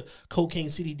bought the Cocaine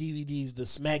City DVDs, the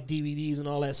Smack DVDs, and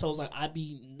all that. So it's like I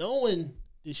be knowing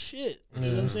this shit. You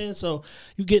know what I'm saying? So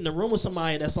you get in a room with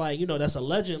somebody that's like, that's a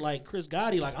legend like Chris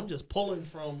Gotti. Like I'm just pulling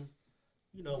from,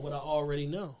 what I already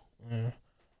know. Yeah.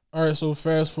 All right. So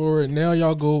fast forward. Now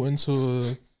y'all go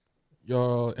into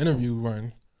your interview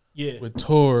run. Yeah. With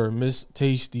Tor, Miss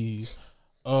Tasties.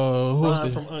 Ron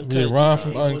from Uncut. Yeah, Ron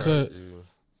from Uncut.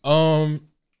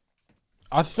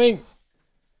 I think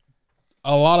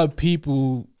a lot of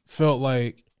people felt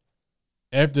like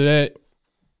after that,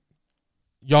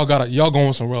 y'all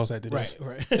going somewhere else after this.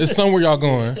 Right. It's somewhere y'all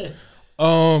going.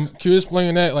 Can you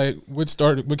explain that? Like, what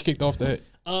kicked off that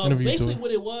interview? Basically,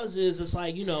 what it was is it's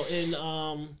like, you know,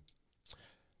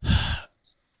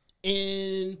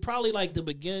 in probably like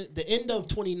the end of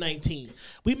 2019,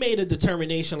 we made a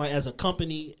determination, like as a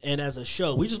company and as a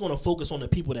show, we just want to focus on the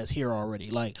people that's here already,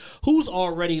 like who's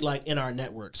already like in our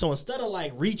network. So instead of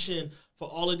like reaching for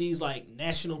all of these like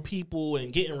national people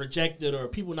and getting rejected or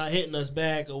people not hitting us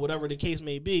back or whatever the case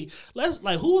may be, let's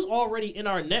like who's already in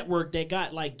our network that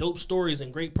got like dope stories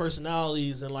and great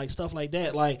personalities and like stuff like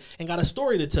that, like, and got a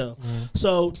story to tell.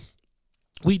 So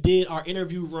we did our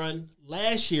interview run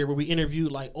last year where we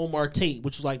interviewed like Omar Tate,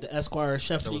 which was like the Esquire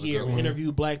Chef of the Year. We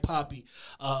interviewed Black Poppy.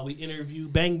 We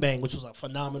interviewed Bang Bang, which was a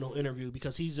phenomenal interview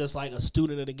because he's just like a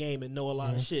student of the game and know a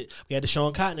lot of shit. We had the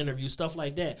Sean Cotton interview, stuff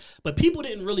like that. But people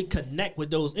didn't really connect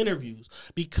with those interviews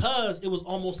because it was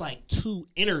almost like too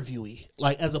interviewee,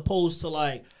 like as opposed to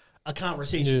like a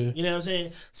conversation. Yeah. You know what I'm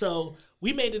saying? So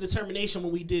we made a determination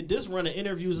when we did this run of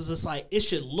interviews is it's like it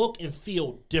should look and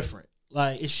feel different.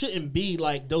 Like, it shouldn't be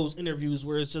like those interviews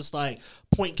where it's just like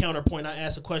point, counterpoint. I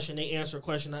ask a question, they answer a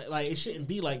question. Like, it shouldn't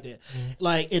be like that.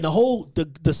 Like, and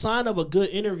the sign of a good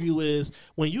interview is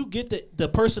when you get the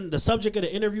person, the subject of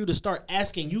the interview to start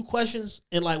asking you questions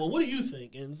and like, well, what do you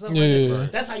think? And something like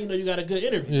that. That's how you know you got a good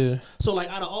interview. Yeah. So, like,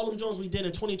 out of all them Jones we did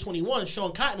in 2021,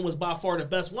 Sean Cotton was by far the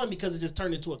best one because it just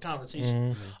turned into a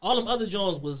conversation. All them other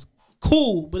Jones was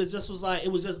cool, but it just was like,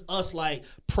 it was just us like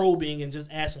probing and just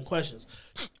asking questions.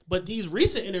 But these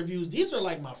recent interviews, these are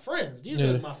like my friends. These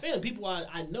are my family, people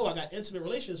I know I got intimate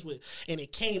relations with, and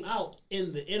it came out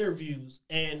in the interviews.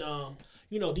 And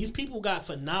you know, these people got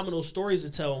phenomenal stories to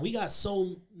tell, and we got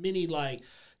so many like,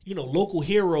 you know, local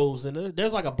heroes, and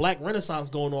there's like a black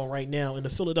renaissance going on right now in the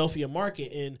Philadelphia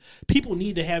market, and people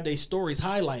need to have their stories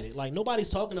highlighted. Like, nobody's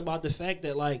talking about the fact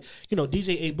that, like, you know,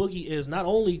 DJ A Boogie is not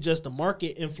only just a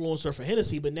market influencer for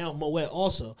Hennessy, but now Moet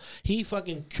also. He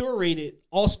fucking curated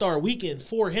All-Star Weekend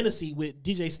for Hennessy with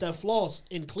DJ Steph Floss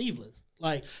in Cleveland.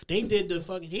 Like, they did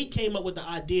he came up with the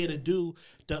idea to do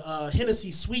the Hennessy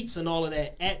Suites and all of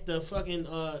that at the fucking,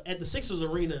 at the Sixers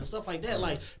arena and stuff like that.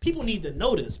 Like, people need to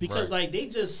know this because, like, they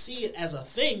just see it as a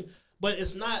thing, but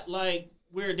it's not, like,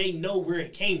 where they know where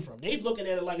it came from. They looking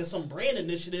at it like it's some brand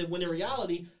initiative when in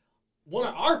reality, one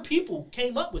of our people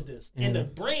came up with this and the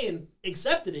brand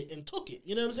accepted it and took it.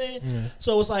 You know what I'm saying?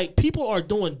 So it's like people are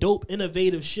doing dope,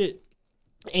 innovative shit.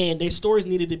 And their stories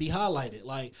needed to be highlighted.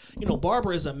 Like, you know,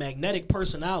 Barbara is a magnetic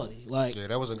personality. Like, yeah,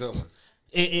 that was a good one.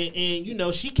 And you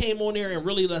know, she came on there and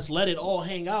really let it all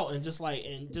hang out and just like,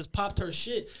 and just popped her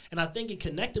shit. And I think it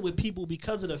connected with people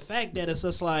because of the fact that it's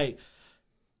just like,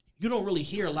 you don't really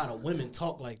hear a lot of women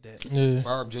talk like that. Yeah.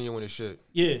 Barb genuine as shit.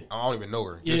 Yeah. I don't even know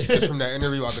her. Just from that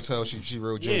interview, I could tell she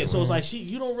real genuine. Yeah, so it's like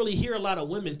you don't really hear a lot of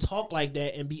women talk like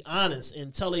that and be honest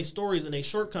and tell their stories and their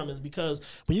shortcomings, because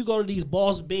when you go to these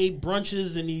boss babe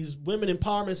brunches and these women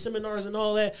empowerment seminars and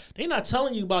all that, they not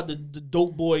telling you about the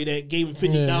dope boy that gave him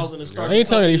 $50,000 to start. They ain't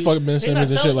telling you they fucking Ben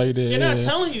Simmons and shit like that. They're not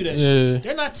telling you that shit.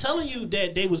 They're not telling you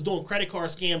that they was doing credit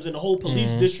card scams and the whole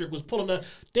police district was pulling up.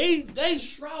 They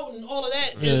shrouding all of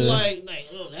that and like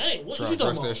oh, that ain't what you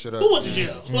talking about. Who went to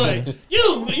jail? Like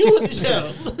you went to jail.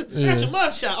 Got your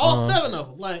mug shot, all 7 of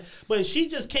them. Like, but she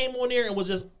just came on there and was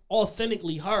just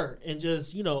authentically her and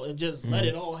just, you know, and just let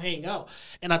it all hang out.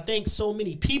 And I think so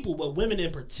many people, but women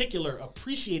in particular,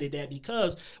 appreciated that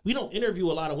because we don't interview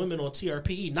a lot of women on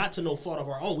T.R.P.E, not to no fault of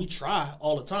our own. We try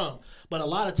all the time. But a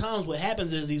lot of times what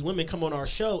happens is these women come on our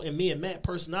show and me and Matt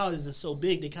personalities is so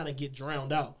big they kind of get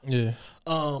drowned out. Yeah.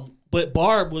 But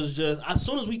Barb was just, as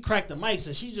soon as we cracked the mics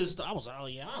and she just, I was like, oh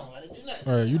yeah, I don't know how to do that.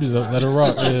 All right, you just let her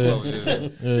rock.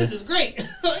 This is great.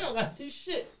 I don't got this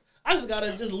shit. I just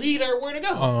gotta just lead her where to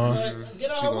go. Like,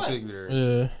 get she our gonna way. take you there.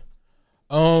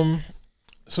 Yeah.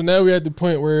 So now we're at the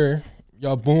point where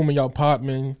y'all booming, y'all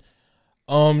popping.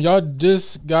 Y'all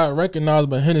just got recognized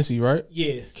by Hennessy, right?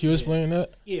 Yeah. Can you explain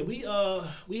that? Yeah,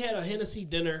 we had a Hennessy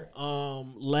dinner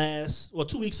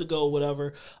 2 weeks ago,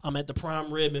 whatever. At the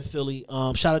Prime Rib in Philly.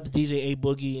 Shout out to DJ A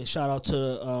Boogie and shout out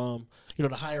to you know,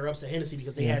 the higher ups at Hennessy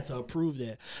because they had to approve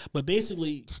that. But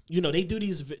basically, you know, they do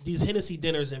these Hennessy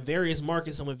dinners in various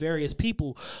markets and with various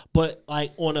people. But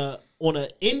like on a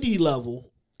indie level,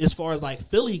 as far as like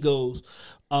Philly goes,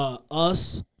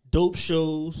 us, Dope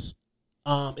Shows,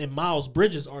 and Miles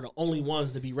Bridges are the only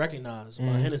ones to be recognized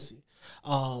by Hennessy.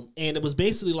 And it was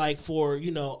basically like for,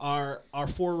 you know, our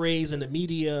forays in the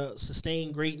media,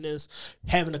 sustained greatness,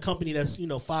 having a company that's, you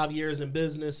know, 5 years in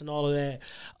business and all of that.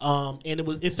 And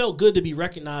it felt good to be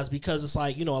recognized because it's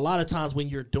like, you know, a lot of times when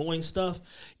you're doing stuff,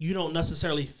 you don't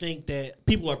necessarily think that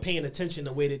people are paying attention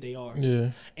the way that they are.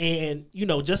 Yeah. And, you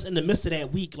know, just in the midst of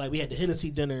that week, like we had the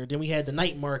Hennessy dinner, then we had the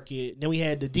night market, then we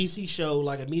had the DC show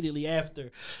like immediately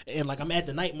after. And like I'm at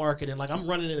the night market and like I'm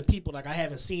running into people like I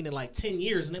haven't seen in like 10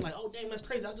 years. And they're like, oh, damn, that's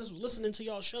crazy. I just was listening to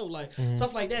y'all show. Like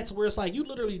stuff like that, to where it's like you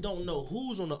literally don't know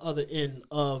who's on the other end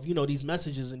of, you know, these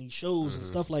messages and these shows and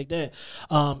stuff like that.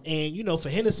 And, you know, for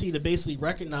Hennessy to basically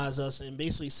recognize us and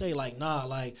basically say like, nah,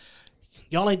 like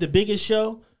y'all ain't the biggest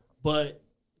show, but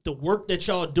the work that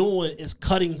y'all doing is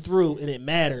cutting through and it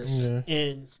matters. Yeah.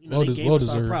 And, you know, they gave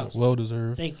us our props. Well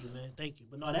deserved. Thank you, man. Thank you.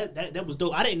 But no, that was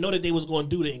dope. I didn't know that they was going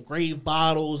to do the engraved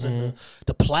bottles and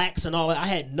the plaques and all that. I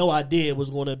had no idea it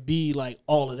was going to be like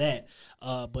all of that.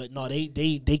 But no,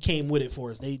 they came with it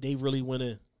for us. They really went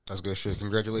in. That's good shit.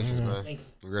 Congratulations, man. Thank you.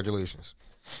 Congratulations.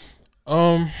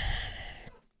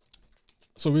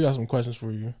 So we got some questions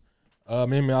for you.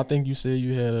 Man, I think you said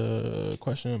you had a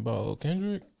question about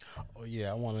Kendrick. Oh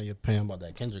yeah, I want your opinion about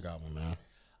that Kendrick album, man.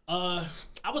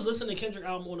 I was listening to Kendrick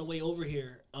album on the way over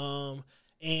here.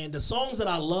 And the songs that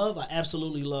I love, I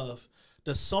absolutely love.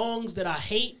 The songs that I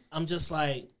hate, I'm just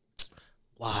like,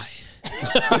 why?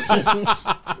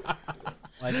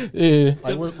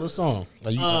 Like what song?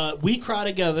 Like We Cry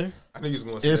Together. I think he's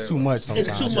going to say it's too much sometimes.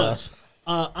 It's too much.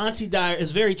 Auntie Dyer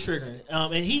is very triggering.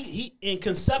 And he and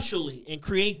conceptually and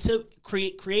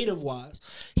creative wise,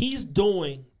 he's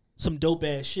doing some dope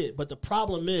ass shit. But the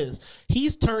problem is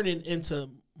he's turning into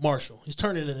Marshall. He's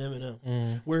turning into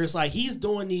Eminem. Where it's like he's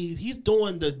doing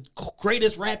the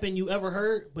greatest rapping you ever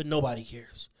heard, but nobody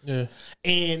cares. Yeah.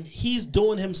 And he's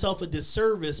doing himself a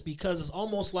disservice because it's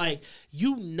almost like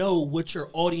you know what your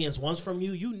audience wants from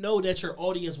you. You know that your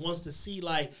audience wants to see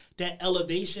like that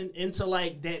elevation into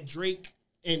like that Drake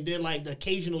and then like the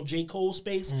occasional J. Cole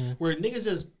space where niggas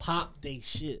just pop they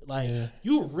shit. Like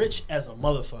you rich as a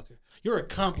motherfucker. You're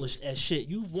accomplished as shit.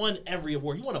 You've won every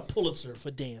award. You won a Pulitzer for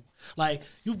damn. Like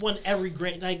you've won every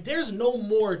grant. Like there's no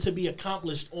more to be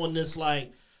accomplished on this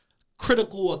like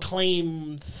critical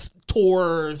acclaim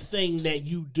tour thing that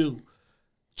you do.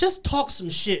 Just talk some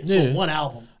shit for one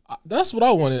album. That's what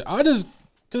I wanted.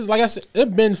 Cause like I said,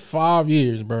 it's been 5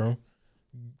 years, bro.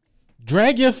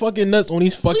 Drag your fucking nuts on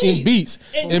these fucking beats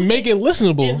and make it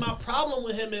listenable. And my problem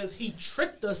with him is he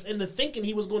tricked us into thinking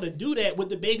he was going to do that with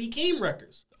the Baby Keem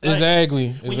records. Like,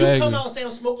 exactly. When you come out and say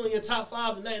I'm smoking on your top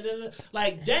 5, and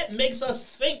like that makes us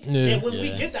think that when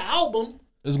we get the album,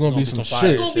 it's going to be some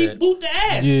shit. It's going to be boot the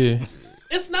ass. Yeah.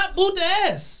 It's not boot the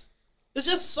ass. It's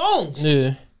just songs.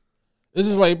 Yeah. It's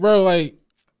just like, bro, like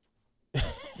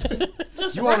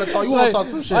you want to talk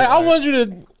some shit. Like, I want you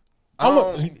to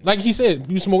like he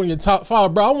said, you smoking your top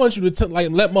 5, bro. I want you to like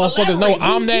let motherfuckers know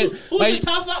I'm that. Who's like, your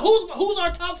top 5? Who's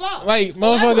our top 5? Like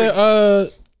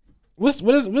motherfucker.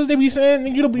 What they be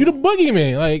saying? You the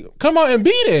boogeyman. Like come out and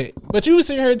be that. But you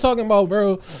sitting here talking about,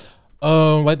 bro.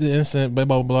 Like the instant, blah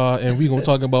blah blah, and we gonna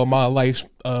talk about my life's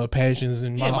passions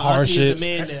and my hardships.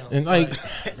 And like,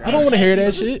 I don't want to hear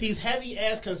that shit. These heavy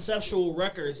ass conceptual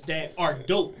records that are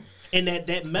dope, and that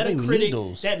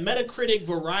Metacritic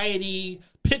Variety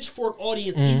Pitchfork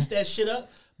audience eats that shit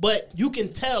up. But you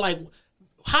can tell, like,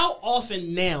 how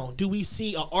often now do we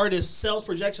see an artist sales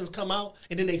projections come out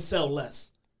and then they sell less?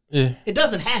 Yeah, it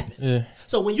doesn't happen. Yeah.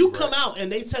 So when you come out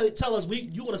and they tell us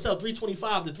you want to sell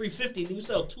 325 to 350 and you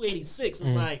sell 286,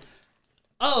 it's like,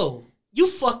 oh, you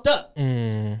fucked up.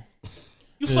 You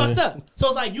fucked up. So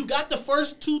it's like you got the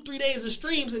first 2-3 days of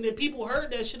streams and then people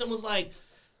heard that shit and was like,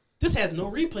 this has no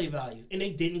replay value, and they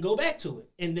didn't go back to it,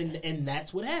 and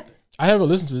that's what happened. I haven't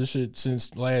listened to this shit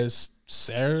since last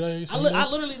Saturday. I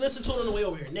literally listened to it on the way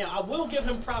over here. Now I will give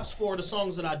him props for the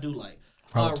songs that I do like.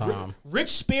 Rich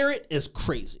Spirit is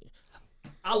crazy.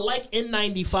 I like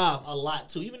N95 a lot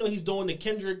too. Even though he's doing the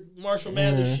Kendrick Marshall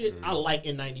Mathers shit, I like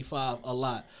N95 a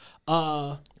lot.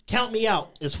 Count Me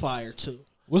Out is fire too.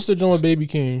 What's the joint with Baby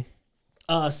King?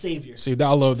 Savior. See,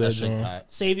 I love that joint.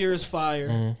 Savior is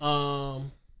fire.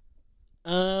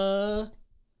 I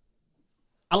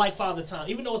like Father Time.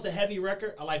 Even though it's a heavy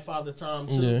record, I like Father Time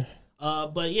too. Yeah.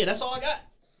 But yeah, that's all I got.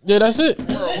 Yeah, that's it.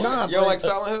 Nah, you don't like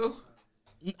Silent Hill?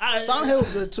 Silent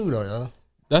Hill's good too, though, yo.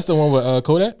 That's the one with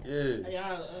Kodak? Yeah.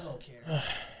 I don't care.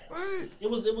 It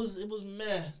was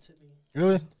meh to me.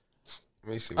 Really? Let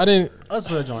me see. I didn't. I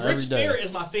search on every day. Rich Spirit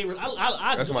is my favorite.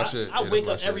 That's my shit. I wake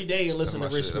up every day and listen to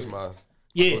Rich Spirit. That's my.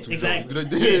 Yeah, exactly.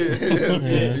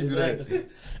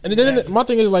 And then my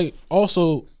thing is like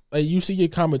also like you see your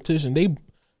competition.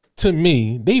 to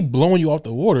me, they blowing you off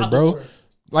the water, bro.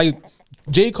 Like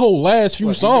J. Cole last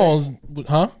few songs,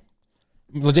 huh?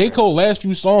 J. Cole last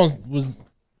few songs was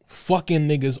fucking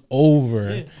niggas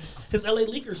over. Yeah. His LA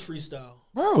Leakers freestyle.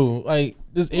 Bro, like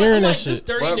this airing that shit. This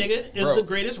dirty nigga is the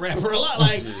greatest rapper alive.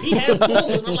 Like he has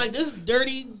moments. I'm like, this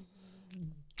dirty,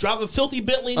 driving filthy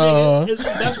Bentley nigga is the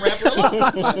best rapper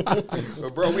alive.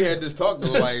 But bro, we had this talk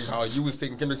though, like how you was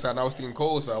taking Kendrick's side and I was taking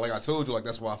Cole's side. Like I told you, like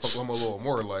that's why I fuck with him a little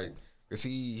more. Like, cause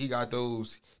he got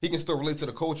those. He can still relate to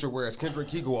the culture, whereas Kendrick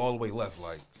he go all the way left,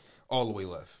 like all the way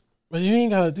left. But you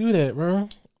ain't gotta do that, bro.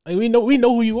 Like we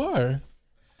know who you are.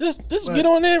 Just get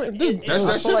on there.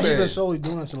 I feel like he's been solely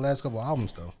doing it to the last couple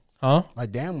albums though. Huh?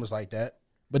 Like Dan was like that.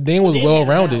 But Dan was well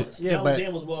rounded. Yeah, but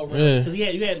Dan was well rounded because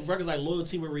you had records like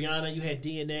Loyalty with Rihanna, you had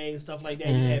DNA and stuff like that.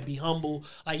 You had Be Humble,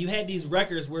 like you had these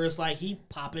records where it's like he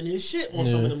popping his shit on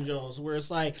some of them Jones. Where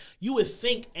it's like you would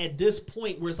think at this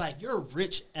point where it's like you're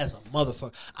rich as a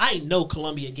motherfucker. I know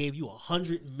Columbia gave you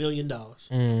 $100 million.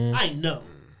 I know.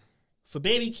 For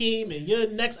Baby Keem and your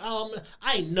next album,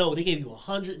 I know they gave you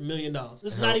 $100 million.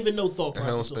 It's not even no thought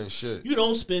process. I don't spend shit. You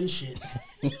don't spend shit.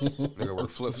 Nigga wear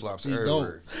flip flops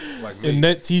everywhere, like me. And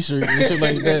that T-shirt and shit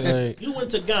like that. Like, you went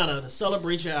to Ghana to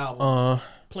celebrate your album,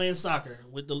 playing soccer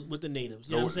with the natives.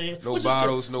 You know what I'm saying? No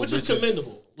bottles, no which bitches. is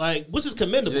commendable. Like, which is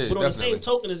commendable. Yeah, but on definitely. the same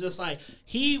token, it's just like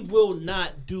he will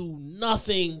not do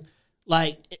nothing.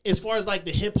 Like as far as like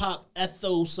the hip hop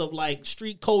ethos of like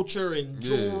street culture and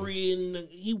jewelry, and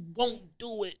he won't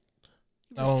do it.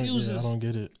 He refuses. I don't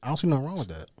get it. I don't see nothing wrong with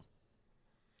that.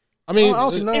 I mean, I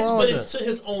don't see nothing wrong with it's to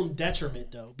his own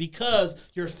detriment though, because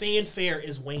your fanfare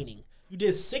is waning. You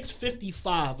did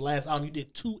 655 last album. You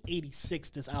did 286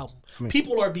 this album.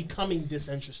 People are becoming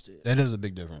disinterested. That is a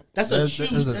big difference. That's a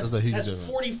huge that's difference.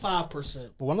 45%.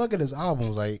 But when I look at his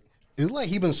albums, like it's like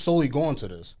he been slowly going to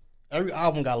this. Every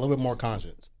album got a little bit more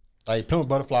conscience. Like Pimp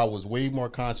Butterfly was way more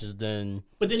conscious than.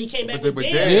 But then he came back with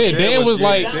Dan. Dan was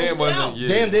like Dan wasn't. Yeah.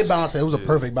 Dan did balance it. It was a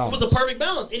perfect It balance. was a perfect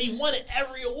balance, and he won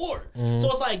every award. So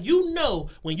it's like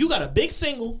when you got a big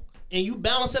single and you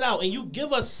balance it out and you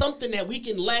give us something that we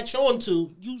can latch on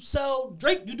to, you sell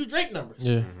Drake. You do Drake numbers.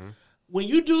 Yeah. When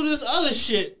you do this other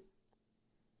shit,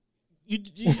 you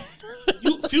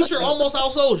Future almost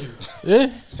outsold you.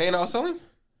 Yeah. Ain't outselling?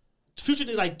 Future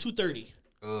did like 230.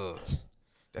 Ugh,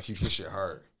 that Future shit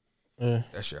hard. Yeah.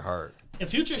 That shit hard. And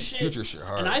Future shit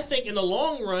hard. And I think in the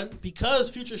long run, because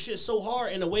Future shit so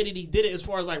hard in the way that he did it, as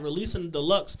far as like releasing the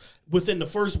deluxe within the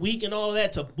first week and all of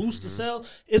that to boost the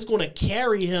sales, it's going to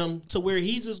carry him to where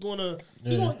he's just going to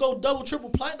he's going to go double, triple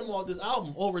platinum off this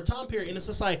album over a time period. And it's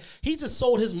just like he just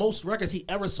sold his most records he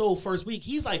ever sold first week.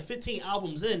 He's like 15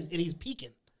 albums in and he's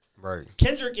peaking. Right.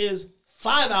 Kendrick is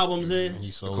 5 albums in.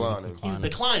 He's declining. He's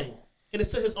declining. And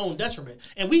it's to his own detriment.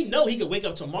 And we know he could wake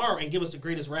up tomorrow and give us the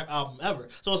greatest rap album ever.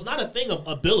 So it's not a thing of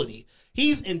ability.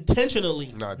 He's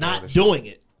intentionally not doing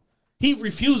it. He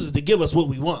refuses to give us what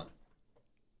we want.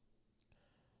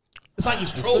 It's like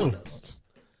he's trolling us.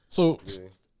 So,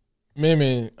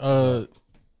 man,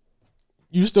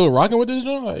 you still rocking with this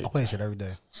joint? Like, I play shit every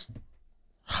day.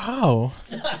 how?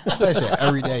 I play shit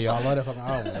every day, y'all. I love that fucking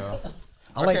album, y'all.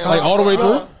 I like all the way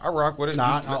through? I rock with it.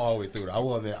 Nah, not all the way through. I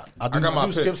will admit, I got my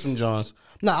do skip picks. some Johns.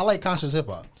 Nah, I like conscious hip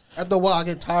hop. After a while, I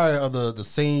get tired of the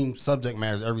same subject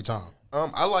matters every time.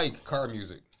 I like car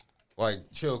music, like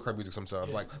chill car music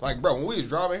sometimes. Like bro, when we was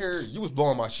driving here, you was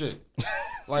blowing my shit.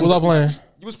 Like, What I playing?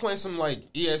 You was playing some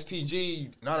like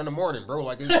ESTG 9 in the morning, bro.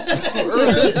 Like it's too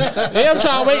early. Hey, I'm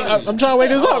trying to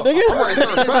wake us up, nigga. I'm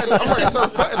ready to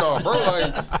start fentanyl, bro.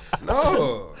 Like,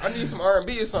 no, I need some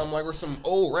R&B or something, like or some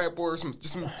old rap or some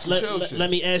chill shit. Let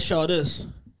me ask y'all this.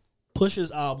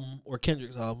 Push's album or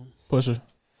Kendrick's album? Pusher.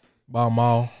 By a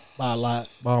mile. By a lot.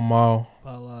 By a mile.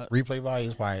 By a lot. Replay value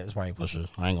is probably Pusha.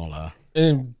 I ain't gonna lie.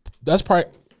 And that's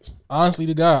probably, honestly,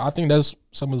 the guy, I think that's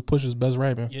some of Pusha's best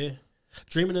rapping. Yeah.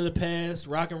 Dreaming of the Past,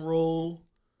 Rock and Roll.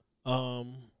 I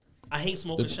hate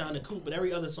Smoking Shine and Coupe, but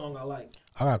every other song I like.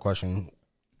 I got a question.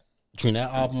 Between that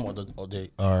album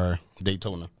or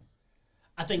Daytona?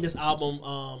 I think this album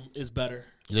is better.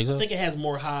 You think so? I think it has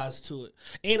more highs to it.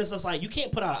 And it's just like, you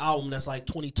can't put out an album that's like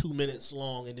 22 minutes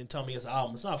long and then tell me it's an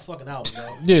album. It's not a fucking album, bro.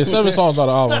 Yeah, 7 songs not an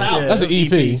album. not an album. That's an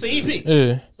EP. It's an EP.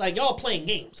 Yeah. It's like y'all playing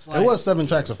games. Like, It was 7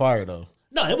 tracks of fire though.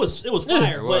 No, it was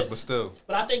fire. It was, but still.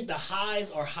 But I think the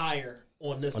highs are higher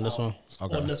on this On this album. one?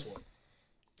 Okay. On this one.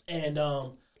 And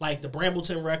like the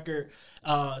Brambleton record,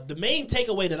 the main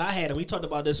takeaway that I had, and we talked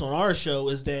about this on our show,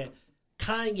 is that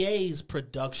Kanye's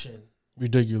production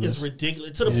Ridiculous. is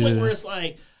ridiculous. To the point where it's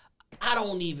like, I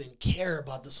don't even care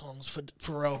about the songs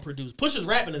Pharrell produced. Push's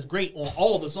rapping is great on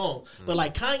all the songs, but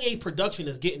like Kanye production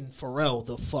is getting Pharrell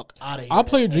the fuck out of here. I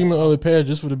played Dreaming of the Past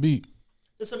just for the beat.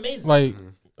 It's amazing. Like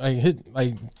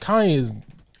Kanye is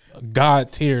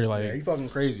God tier. Like Yeah, he fucking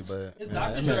crazy, but it's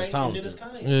that Dr. man Dre is and talented. then it's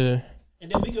Kanye. yeah,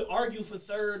 And then we could argue for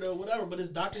third or whatever, but it's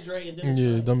Dr. Dre and then it's yeah,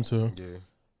 Kanye. them too. Yeah.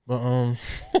 But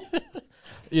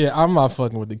yeah, I'm not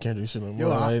fucking with the Kendrick shit no more. Yo,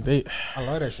 Like they, I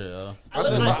love that shit, yo. My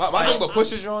thing about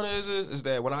Pusha John is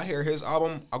that when I hear his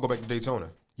album, I go back to Daytona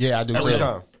Yeah, I do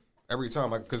every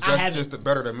time, like because that's just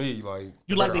better than me. Like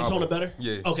You like better Daytona album. better?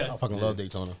 Yeah. Okay. I fucking love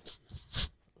Daytona.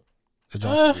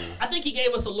 I think he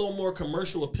gave us a little more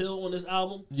commercial appeal on this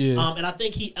album. Yeah. And I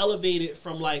think he elevated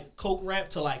from like coke rap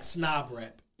to like snob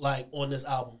rap, like on this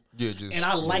album. Yeah, just And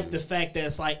I like the fact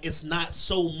that it's not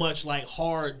so much like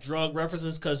hard drug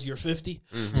references because you're 50.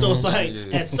 So it's like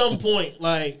at some point,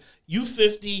 like you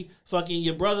 50, fucking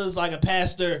your brother's like a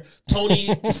pastor,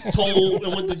 Tony told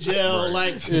and went to jail.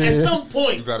 Right. Like at some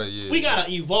point, we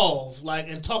gotta evolve, like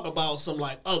and talk about some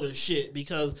like other shit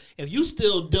because if you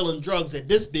still dealing drugs at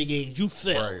this big age, you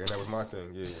fail. Right, and that was my thing.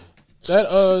 Yeah. that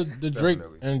the Drake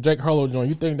Definitely. and Jack Harlow joint.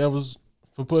 You think that was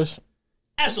for Push?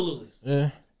 Absolutely.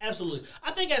 Yeah. Absolutely.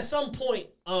 I think at some point,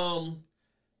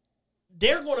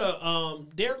 they're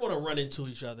gonna run into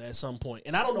each other at some point,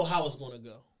 and I don't know how it's gonna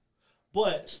go,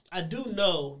 but I do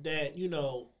know that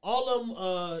all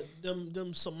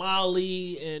them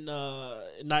Somali and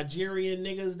Nigerian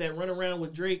niggas that run around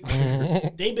with Drake,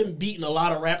 they've been beating a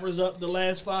lot of rappers up the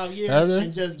last 5 years, Have they?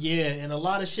 and and a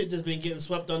lot of shit just been getting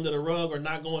swept under the rug or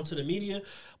not going to the media.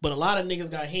 But a lot of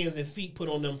niggas got hands and feet put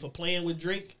on them for playing with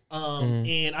Drake.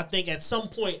 And I think at some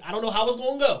point, I don't know how it's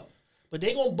going to go, but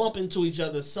they're going to bump into each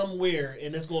other somewhere,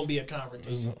 and it's going to be a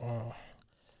confrontation.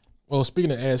 Well, speaking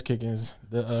of ass kickings,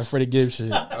 the Freddie Gibbs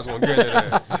shit. I was gonna get into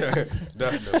that.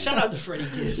 Definitely. Shout out to Freddie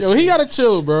Gibbs. Yo, he gotta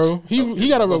chill, bro. He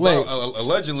gotta relax.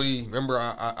 Allegedly, remember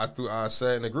I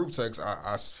said in the group text,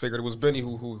 I figured it was Benny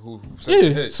who sent the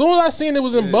Yeah. hit. Soon as I seen it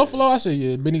was in Buffalo, I said,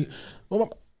 "Yeah, Benny."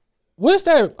 What's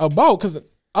that about? Because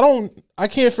I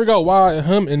can't figure out why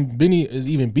him and Benny is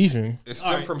even beefing. It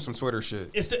stemmed from some Twitter shit.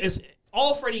 It's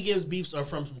all Freddie Gibbs beefs are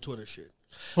from some Twitter shit.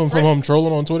 From him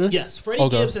trolling on Twitter. Yes, Freddie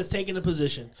Gibbs has taken the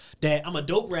position that I'm a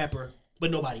dope rapper, but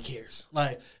nobody cares.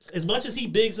 Like as much as he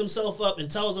bigs himself up and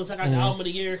tells us I got the album of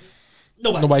the year,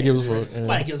 nobody gives a fuck. Yeah.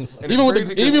 Nobody gives a fuck. And Even it's with crazy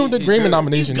the 'cause even with the he Grammy good.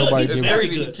 nomination, He's good. nobody He's gives. very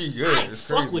crazy. good. He good. I It's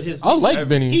fuck crazy. with his. I like beat.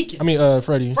 Benny. He can-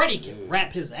 Freddie. Freddie can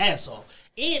rap his ass off.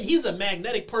 And he's a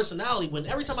magnetic personality. When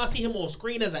every time I see him on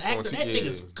screen as an actor, that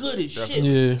nigga's good as shit.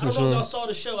 Yeah, I for don't know sure. if y'all saw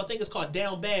the show. I think it's called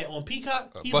Down Bad on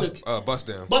Peacock. He's Bust down. Bust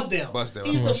Down.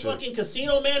 He's the That's my shit. fucking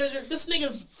casino manager. This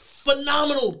nigga's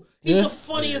phenomenal. He's Yeah. the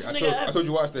funniest I nigga told, ever. I told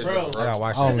you watch that, Bro. joint, I gotta right?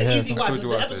 watch Oh, It's that. an yeah. easy I watch. told you The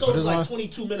watch that. episode What is is like on?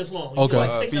 22 minutes long. Okay.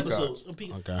 Like 6 Peacock. episodes. On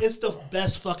Peacock. Okay. It's the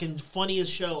best fucking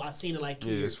funniest show I've seen in like 2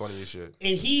 Yeah, years. it's funny as shit.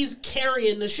 And he's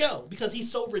carrying the show because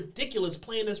he's so ridiculous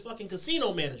playing this fucking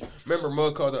casino manager. Remember,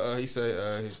 Mug called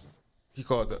he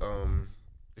called the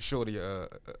shorty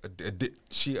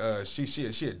she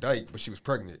a dyke, but she was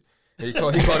pregnant. And he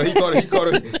called her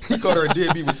a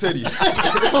deadbeat with titties.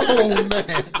 Oh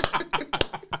man.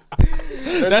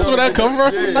 That's where that come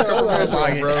from?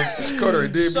 Yeah, bro. She called her a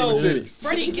deadbeat So with titties.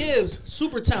 Freddie Gibbs,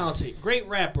 super talented, great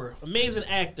rapper, amazing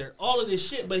actor, all of this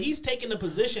shit. But he's taking the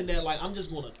position that like I'm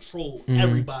just gonna troll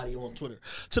everybody on Twitter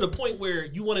to the point where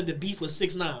you wanted to beef with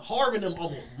 6ix9ine. Harv and them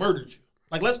almost murdered you.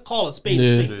 Like let's call it spade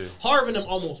a spade. Harv and them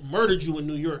almost murdered you in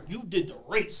New York. You did the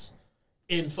race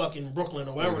in fucking Brooklyn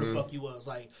or wherever the fuck you was.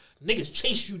 Like niggas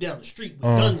chased you down the street with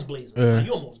guns blazing. Like,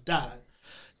 you almost died.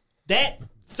 That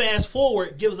fast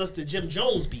forward gives us the Jim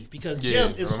Jones beef because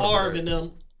Jim is Harv and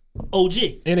them OG.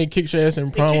 And they kicked your ass in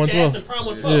They Prime kicked your ass 112. in Prime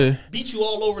 112. Yeah. Beat you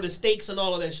all over the stakes and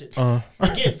all of that shit.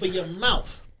 Again, for your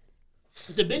mouth.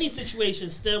 The Benny situation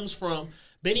stems from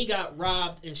Benny got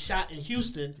robbed and shot in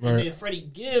Houston, and Right. then Freddie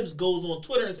Gibbs goes on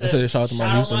Twitter and says, said, "Shout out to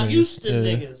my Houston Houston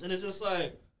niggas." niggas. And it's just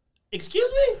like, excuse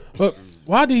me? But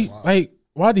why did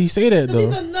he say that Because he's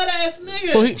though? a nut ass nigga.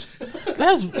 So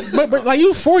but like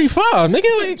you 45,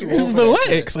 nigga, like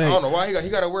relax. I don't Like, know why he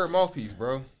got to wear a mouthpiece,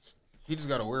 bro. He just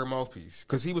got to wear a mouthpiece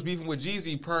because he was beefing with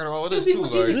Jeezy prior to all of this He too.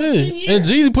 was beefing Like with Jeezy. yeah. And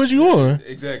Jeezy put you on.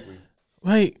 exactly.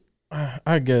 Like,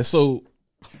 I guess so.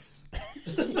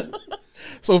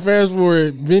 So fast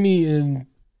forward, Benny and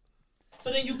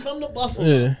So then you come to Buffalo.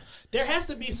 yeah. There has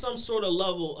to be some sort of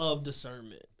level of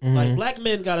discernment. Like black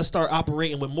men got to start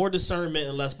operating with more discernment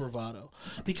and less bravado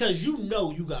because you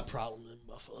know you got problems in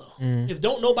Buffalo. If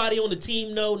don't nobody on the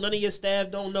team know, none of your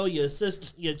staff don't know, your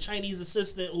assistant, your Chinese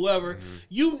assistant, whoever,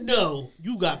 you know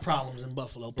you got problems in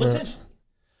Buffalo potentially.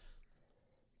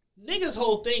 Niggas'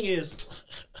 whole thing is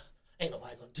ain't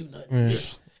nobody gonna do nothing. Yeah.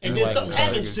 And then something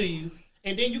happens to you,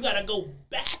 and then you gotta go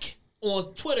back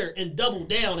on Twitter and double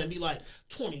down and be like,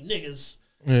 20 niggas.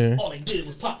 Yeah. All they did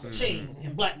was pop my chain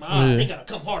and black my eye. They gotta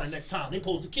come harder next time. They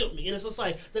supposed to kill me, and it's just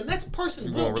like the next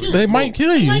person will kill you. They might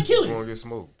kill you. You're gonna get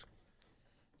smoked.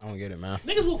 I don't get it, man.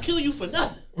 Niggas will kill you for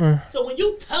nothing. So when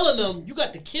you telling them you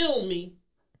got to kill me,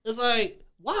 it's like,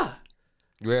 why?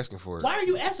 You asking for it? Why are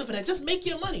you asking for that? Just make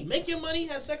your money. Make your money.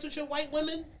 Have sex with your white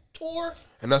women. Tour.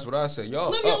 And that's what I said.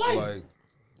 Y'all live your life.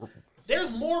 Like,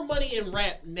 there's more money in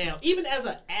rap now. Even as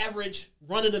an average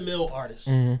run of the mill artist,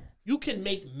 you can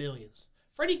make millions.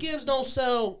 Freddie Gibbs don't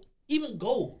sell even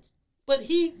gold, but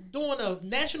he doing a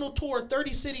national tour,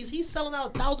 30 cities. He's selling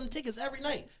out 1,000 tickets every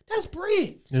night. That's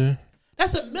bread. Yeah,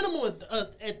 that's a minimum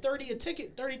at 30 a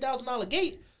ticket, $30,000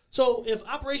 gate. So if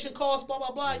operation costs blah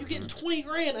blah blah, you're getting 20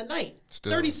 grand a night.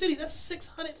 Still. 30 cities, that's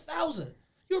 600,000.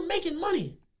 You're making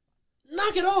money.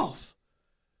 Knock it off.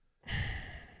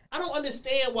 I don't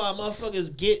understand why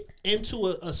motherfuckers get into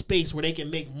a space where they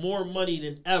can make more money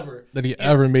than ever that he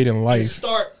ever made in life.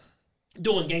 Start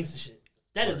doing gangster shit.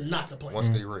 That is not the plan. Once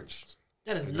they rich.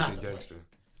 That is not the gangster.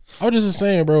 I was just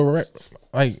saying, bro.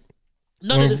 Like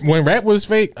when rap was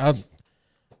fake, I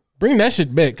bring that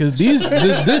shit back because this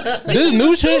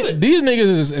new shit, these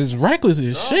niggas is reckless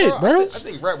as shit, bro. I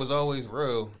think rap was always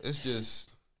real. It's just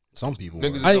some people.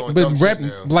 But rap,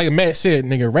 like Matt said,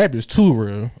 nigga, rap is too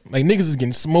real. Like niggas is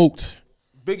getting smoked.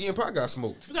 Biggie and Pac got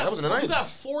smoked. That was in the 90s. You got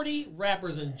 40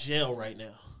 rappers in jail right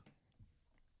now.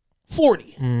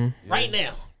 40 right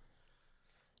now.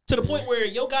 To the point where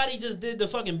Yo Gotti just did the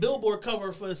fucking Billboard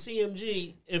cover for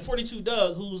CMG and 42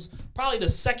 Doug, who's probably the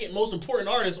second most important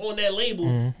artist on that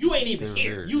label. You ain't even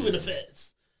here. You in the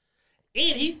feds.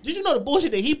 And did you know the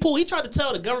bullshit that he pulled? He tried to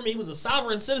tell the government he was a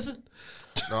sovereign citizen.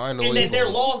 No, I know. And that their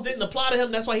laws didn't apply to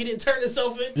him. That's why he didn't turn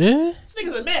himself in. Yeah. This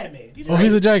nigga's a madman. He's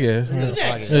a jackass. He's a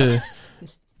jackass. Yeah.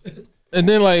 And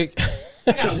then like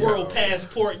I got a world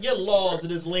passport. Your laws of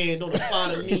this land don't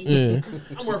apply to me. Yeah.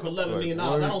 I'm worth $11 million.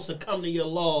 I don't succumb to your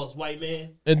laws, white man.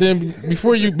 And then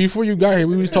before you got here,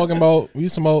 we was talking about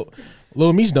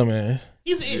Lil Meech's dumbass.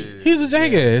 He's an idiot. He's a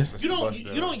jackass. You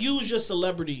don't use your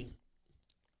celebrity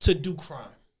to do crime.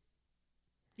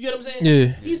 You get what I'm saying?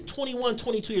 Yeah. He's 21,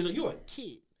 22 years old. You're a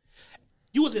kid.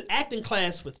 You was in acting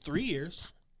class for 3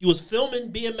 years. You was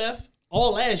filming BMF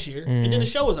all last year, and then the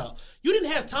show was out. You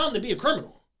didn't have time to be a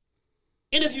criminal.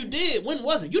 And if you did, when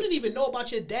was it? You didn't even know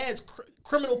about your dad's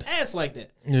criminal past like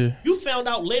that. Yeah. You found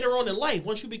out later on in life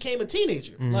once you became a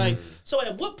teenager. Like, so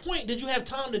at what point did you have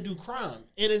time to do crime?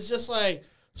 And it's just like,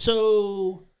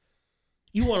 so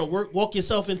you want to walk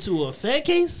yourself into a Fed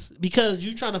case because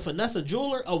you trying to finesse a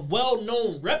jeweler, a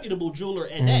well-known, reputable jeweler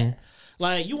at that.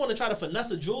 Like, you want to try to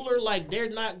finesse a jeweler like they're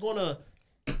not going to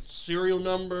serial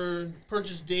number,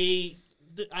 purchase date,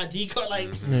 the ID card, like.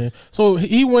 Yeah. So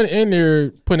he went in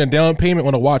there putting a down payment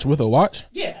on a watch with a watch.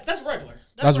 Yeah, that's regular.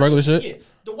 That's regular shit. Yeah,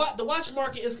 the watch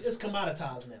market is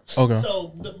commoditized now. Okay.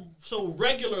 So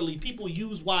regularly people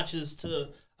use watches to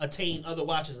attain other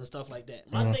watches and stuff like that.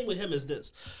 My thing with him is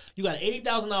this: you got an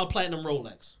 $80,000 platinum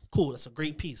Rolex. Cool, that's a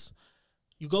great piece.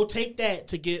 You go take that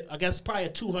to get, I guess, probably a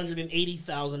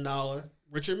 $280,000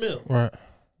 Richard Mille. Right.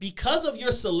 Because of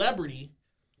your celebrity,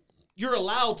 you're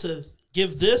allowed to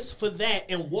give this for that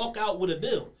and walk out with a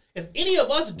bill. If any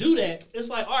of us do that, it's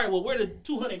like, all right, well, where the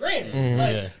 200 grand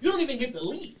at? You don't even get to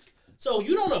leave. So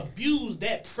you don't abuse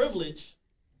that privilege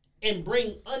and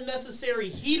bring unnecessary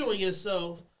heat on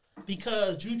yourself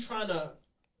because you trying to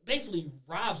basically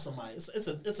rob somebody. It's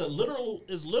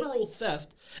literal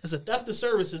theft. It's a theft of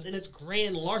services, and it's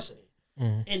grand larceny.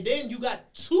 And then you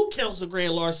got 2 counts of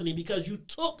grand larceny because you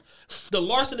took the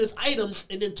larcenous item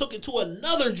and then took it to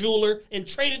another jeweler and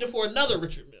traded it for another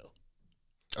Richard Mille.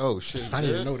 Oh shit! I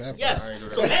didn't know that. Yes,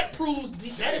 so that proves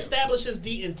that establishes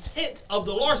the intent of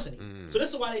the larceny. So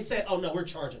this is why they said, "Oh no, we're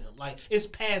charging him. Like it's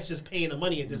past just paying the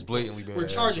money at this point. We're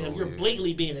charging him. You're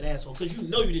blatantly being an asshole because you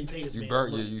know you didn't pay this man.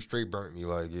 You straight burnt me,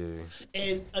 like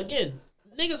And again,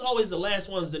 niggas always the last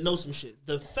ones to know some shit.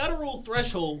 The federal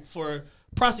threshold for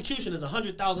prosecution is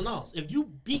 $100,000. If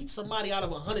you beat somebody out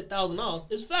of $100,000,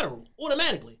 it's federal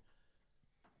automatically.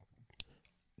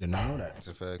 Did not know that. It's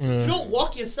a fact. You don't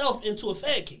walk yourself into a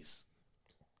Fed case.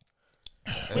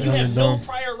 When you have no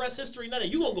prior arrest history, none of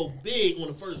that, you gonna go big on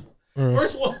the first one.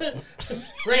 First one,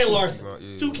 grand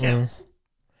larceny, 2 counts.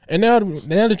 And now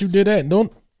that you did that,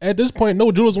 at this point,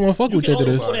 no jewelers want to fuck with you after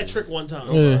this. You can only pull that trick one time.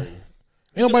 Ain't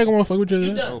nobody gonna fuck with you.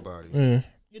 You're done. Nobody.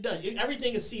 You're done.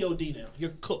 Everything is COD now.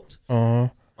 You're cooked.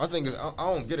 My thing is, I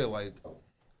don't get it. Like,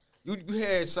 You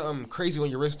had something crazy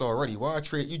on your wrist already. Why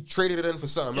trade? You traded it in for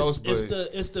something else. But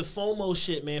It's the FOMO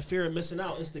shit, man. Fear of missing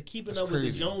out. It's the keeping up with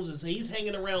the Joneses. He's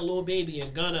hanging around Lil Baby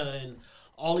and Gunna and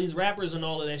all these rappers and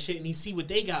all of that shit, and he see what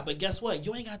they got. But guess what?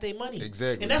 You ain't got their money.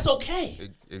 Exactly. And that's okay.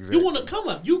 Exactly. You want to come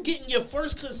up. You getting your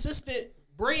first consistent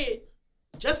bread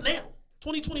just now.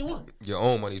 2021. Your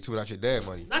own money too, not your dad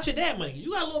money. Not your dad money.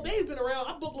 You got Lil Baby been around.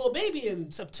 I booked Lil Baby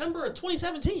in September of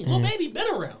 2017. Lil Baby been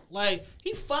around. Like,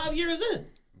 he 5 years in.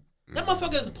 That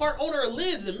motherfucker is the part owner of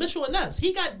Lids and Mitchell and Ness.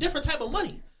 He got different type of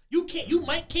money. You can't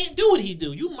do what he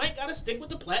do. You might gotta stick with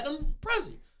the platinum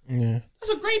Prezi. Yeah. That's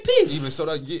a great piece. Even so,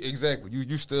 that exactly.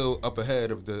 You still up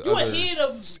ahead of the you other ahead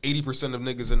of 80% of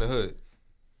niggas in the hood.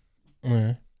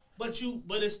 Yeah. But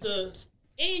it's the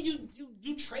and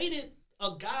you traded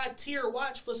a God tier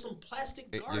watch for some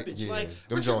plastic garbage. Like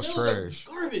them Jones trash.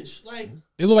 Garbage. Like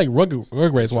they look like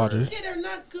Rugrats watches. Yeah, they're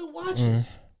not good watches.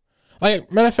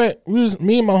 Like, matter of fact,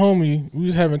 me and my homie, we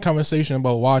was having a conversation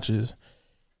about watches.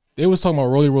 They was talking about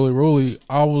Rolly.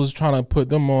 I was trying to put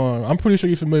them on. I'm pretty sure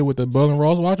you're familiar with the Bell &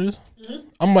 Ross watches. Mm-hmm.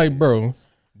 I'm like, bro,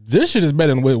 this shit is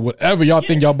better than whatever y'all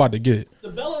think y'all about to get. The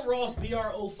Bell & Ross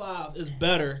BR05 is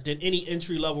better than any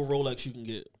entry-level Rolex you can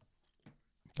get.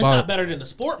 It's not better than the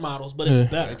sport models, but it's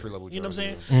better. You know what I'm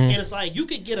saying? And it's like you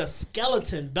could get a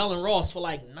skeleton Bell & Ross for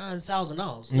like $9,000. You know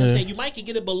what I'm saying? You might could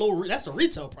get it below. That's the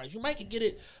retail price. You might could get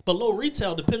it below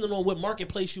retail depending on what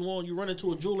marketplace you on. You run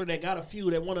into a jeweler that got a few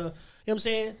that want to. You know what I'm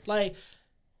saying? Like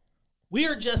we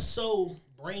are just so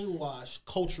brainwashed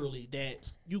culturally that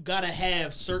you gotta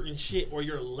have certain shit or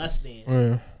you're less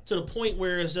than. To the point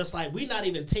where it's just like we're not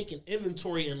even taking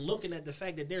inventory and looking at the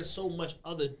fact that there's so much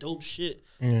other dope shit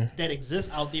that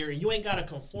exists out there, and you ain't gotta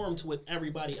conform to what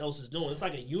everybody else is doing. It's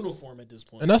like a uniform at this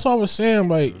point. And that's why I was saying,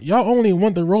 like, y'all only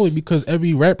want the Rollie because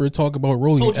every rapper talk about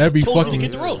Rollie told every you fucking. to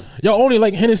get the Rollie. Y'all only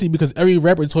like Hennessy because every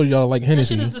rapper told y'all to like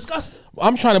Hennessy. That shit is disgusting.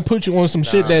 I'm trying to put you on some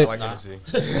shit that. I like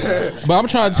Hennessy. But I'm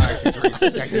trying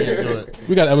to.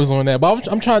 We got episodes on that, but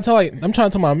I'm trying to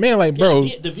tell my man, like, bro,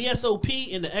 the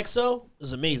VSOP and the XO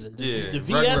is amazing. The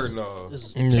VS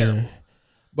is terrible.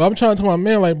 But I'm trying to tell my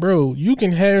man, like, bro, you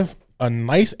can have a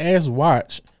nice ass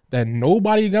watch that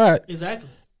nobody got exactly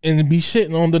and be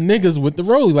shitting on the niggas with the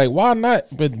Rollie. Like, why not?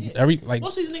 But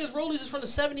most of these niggas Rollies is from the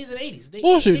 70s and 80s.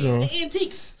 They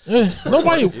antiques. Yeah,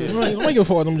 nobody give a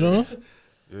fuck with them, John.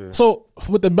 Yeah. So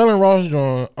with the Bell & Ross,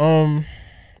 John,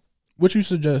 what you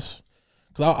suggest?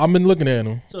 Because I've been looking at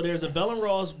them. So there's the Bell &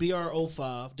 Ross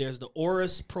BR05. There's the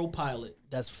Oris Pro Pilot.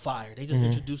 That's fire. They just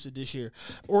introduced it this year.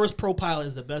 Oris Pro Pilot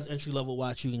is the best entry level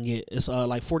watch you can get. It's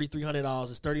like $4,300.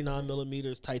 It's 39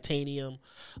 millimeters, titanium.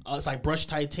 It's like brushed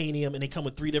titanium, and they come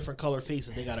with 3 different color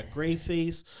faces. They got a gray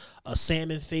face, a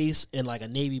salmon face, and like a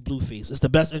navy blue face. It's the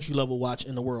best entry level watch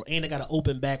in the world, and they got an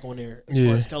open back on there as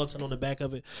far as skeleton on the back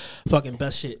of it. Fucking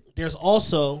best shit. There's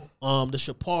also the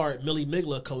Chapard Millie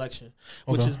Migla collection,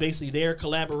 which is basically their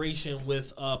collaboration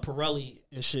with Pirelli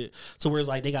and shit. So whereas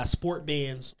like they got sport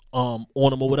bands on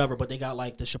them or whatever, but they got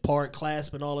like the Chapard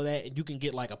clasp and all of that, and you can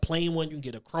get like a plain one, you can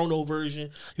get a chrono version,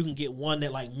 you can get one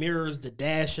that like mirrors the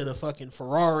dash of the fucking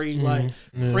Ferrari, like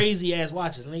crazy ass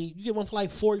watches, and you get one for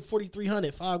like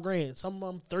 4,300, $5,000, some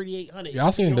of them 3,800. Yeah,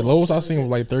 I seen the lowest I seen was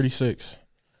like 36.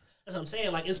 That's what I'm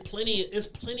saying. Like it's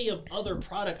plenty of other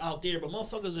product out there, but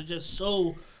motherfuckers are just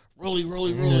so rolly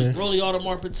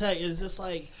Audemars Piguet. It's just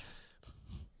like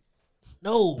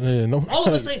no. All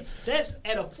of us say that's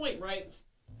at a point, right?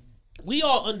 We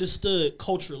all understood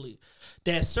culturally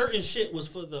that certain shit was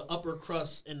for the upper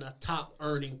crust and the top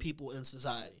earning people in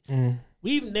society.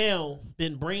 We've now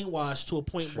been brainwashed to a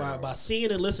point where by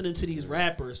seeing and listening to these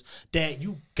rappers that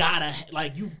you gotta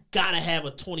have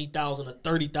a $20,000 or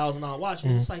 $30,000 watch,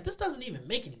 and it's like this doesn't even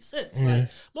make any sense. Like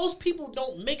most people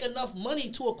don't make enough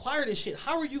money to acquire this shit.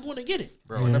 How are you going to get it,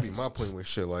 bro? And that be my point with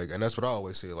shit. Like, and that's what I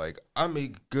always say. Like, I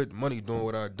make good money doing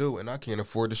what I do, and I can't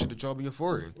afford the shit that y'all be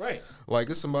affording. Right? Like,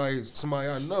 it's somebody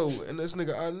I know, and this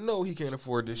nigga I know he can't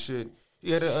afford this shit. He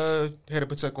had a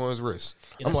Patek on his wrist.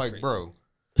 Yeah, I'm like, crazy. Bro.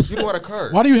 You don't got a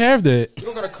card. Why do you have that? You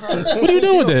don't got a card. What are you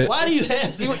doing with that? Why do you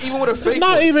have that? Even with a fake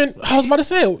Not one. Even, I was about to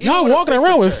say, y'all walking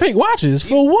around with fake watches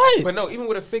for what? But no, even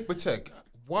with a fake Patek,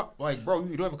 what? Like, bro,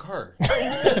 you don't have a card.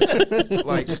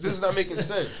 Like, this is not making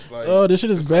sense. Like, oh, this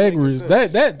shit is backwards.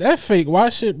 That fake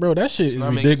watch shit, bro, that shit is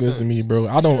ridiculous to me, bro.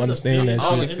 I don't understand that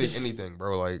shit. I don't fake anything,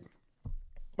 bro. Like,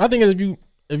 my thing is,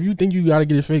 if you think you gotta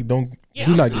get it fake, don't get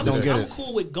it. I'm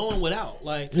cool with going without.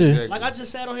 Like, like I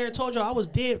just sat on here and told y'all I was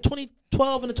dead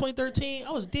 2012 into 2013.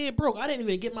 I was dead broke. I didn't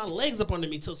even get my legs up under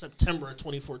me till September of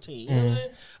 2014. You know what I'm saying?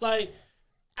 Like,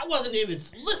 I wasn't even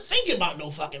thinking about no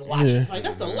fucking watches. Like,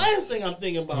 that's the last thing I'm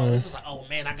thinking about. It's just like, oh,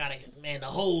 man, I gotta, man, the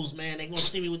hoes, man, they gonna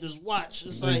see me with this watch.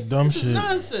 It's like, dumb this shit. is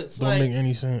nonsense. Don't like, make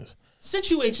any sense.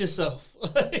 situate yourself.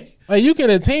 Like, you can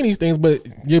attain these things, but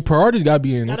your priorities gotta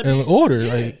be in order.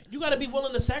 Yeah, like, you gotta be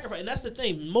willing to sacrifice, and that's the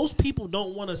thing. Most people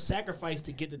don't want to sacrifice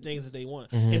to get the things that they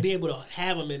want and be able to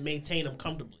have them and maintain them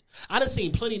comfortably. I done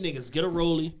seen plenty of niggas get a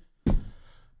rollie.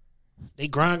 They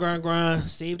grind,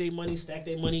 save their money, stack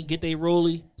their money, get their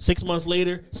rollie. 6 months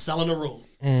later, selling a rollie.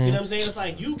 You know what I'm saying? It's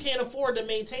like, you can't afford to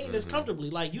maintain this comfortably.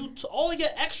 Like, all your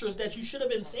extras that you should have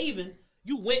been saving,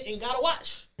 you went and got a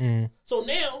watch. So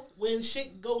now, when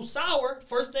shit goes sour,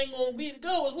 first thing gonna be to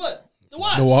go is what? The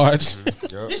watch. The watch.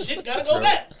 This shit gotta go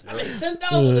back. I made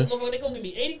 $10,000. They gonna give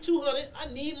me $8,200.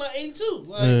 I need my 82.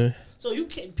 Like, so you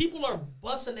can't. People are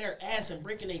busting their ass and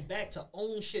breaking their back to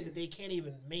own shit that they can't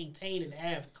even maintain and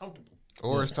have comfortable.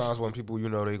 Or it's times when people,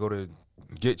 they go to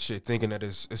get shit thinking that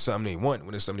it's something they want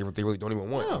when it's something they really don't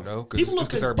even want.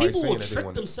 Because everybody's saying that they trick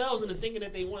want themselves into thinking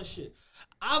that they want shit.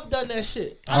 I've done that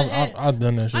shit. I've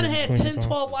done that shit. I done had 10,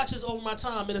 12 watches over my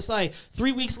time, and it's like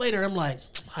 3 weeks later, I'm like,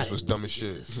 this was dumb as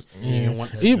shit.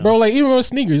 Bro, like, even with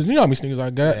sneakers, you know how many sneakers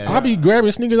I got. I be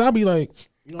grabbing sneakers. I be like,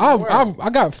 I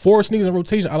got 4 sneakers in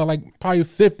rotation out of like probably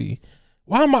 50.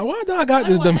 Why do I got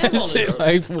this dumb ass shit?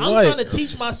 Like, for I'm what? trying to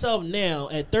teach myself now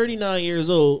at 39 years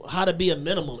old how to be a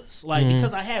minimalist. Like,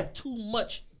 because I have too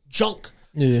much junk,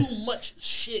 too much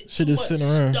shit too is much sitting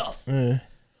around. stuff.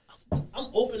 I'm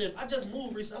opening. I just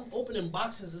moved recently. I'm opening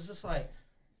boxes. It's just like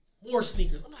more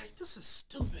sneakers. I'm like, this is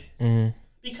stupid.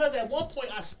 Because at one point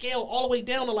I scaled all the way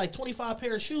down to like 25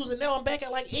 pair of shoes, and now I'm back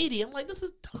at like 80. I'm like, this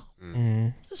is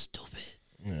dumb. This is stupid.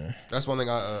 Yeah. That's one thing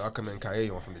I commend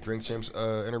Kaye on from the Drink Champs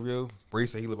interview. Bree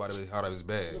said he live out of his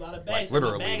bag. Like,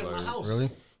 literally. Bag is my house. Really?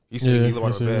 He said he live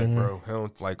out of his bag, bro.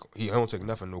 He don't take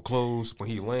nothing, no clothes. When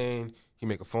he land, he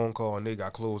make a phone call and they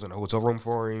got clothes in the hotel room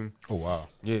for him. Oh wow.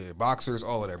 Yeah, boxers,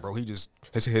 all of that, bro. He just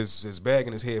his bag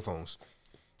and his headphones.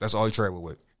 That's all he traveled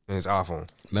with, and his iPhone.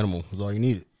 Minimal is all you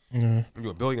needed. You're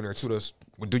a billionaire too.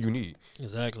 What do you need?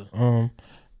 Exactly. We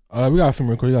got a few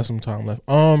more. We got some time left.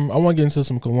 I want to get into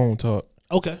some cologne talk.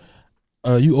 Okay.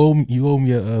 You owe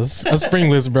me a spring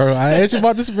list, bro. I asked you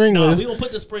about the spring list. We gonna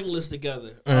put the spring list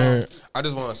together. I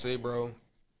just want to say, bro,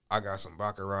 I got some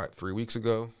Baccarat 3 weeks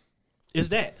ago. Is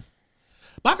that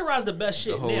Baccarat's the best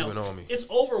shit? The hoes now, went on me. It's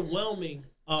overwhelming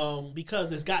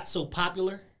because it's got so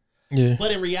popular. Yeah.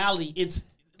 But in reality, it's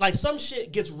like some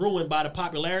shit gets ruined by the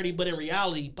popularity. But in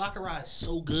reality, Baccarat is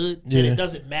so good that it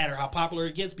doesn't matter how popular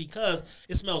it gets because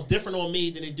it smells different on me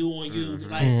than it do on you.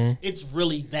 Like it's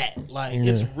really that. Like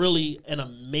it's really an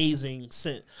amazing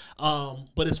scent.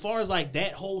 But as far as like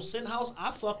that whole scent house, I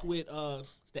fuck with the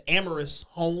Amorous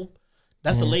Home.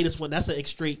 That's the latest one. That's an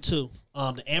X-Straight too.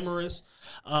 The Amorous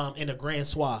and the Grand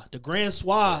Soir. The Grand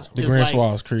Soir is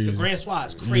crazy. The Grand Soir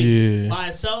is crazy by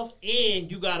itself,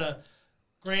 and you got a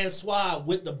Grand Soir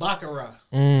with the Baccarat.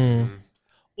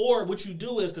 Or what you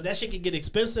do is, because that shit can get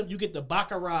expensive, you get the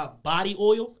Baccarat body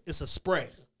oil. It's a spray.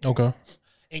 Okay.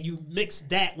 And you mix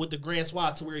that with the Grand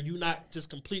Soir to where you're not just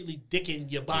completely dicking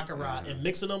your Baccarat and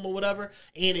mixing them or whatever.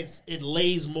 And it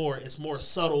lays more. It's more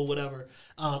subtle, whatever.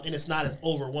 And it's not as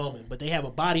overwhelming. But they have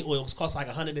a body oil. It costs like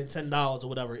 $110 or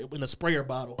whatever in a sprayer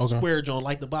bottle. Okay. Square joint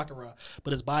like the Baccarat.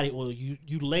 But it's body oil.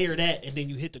 You layer that and then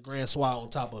you hit the Grand Soir on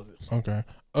top of it. Okay.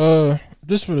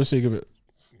 Just for the sake of it,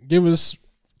 give us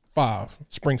 5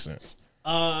 spring scents.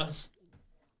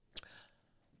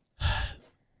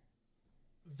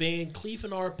 Van Cleef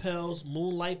and Arpels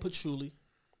Moonlight Patchouli.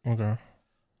 Okay.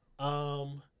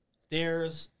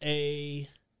 There's a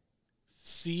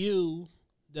few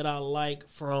that I like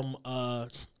from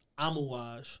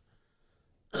Amouage.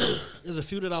 There's a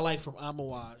few that I like from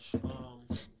Amouage.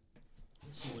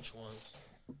 Let's see which ones.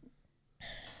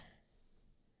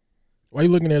 Why you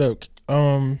looking that up?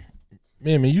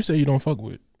 Man, you say you don't fuck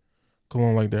with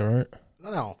cologne like that, right?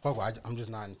 No, fuck. I'm just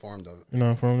not informed of it. You're not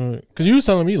informed of it? Because you was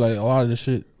telling me like a lot of this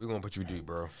shit. We're going to put you deep,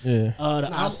 bro. Yeah.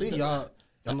 I see y'all.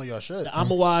 Y'all know y'all should. The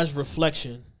Amouage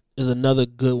Reflection is another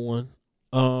good one.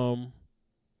 I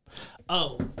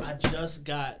just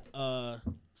got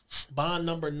Bond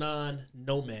Number 9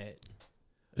 Nomad.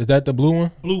 Is that the blue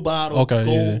one? Blue bottle, okay,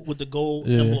 gold with the gold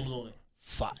emblems on it.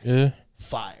 Fire. Yeah.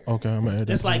 Fire. Okay, I'm gonna add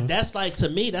that. It's like that's like to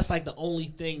me that's like the only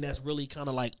thing that's really kind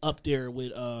of like up there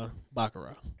with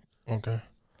Baccarat. Okay.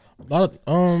 Not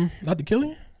the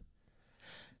Killian?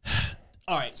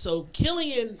 All right, so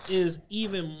Killian is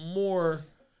even more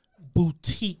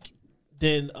boutique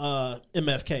than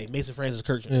MFK, Mason Francis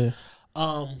Kirkland.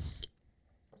 Yeah.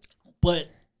 But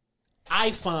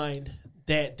I find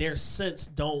that their scents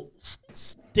don't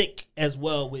stick as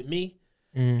well with me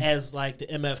as like the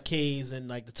MFKs and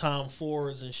like the Tom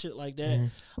Fords and shit like that.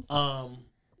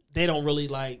 They don't really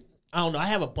like. I don't know. I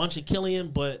have a bunch of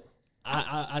Killian, but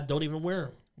I don't even wear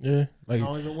them. Yeah, like I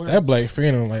don't even wear that them. Black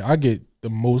Phantom. Like I get the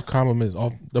most compliments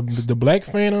off the Black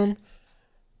Phantom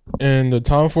and the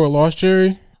Tom Ford Lost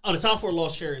Cherry. Oh, the Tom Ford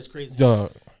Lost Cherry is crazy.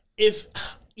 Dog. If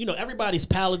everybody's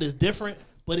palate is different,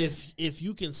 but if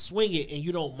you can swing it and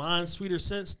you don't mind sweeter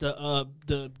scents,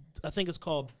 the I think it's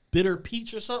called bitter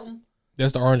peach or something.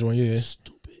 That's the orange one. Yeah,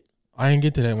 Stupid. I ain't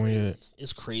get to that one yet.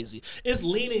 It's crazy. It's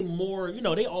leaning more.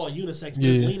 They all unisex, but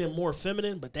Yeah. it's leaning more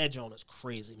feminine. But that joint is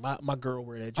crazy. My girl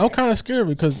wear that. I'm Joint. kind of scared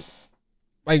because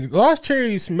like Lost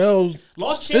Cherry smells.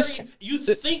 Lost Cherry. You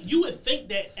would think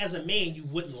that as a man you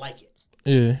wouldn't like it,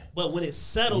 Yeah. but when it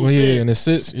settles Well, yeah, in, and it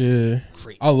sits. Yeah,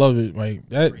 crazy. I love it. Like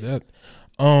that. Crazy. That.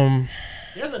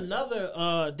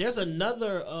 There's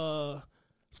another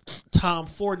Tom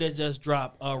Ford that just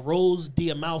dropped, Rose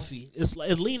Diamalfi. It's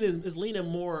leaning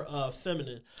more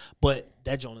feminine, but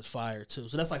that joint is fire too.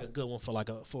 So that's like a good one for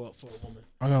for a woman.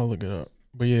 I gotta look it up.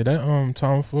 But yeah, that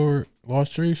Tom Ford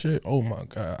Lost Cherry shit. Oh my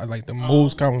god, I like the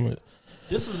most compliment.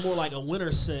 This is more like a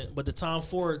winter scent, but the Tom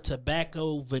Ford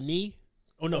Tobacco Vanille.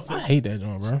 Oh no, I hate that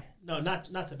joint, bro. no,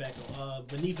 not tobacco.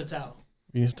 Vanille Fatale.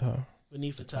 Venus Top.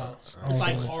 Vanille Fatale. It's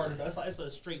like harder. It's a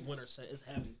straight winter scent. It's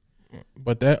heavy.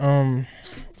 But that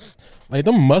like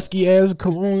them musky ass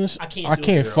colognes, I I can't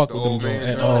can't do it. fuck The with them old man joints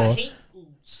at You know what? I all. hate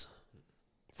ooze.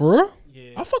 For real?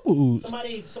 Yeah. I fuck with ooze.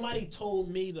 Somebody told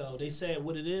me though. They said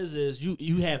what it is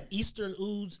you have Eastern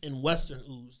ooze and Western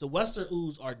ooze. The Western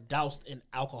ooze are doused in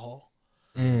alcohol.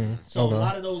 So okay. a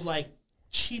lot of those like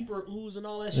cheaper ooze and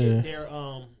all that shit,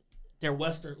 they're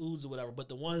Western ooze or whatever. But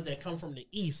the ones that come from the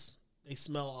East, they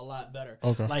smell a lot better.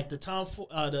 Okay. Like the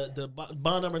the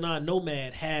Bond Number 9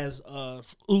 Nomad has oud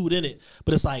in it,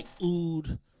 but it's like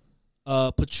oud,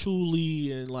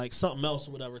 patchouli, and like something else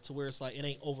or whatever, to where it's like it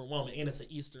ain't overwhelming, and it's an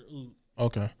Eastern oud.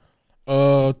 Okay.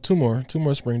 Two more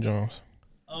Spring Jones.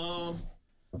 I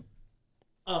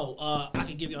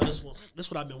can give y'all this one. This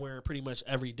is what I've been wearing pretty much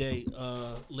every day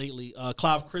lately.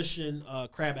 Clive Christian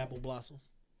Crab Apple Blossom.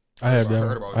 I have I that.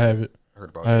 heard about I have it. Heard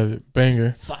about I have it.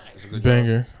 Banger. Fire.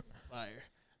 Banger. Fire.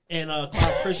 And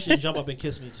Clive Christian Jump Up and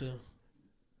Kiss Me too.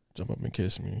 Jump up and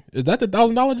kiss me. Is that the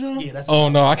 $1,000 joint? Yeah, that's Oh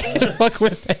the no, I can't fuck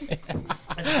with that.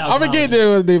 That's I'm gonna get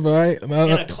there with it, but And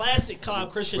a classic Clive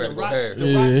Christian, Better the go rock, ahead.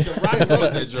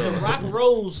 the rock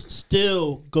Rose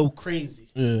still go crazy.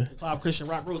 Yeah. The Clive Christian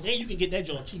Rock Rose, and you can get that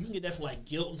joint cheap. You can get that for like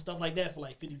Guilt and stuff like that for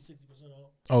like 50-60%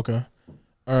 off. Okay.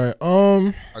 All right.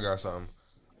 I got something.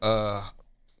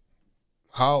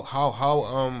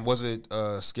 How was it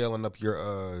scaling up your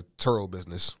Turo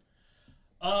business?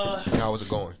 How was it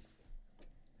going?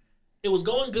 It was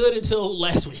going good until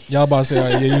last week. Y'all about to say,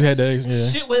 yeah, you had that. Yeah.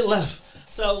 Shit went left.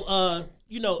 So, all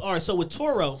right, so with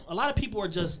Turo, a lot of people are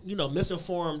just,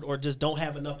 misinformed or just don't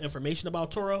have enough information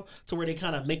about Turo to where they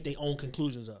kind of make their own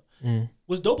conclusions up.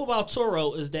 What's dope about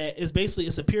Turo is that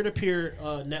it's a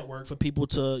peer-to-peer network for people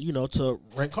to, to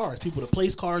rent cars, people to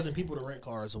place cars and people to rent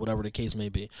cars or whatever the case may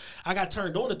be. I got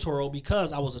turned on to Turo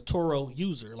because I was a Turo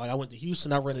user. Like I went to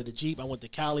Houston, I rented a Jeep. I went to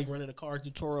Cali, rented a car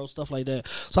through Turo, stuff like that.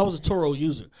 So I was a Turo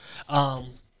user.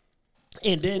 And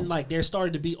then like there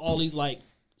started to be all these like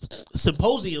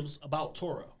symposiums about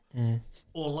Turo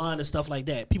online and stuff like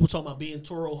that. People talking about being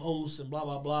Turo hosts and blah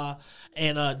blah blah.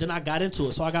 And then I got into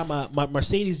it. So I got my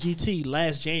Mercedes GT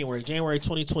last January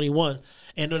 2021.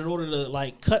 And in order to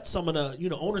like cut some of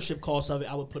the ownership costs of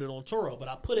it, I would put it on Turo. But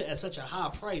I put it at such a high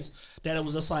price that it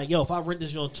was just like, yo, if I rent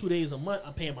this on 2 days a month,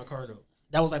 I'm paying my car note.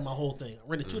 That was like my whole thing. I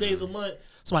rented 2 days a month.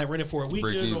 Somebody rented for a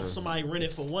weekend, or somebody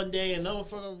rented for 1 day, and another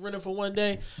fucker rented for 1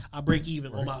 day. I break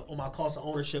even on my cost of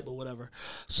ownership or whatever.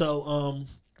 So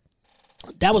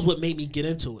that was what made me get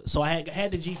into it. So I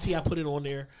had the GT. I put it on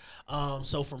there.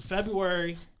 So from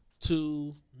February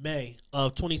to May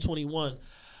of 2021,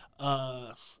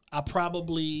 I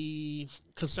probably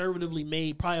conservatively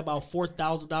made probably about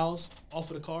 $4,000 off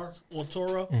of the car on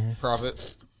Turo.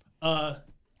 Profit? I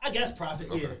guess profit,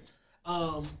 Okay.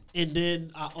 yeah. And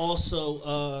then I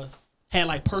also had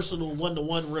like personal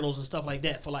one-to-one rentals and stuff like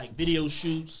that for like video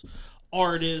shoots,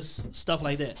 artists, stuff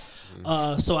like that.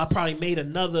 So I probably made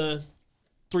another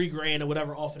 $3,000 or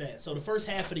whatever off of that. So the first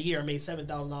half of the year I made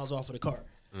 $7,000 off of the car.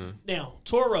 Now,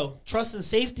 Turo, trust and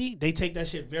safety, they take that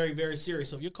shit very, very serious.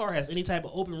 So if your car has any type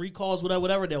of open recalls,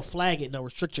 whatever, they'll flag it and they'll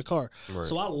restrict your car. Right.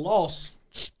 So I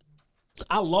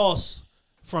lost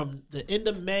from the end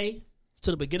of May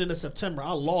to the beginning of September.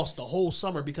 I lost the whole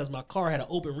summer because my car had an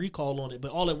open recall on it.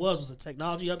 But all it was a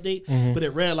technology update, but it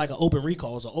read like an open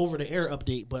recall. It was an over-the-air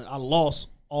update, but I lost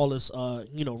all this,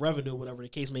 revenue, whatever the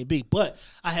case may be. But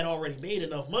I had already made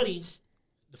enough money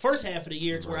the first half of the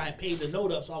year to where I had paid the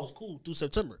note up, so I was cool through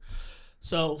September.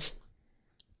 So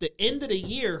the end of the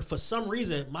year, for some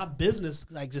reason, my business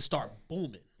like just started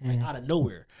booming like out of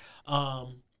nowhere.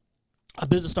 A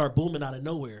business started booming out of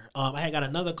nowhere. I had got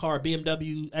another car,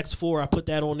 BMW X4. I put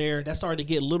that on there. That started to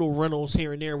get little rentals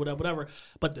here and there, whatever.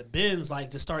 But the Benz like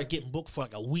just started getting booked for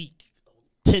like a week,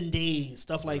 10 days,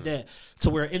 stuff like that. To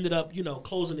where it ended up,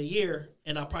 closing the year,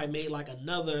 and I probably made like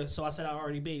another. So I said I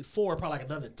already made 4, probably like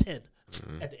another 10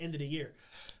 at the end of the year.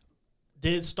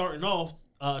 Then starting off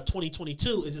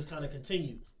 2022, it just kind of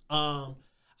continued. I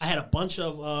had a bunch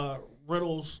of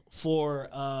rentals for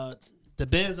the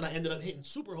Benz, and I ended up hitting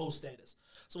superhost status.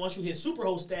 So once you hit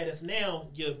superhost status, now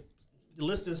your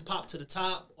listings pop to the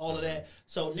top, all of that.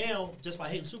 So now, just by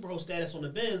hitting superhost status on the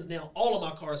Benz, now all of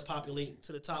my cars populate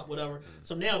to the top, whatever.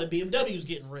 So now the BMW is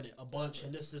getting rented a bunch,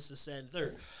 and this is second and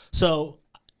third. So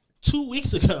 2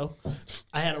 weeks ago,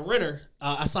 I had a renter.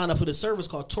 I signed up for this service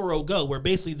called Toro Go, where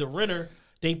basically the renter,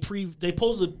 they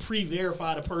supposed to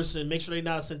pre-verify the person, make sure they're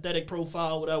not a synthetic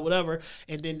profile, whatever,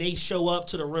 and then they show up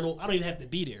to the rental. I don't even have to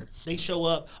be there. They show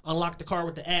up, unlock the car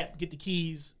with the app, get the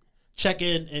keys, check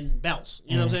in, and bounce.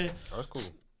 You know what I'm saying? That's cool.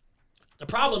 The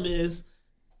problem is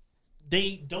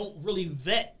they don't really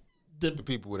vet the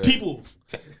people.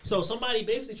 So somebody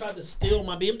basically tried to steal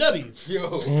my BMW.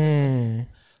 Yo.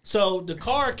 So the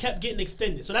car kept getting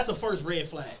extended. So that's the first red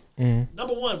flag.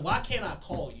 Number one, why can't I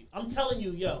call you? I'm telling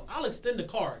you, I'll extend the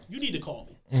car. You need to call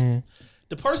me.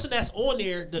 The person that's on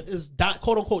there is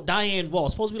quote unquote Diane Wall.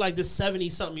 It's supposed to be like this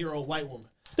 70-something-year-old white woman.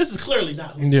 This is clearly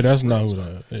not who. Yeah, that's not who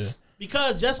that is. Yeah.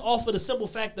 Because just off of the simple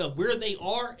fact of where they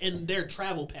are and their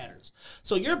travel patterns.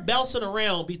 So you're bouncing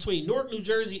around between Newark, New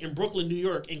Jersey, and Brooklyn, New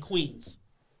York, and Queens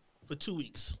for 2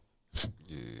 weeks.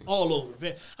 Yeah. All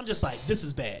over. I'm just like, this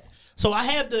is bad. So I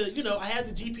had the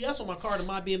GPS on my car to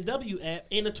my BMW app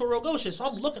and the Toro Go shit. So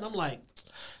I'm looking, I'm like,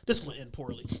 this is going to end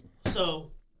poorly.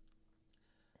 So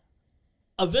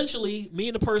eventually, me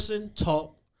and the person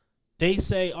talk. They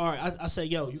say, all right, I say,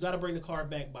 yo, you got to bring the car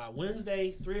back by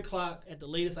Wednesday, 3 o'clock at the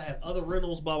latest. I have other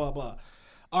rentals, blah, blah, blah.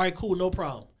 All right, cool, no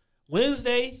problem.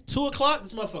 Wednesday, 2 o'clock,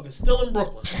 this motherfucker's still in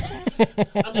Brooklyn.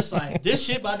 I'm just like, this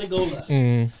shit about to go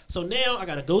left. So now I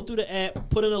got to go through the app,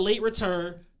 put in a late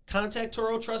return, contact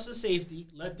Toro Trust and Safety,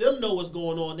 let them know what's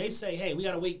going on. They say, hey, we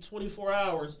got to wait 24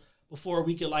 hours before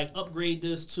we can like upgrade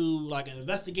this to like an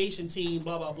investigation team,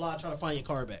 blah, blah, blah, try to find your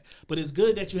car back. But it's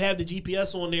good that you have the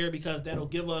GPS on there because that'll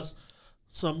give us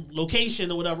some location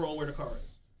or whatever on where the car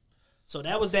is. So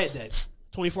that was that day.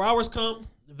 24 hours come,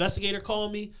 the investigator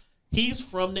called me. He's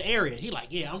from the area. He like,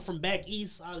 yeah, I'm from back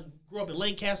east. I grew up in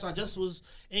Lancaster. I just was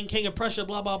in King of Prussia,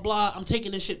 blah, blah, blah. I'm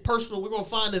taking this shit personal. We're going to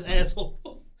find this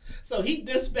asshole. So he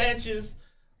dispatches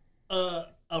a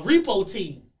repo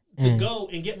team to go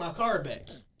and get my car back.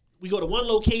 We go to one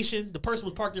location. The person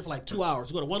was parked there for like 2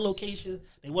 hours. We go to one location.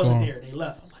 They wasn't there. They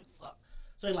left. I'm like, fuck.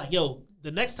 So they're like, yo, the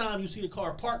next time you see the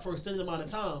car parked for an extended amount of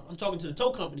time, I'm talking to the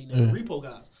tow company now, the repo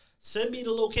guys. Send me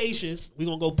the location. We're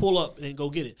going to go pull up and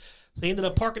go get it. So they ended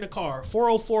up parking the car,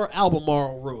 404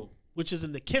 Albemarle Road, which is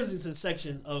in the Kensington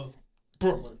section of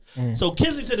Brooklyn. So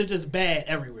Kensington is just bad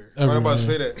everywhere. I'm about to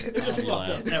say that. It's just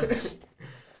fucked up everywhere.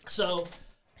 So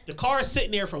the car is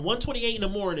sitting there from 1:28 in the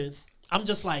morning. I'm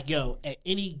just like, yo, at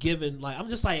any given moment,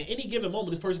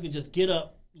 this person can just get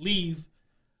up, leave,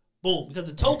 boom. Because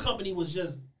the tow company was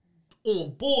just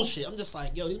on bullshit. I'm just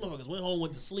like, yo, these motherfuckers went home,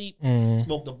 went to sleep,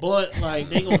 smoked a blunt. Like,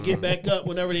 they gonna get back up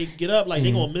whenever they get up. Like,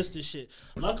 they gonna miss this shit.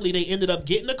 Luckily, they ended up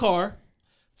getting the car,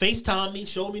 FaceTime me,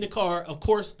 showed me the car. Of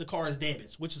course, the car is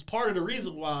damaged, which is part of the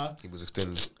reason why it was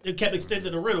extended. It kept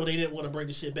extending the rental. They didn't want to bring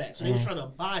the shit back. So they was trying to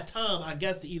buy time, I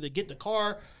guess, to either get the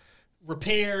car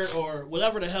repaired or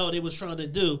whatever the hell they was trying to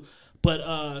do. But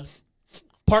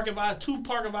two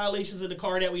parking violations in the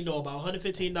car that we know about,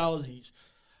 $115 each.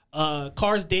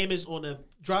 Cars damaged on the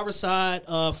driver's side,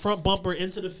 front bumper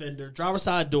into the fender, driver's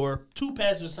side door, 2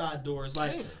 passenger side doors,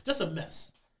 like just a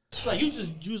mess. It's like you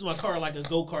just use my car like a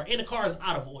go-kart, and the car is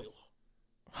out of oil.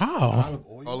 How? Out of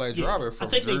oil? All that driving from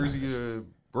Jersey to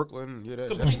Brooklyn, that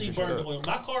completely burned oil.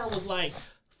 My car was like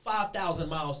 5,000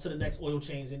 miles to the next oil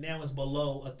change, and now it's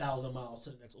below 1,000 miles to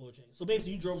the next oil change. So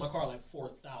basically, you drove my car like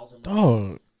 4,000 miles.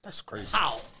 Oh, that's crazy.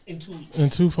 How? In 2 weeks. In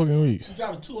 2 fucking weeks. You're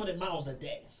driving 200 miles a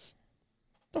day.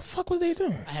 The fuck was they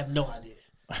doing? I have no idea.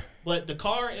 But the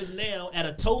car is now at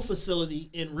a tow facility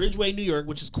in Ridgeway, New York,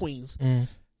 which is Queens.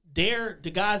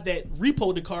 The guys that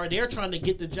repoed the car, they're trying to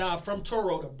get the job from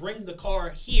Toro to bring the car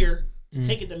here to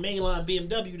take it to mainline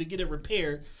BMW to get it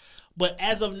repaired. But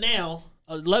as of now,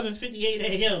 11:58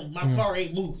 a.m., my car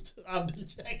ain't moved. I've been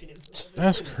checking it.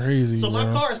 That's crazy. So bro.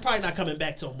 my car is probably not coming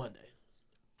back till Monday,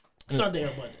 Sunday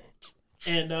or Monday.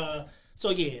 And So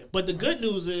yeah, but the good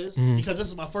news is because this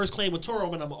is my first claim with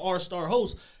Toro and I'm an R-Star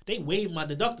host, they waived my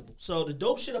deductible. So the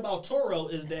dope shit about Toro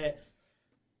is that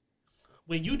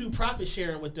when you do profit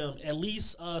sharing with them, at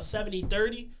least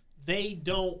 70-30, they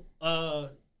don't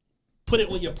put it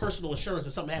on your personal insurance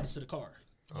if something happens to the car.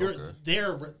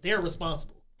 They're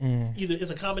responsible. Either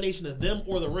it's a combination of them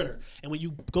or the renter. And when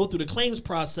you go through the claims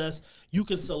process, you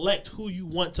can select who you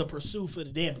want to pursue for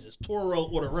the damages, Toro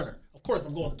or the renter. Of course,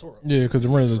 I'm going to Toro. Yeah, because the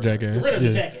renter's a jackass. The renter's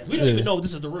a jackass. We don't even know if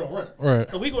this is the real renter. Right.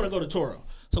 So we're going to go to Toro.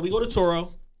 So we go to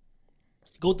Toro,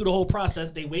 go through the whole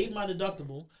process. They waived my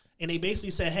deductible, and they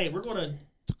basically said, hey, we're going to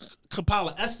compile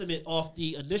an estimate off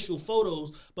the initial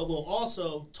photos, but we'll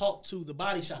also talk to the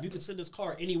body shop. You can send this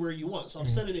car anywhere you want. So I'm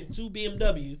sending it to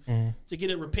BMW to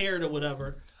get it repaired or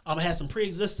whatever. I'm going to have some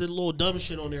pre-existing little dumb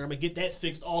shit on there. I'm going to get that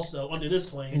fixed also under this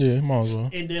claim. Yeah, might as well.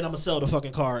 And then I'm going to sell the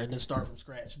fucking car and then start from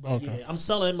scratch. But yeah, I'm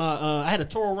selling my, I had a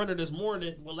Toro Runner this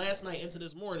morning, last night into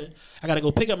this morning. I got to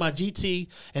go pick up my GT,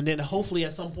 and then hopefully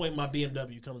at some point my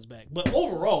BMW comes back. But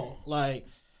overall, like,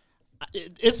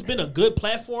 it's been a good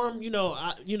platform,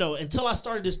 until I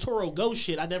started this Toro Go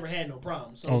shit, I never had no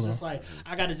problem. So it's just like,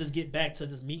 I got to just get back to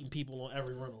just meeting people on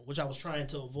every rental, which I was trying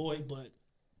to avoid, but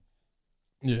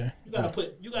yeah,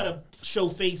 you gotta show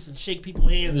face and shake people's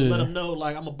hands and let them know,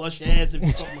 like, I'm gonna bust your ass if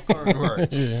you fuck my car. Right.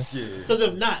 Because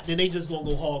if not, then they just gonna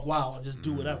go hog wild and just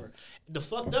do whatever.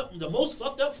 The most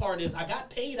fucked up part is I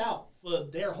got paid out for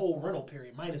their whole rental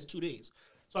period minus 2 days,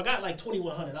 so I got like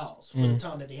 $2,100 for the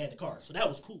time that they had the car. So that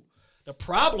was cool. The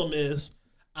problem is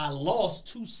I lost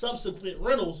 2 subsequent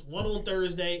rentals, one on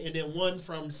Thursday and then one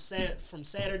from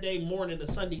Saturday morning to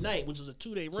Sunday night, which was a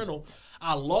 2-day rental.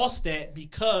 I lost that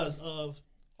because of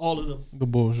all of the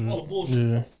bullshit. All the bullshit.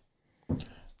 Yeah.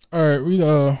 All right, we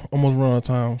almost run out of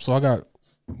time, so I got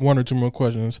 1 or 2 more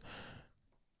questions.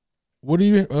 What's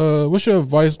your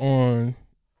advice on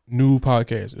new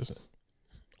podcasters?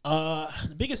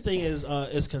 The biggest thing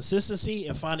is consistency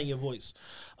and finding your voice.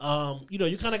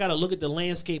 You kind of got to look at the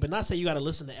landscape and not say you got to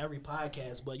listen to every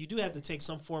podcast, but you do have to take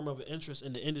some form of an interest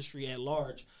in the industry at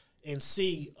large and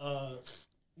see,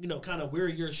 kind of where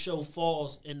your show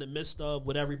falls in the midst of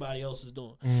what everybody else is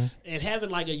doing. And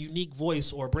having like a unique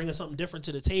voice or bringing something different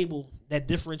to the table, that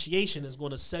differentiation is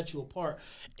going to set you apart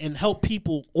and help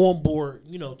people on board,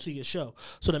 to your show.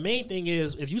 So the main thing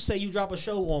is, if you say you drop a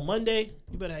show on Monday,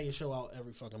 you better have your show out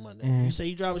every fucking Monday. You say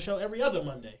you drop a show every other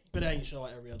Monday, you better have your show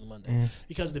out every other Monday.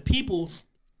 Because the people...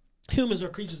 Humans are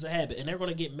creatures of habit, and they're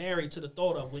going to get married to the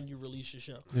thought of when you release your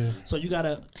show. Yeah. So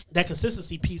that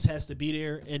consistency piece has to be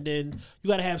there, and then you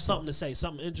got to have something to say,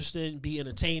 something interesting, be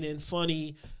entertaining,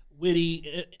 funny,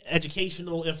 witty,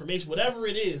 educational information, whatever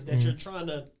it is that you're trying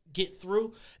to get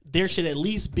through. There should at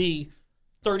least be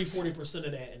 30-40%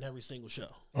 of that in every single show.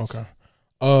 Okay.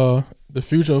 The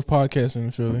future of podcasting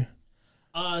in Philly.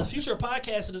 The future of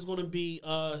podcasting is going to be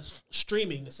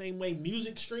streaming the same way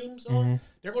music streams on.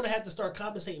 They're going to have to start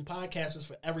compensating podcasters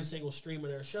for every single stream of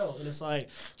their show. And it's like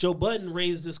Joe Budden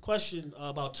raised this question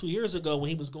about 2 years ago when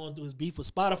he was going through his beef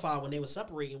with Spotify when they were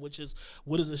separating, which is,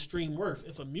 what is a stream worth?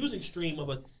 If a music stream of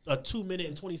a 2-minute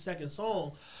and 20-second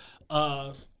song,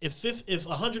 if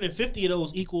 150 of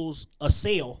those equals a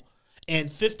sale and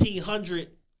 1,500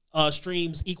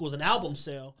 streams equals an album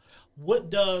sale, what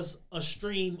does a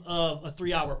stream of a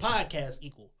 3-hour podcast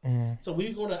equal? So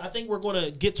I think we're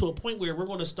gonna get to a point where we're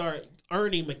gonna start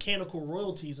earning mechanical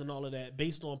royalties and all of that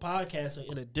based on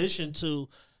podcasting, in addition to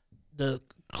the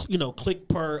click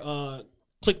per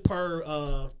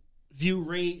view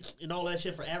rate and all that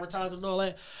shit for advertising and all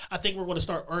that. I think we're going to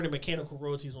start earning mechanical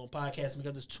royalties on podcasting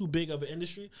because it's too big of an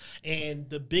industry, and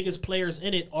the biggest players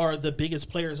in it are the biggest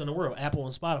players in the world, Apple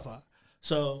and Spotify.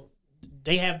 So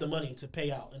they have the money to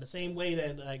pay out. In the same way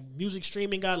that like music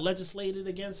streaming got legislated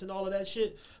against and all of that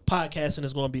shit, podcasting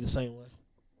is going to be the same way.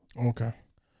 Okay.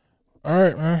 All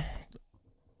right, man.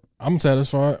 I'm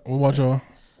satisfied. What about y'all?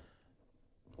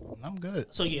 I'm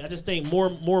good. So yeah, I just think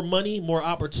more money, more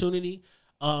opportunity.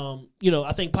 I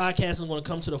think podcasting is going to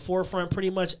come to the forefront.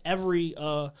 Pretty much every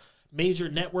major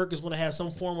network is going to have some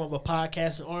form of a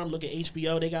podcasting arm. Look at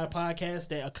HBO; they got a podcast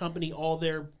that accompany all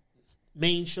their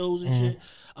main shows and shit.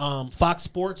 Fox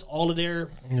Sports, all of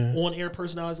their on-air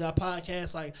personalities got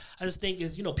podcasts. Like, I just think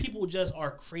is people just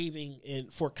are craving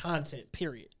for content.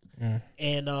 Period.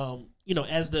 And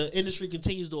as the industry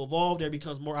continues to evolve, there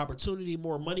becomes more opportunity,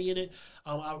 more money in it.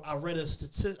 I read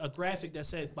a graphic that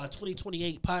said by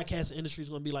 2028, podcast industry is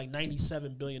going to be like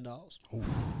 $97 billion.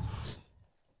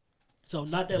 So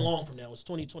not that long from now. It's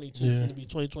 2022. It's going to be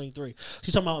 2023.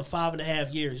 She's talking about in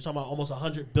 5.5 years. You're talking about almost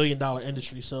 $100 billion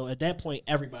industry. So at that point,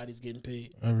 everybody's getting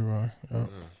paid. Everybody. Yep.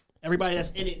 Everybody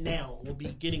that's in it now will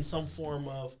be getting some form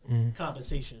of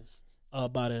compensation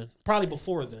by then. Probably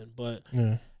before then, but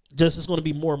just it's going to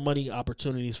be more money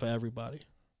opportunities for everybody.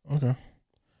 Okay.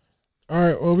 All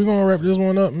right. Well, we're gonna wrap this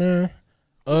one up, man.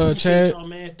 Appreciate Chad, y'all,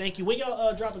 man. Thank you. When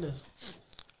y'all dropping this?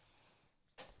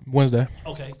 Wednesday.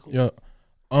 Okay, cool. Yep.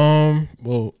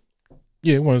 Well,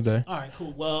 yeah, Wednesday. All right,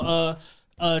 cool. Well,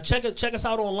 check us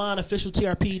out online,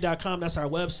 officialtrpe.com. That's our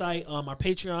website. Our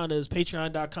Patreon is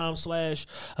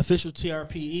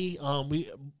patreon.com/officialtrpe.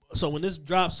 So when this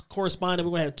drops, corresponding,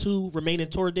 we're gonna have 2 remaining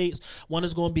tour dates. One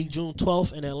is gonna be June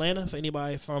 12th in Atlanta. For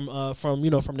anybody from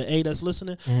the A that's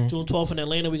listening, June 12th in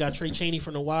Atlanta, we got Trey Chaney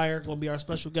from The Wire gonna be our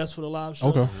special guest for the live show.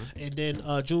 Okay. And then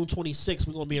June 26th,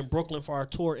 we're gonna be in Brooklyn for our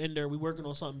tour in there. We're working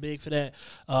on something big for that.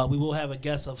 We will have a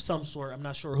guest of some sort. I'm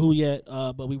not sure who yet,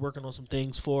 but we're working on some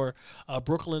things for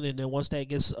Brooklyn. And then once that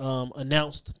gets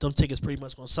announced, them tickets pretty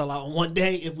much gonna sell out in one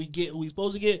day if we get who we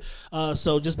supposed to get.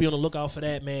 So just be on the lookout for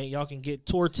that, man. Y'all can get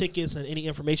tour tickets and any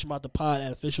information about the pod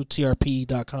at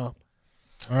officialtrpe.com.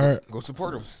 All right. Go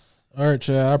support them. All right,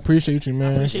 Chad. I appreciate you,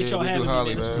 man. Appreciate y'all we do having me,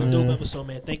 highly, man. This was man. a dope episode,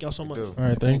 man. Thank y'all so much. do. All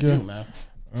right. Thank you. man.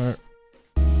 All right.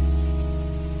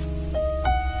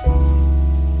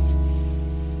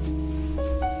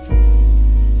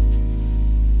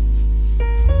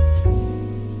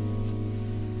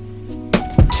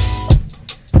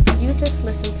 You just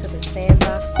listened to the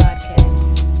Sandbox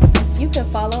Podcast. You can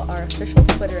follow our official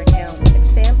Twitter account at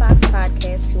Sandbox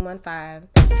Podcast 215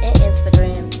 and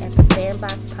Instagram at the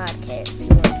Sandbox Podcast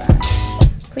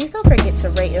 215. Please don't forget to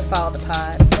rate and follow the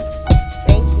pod.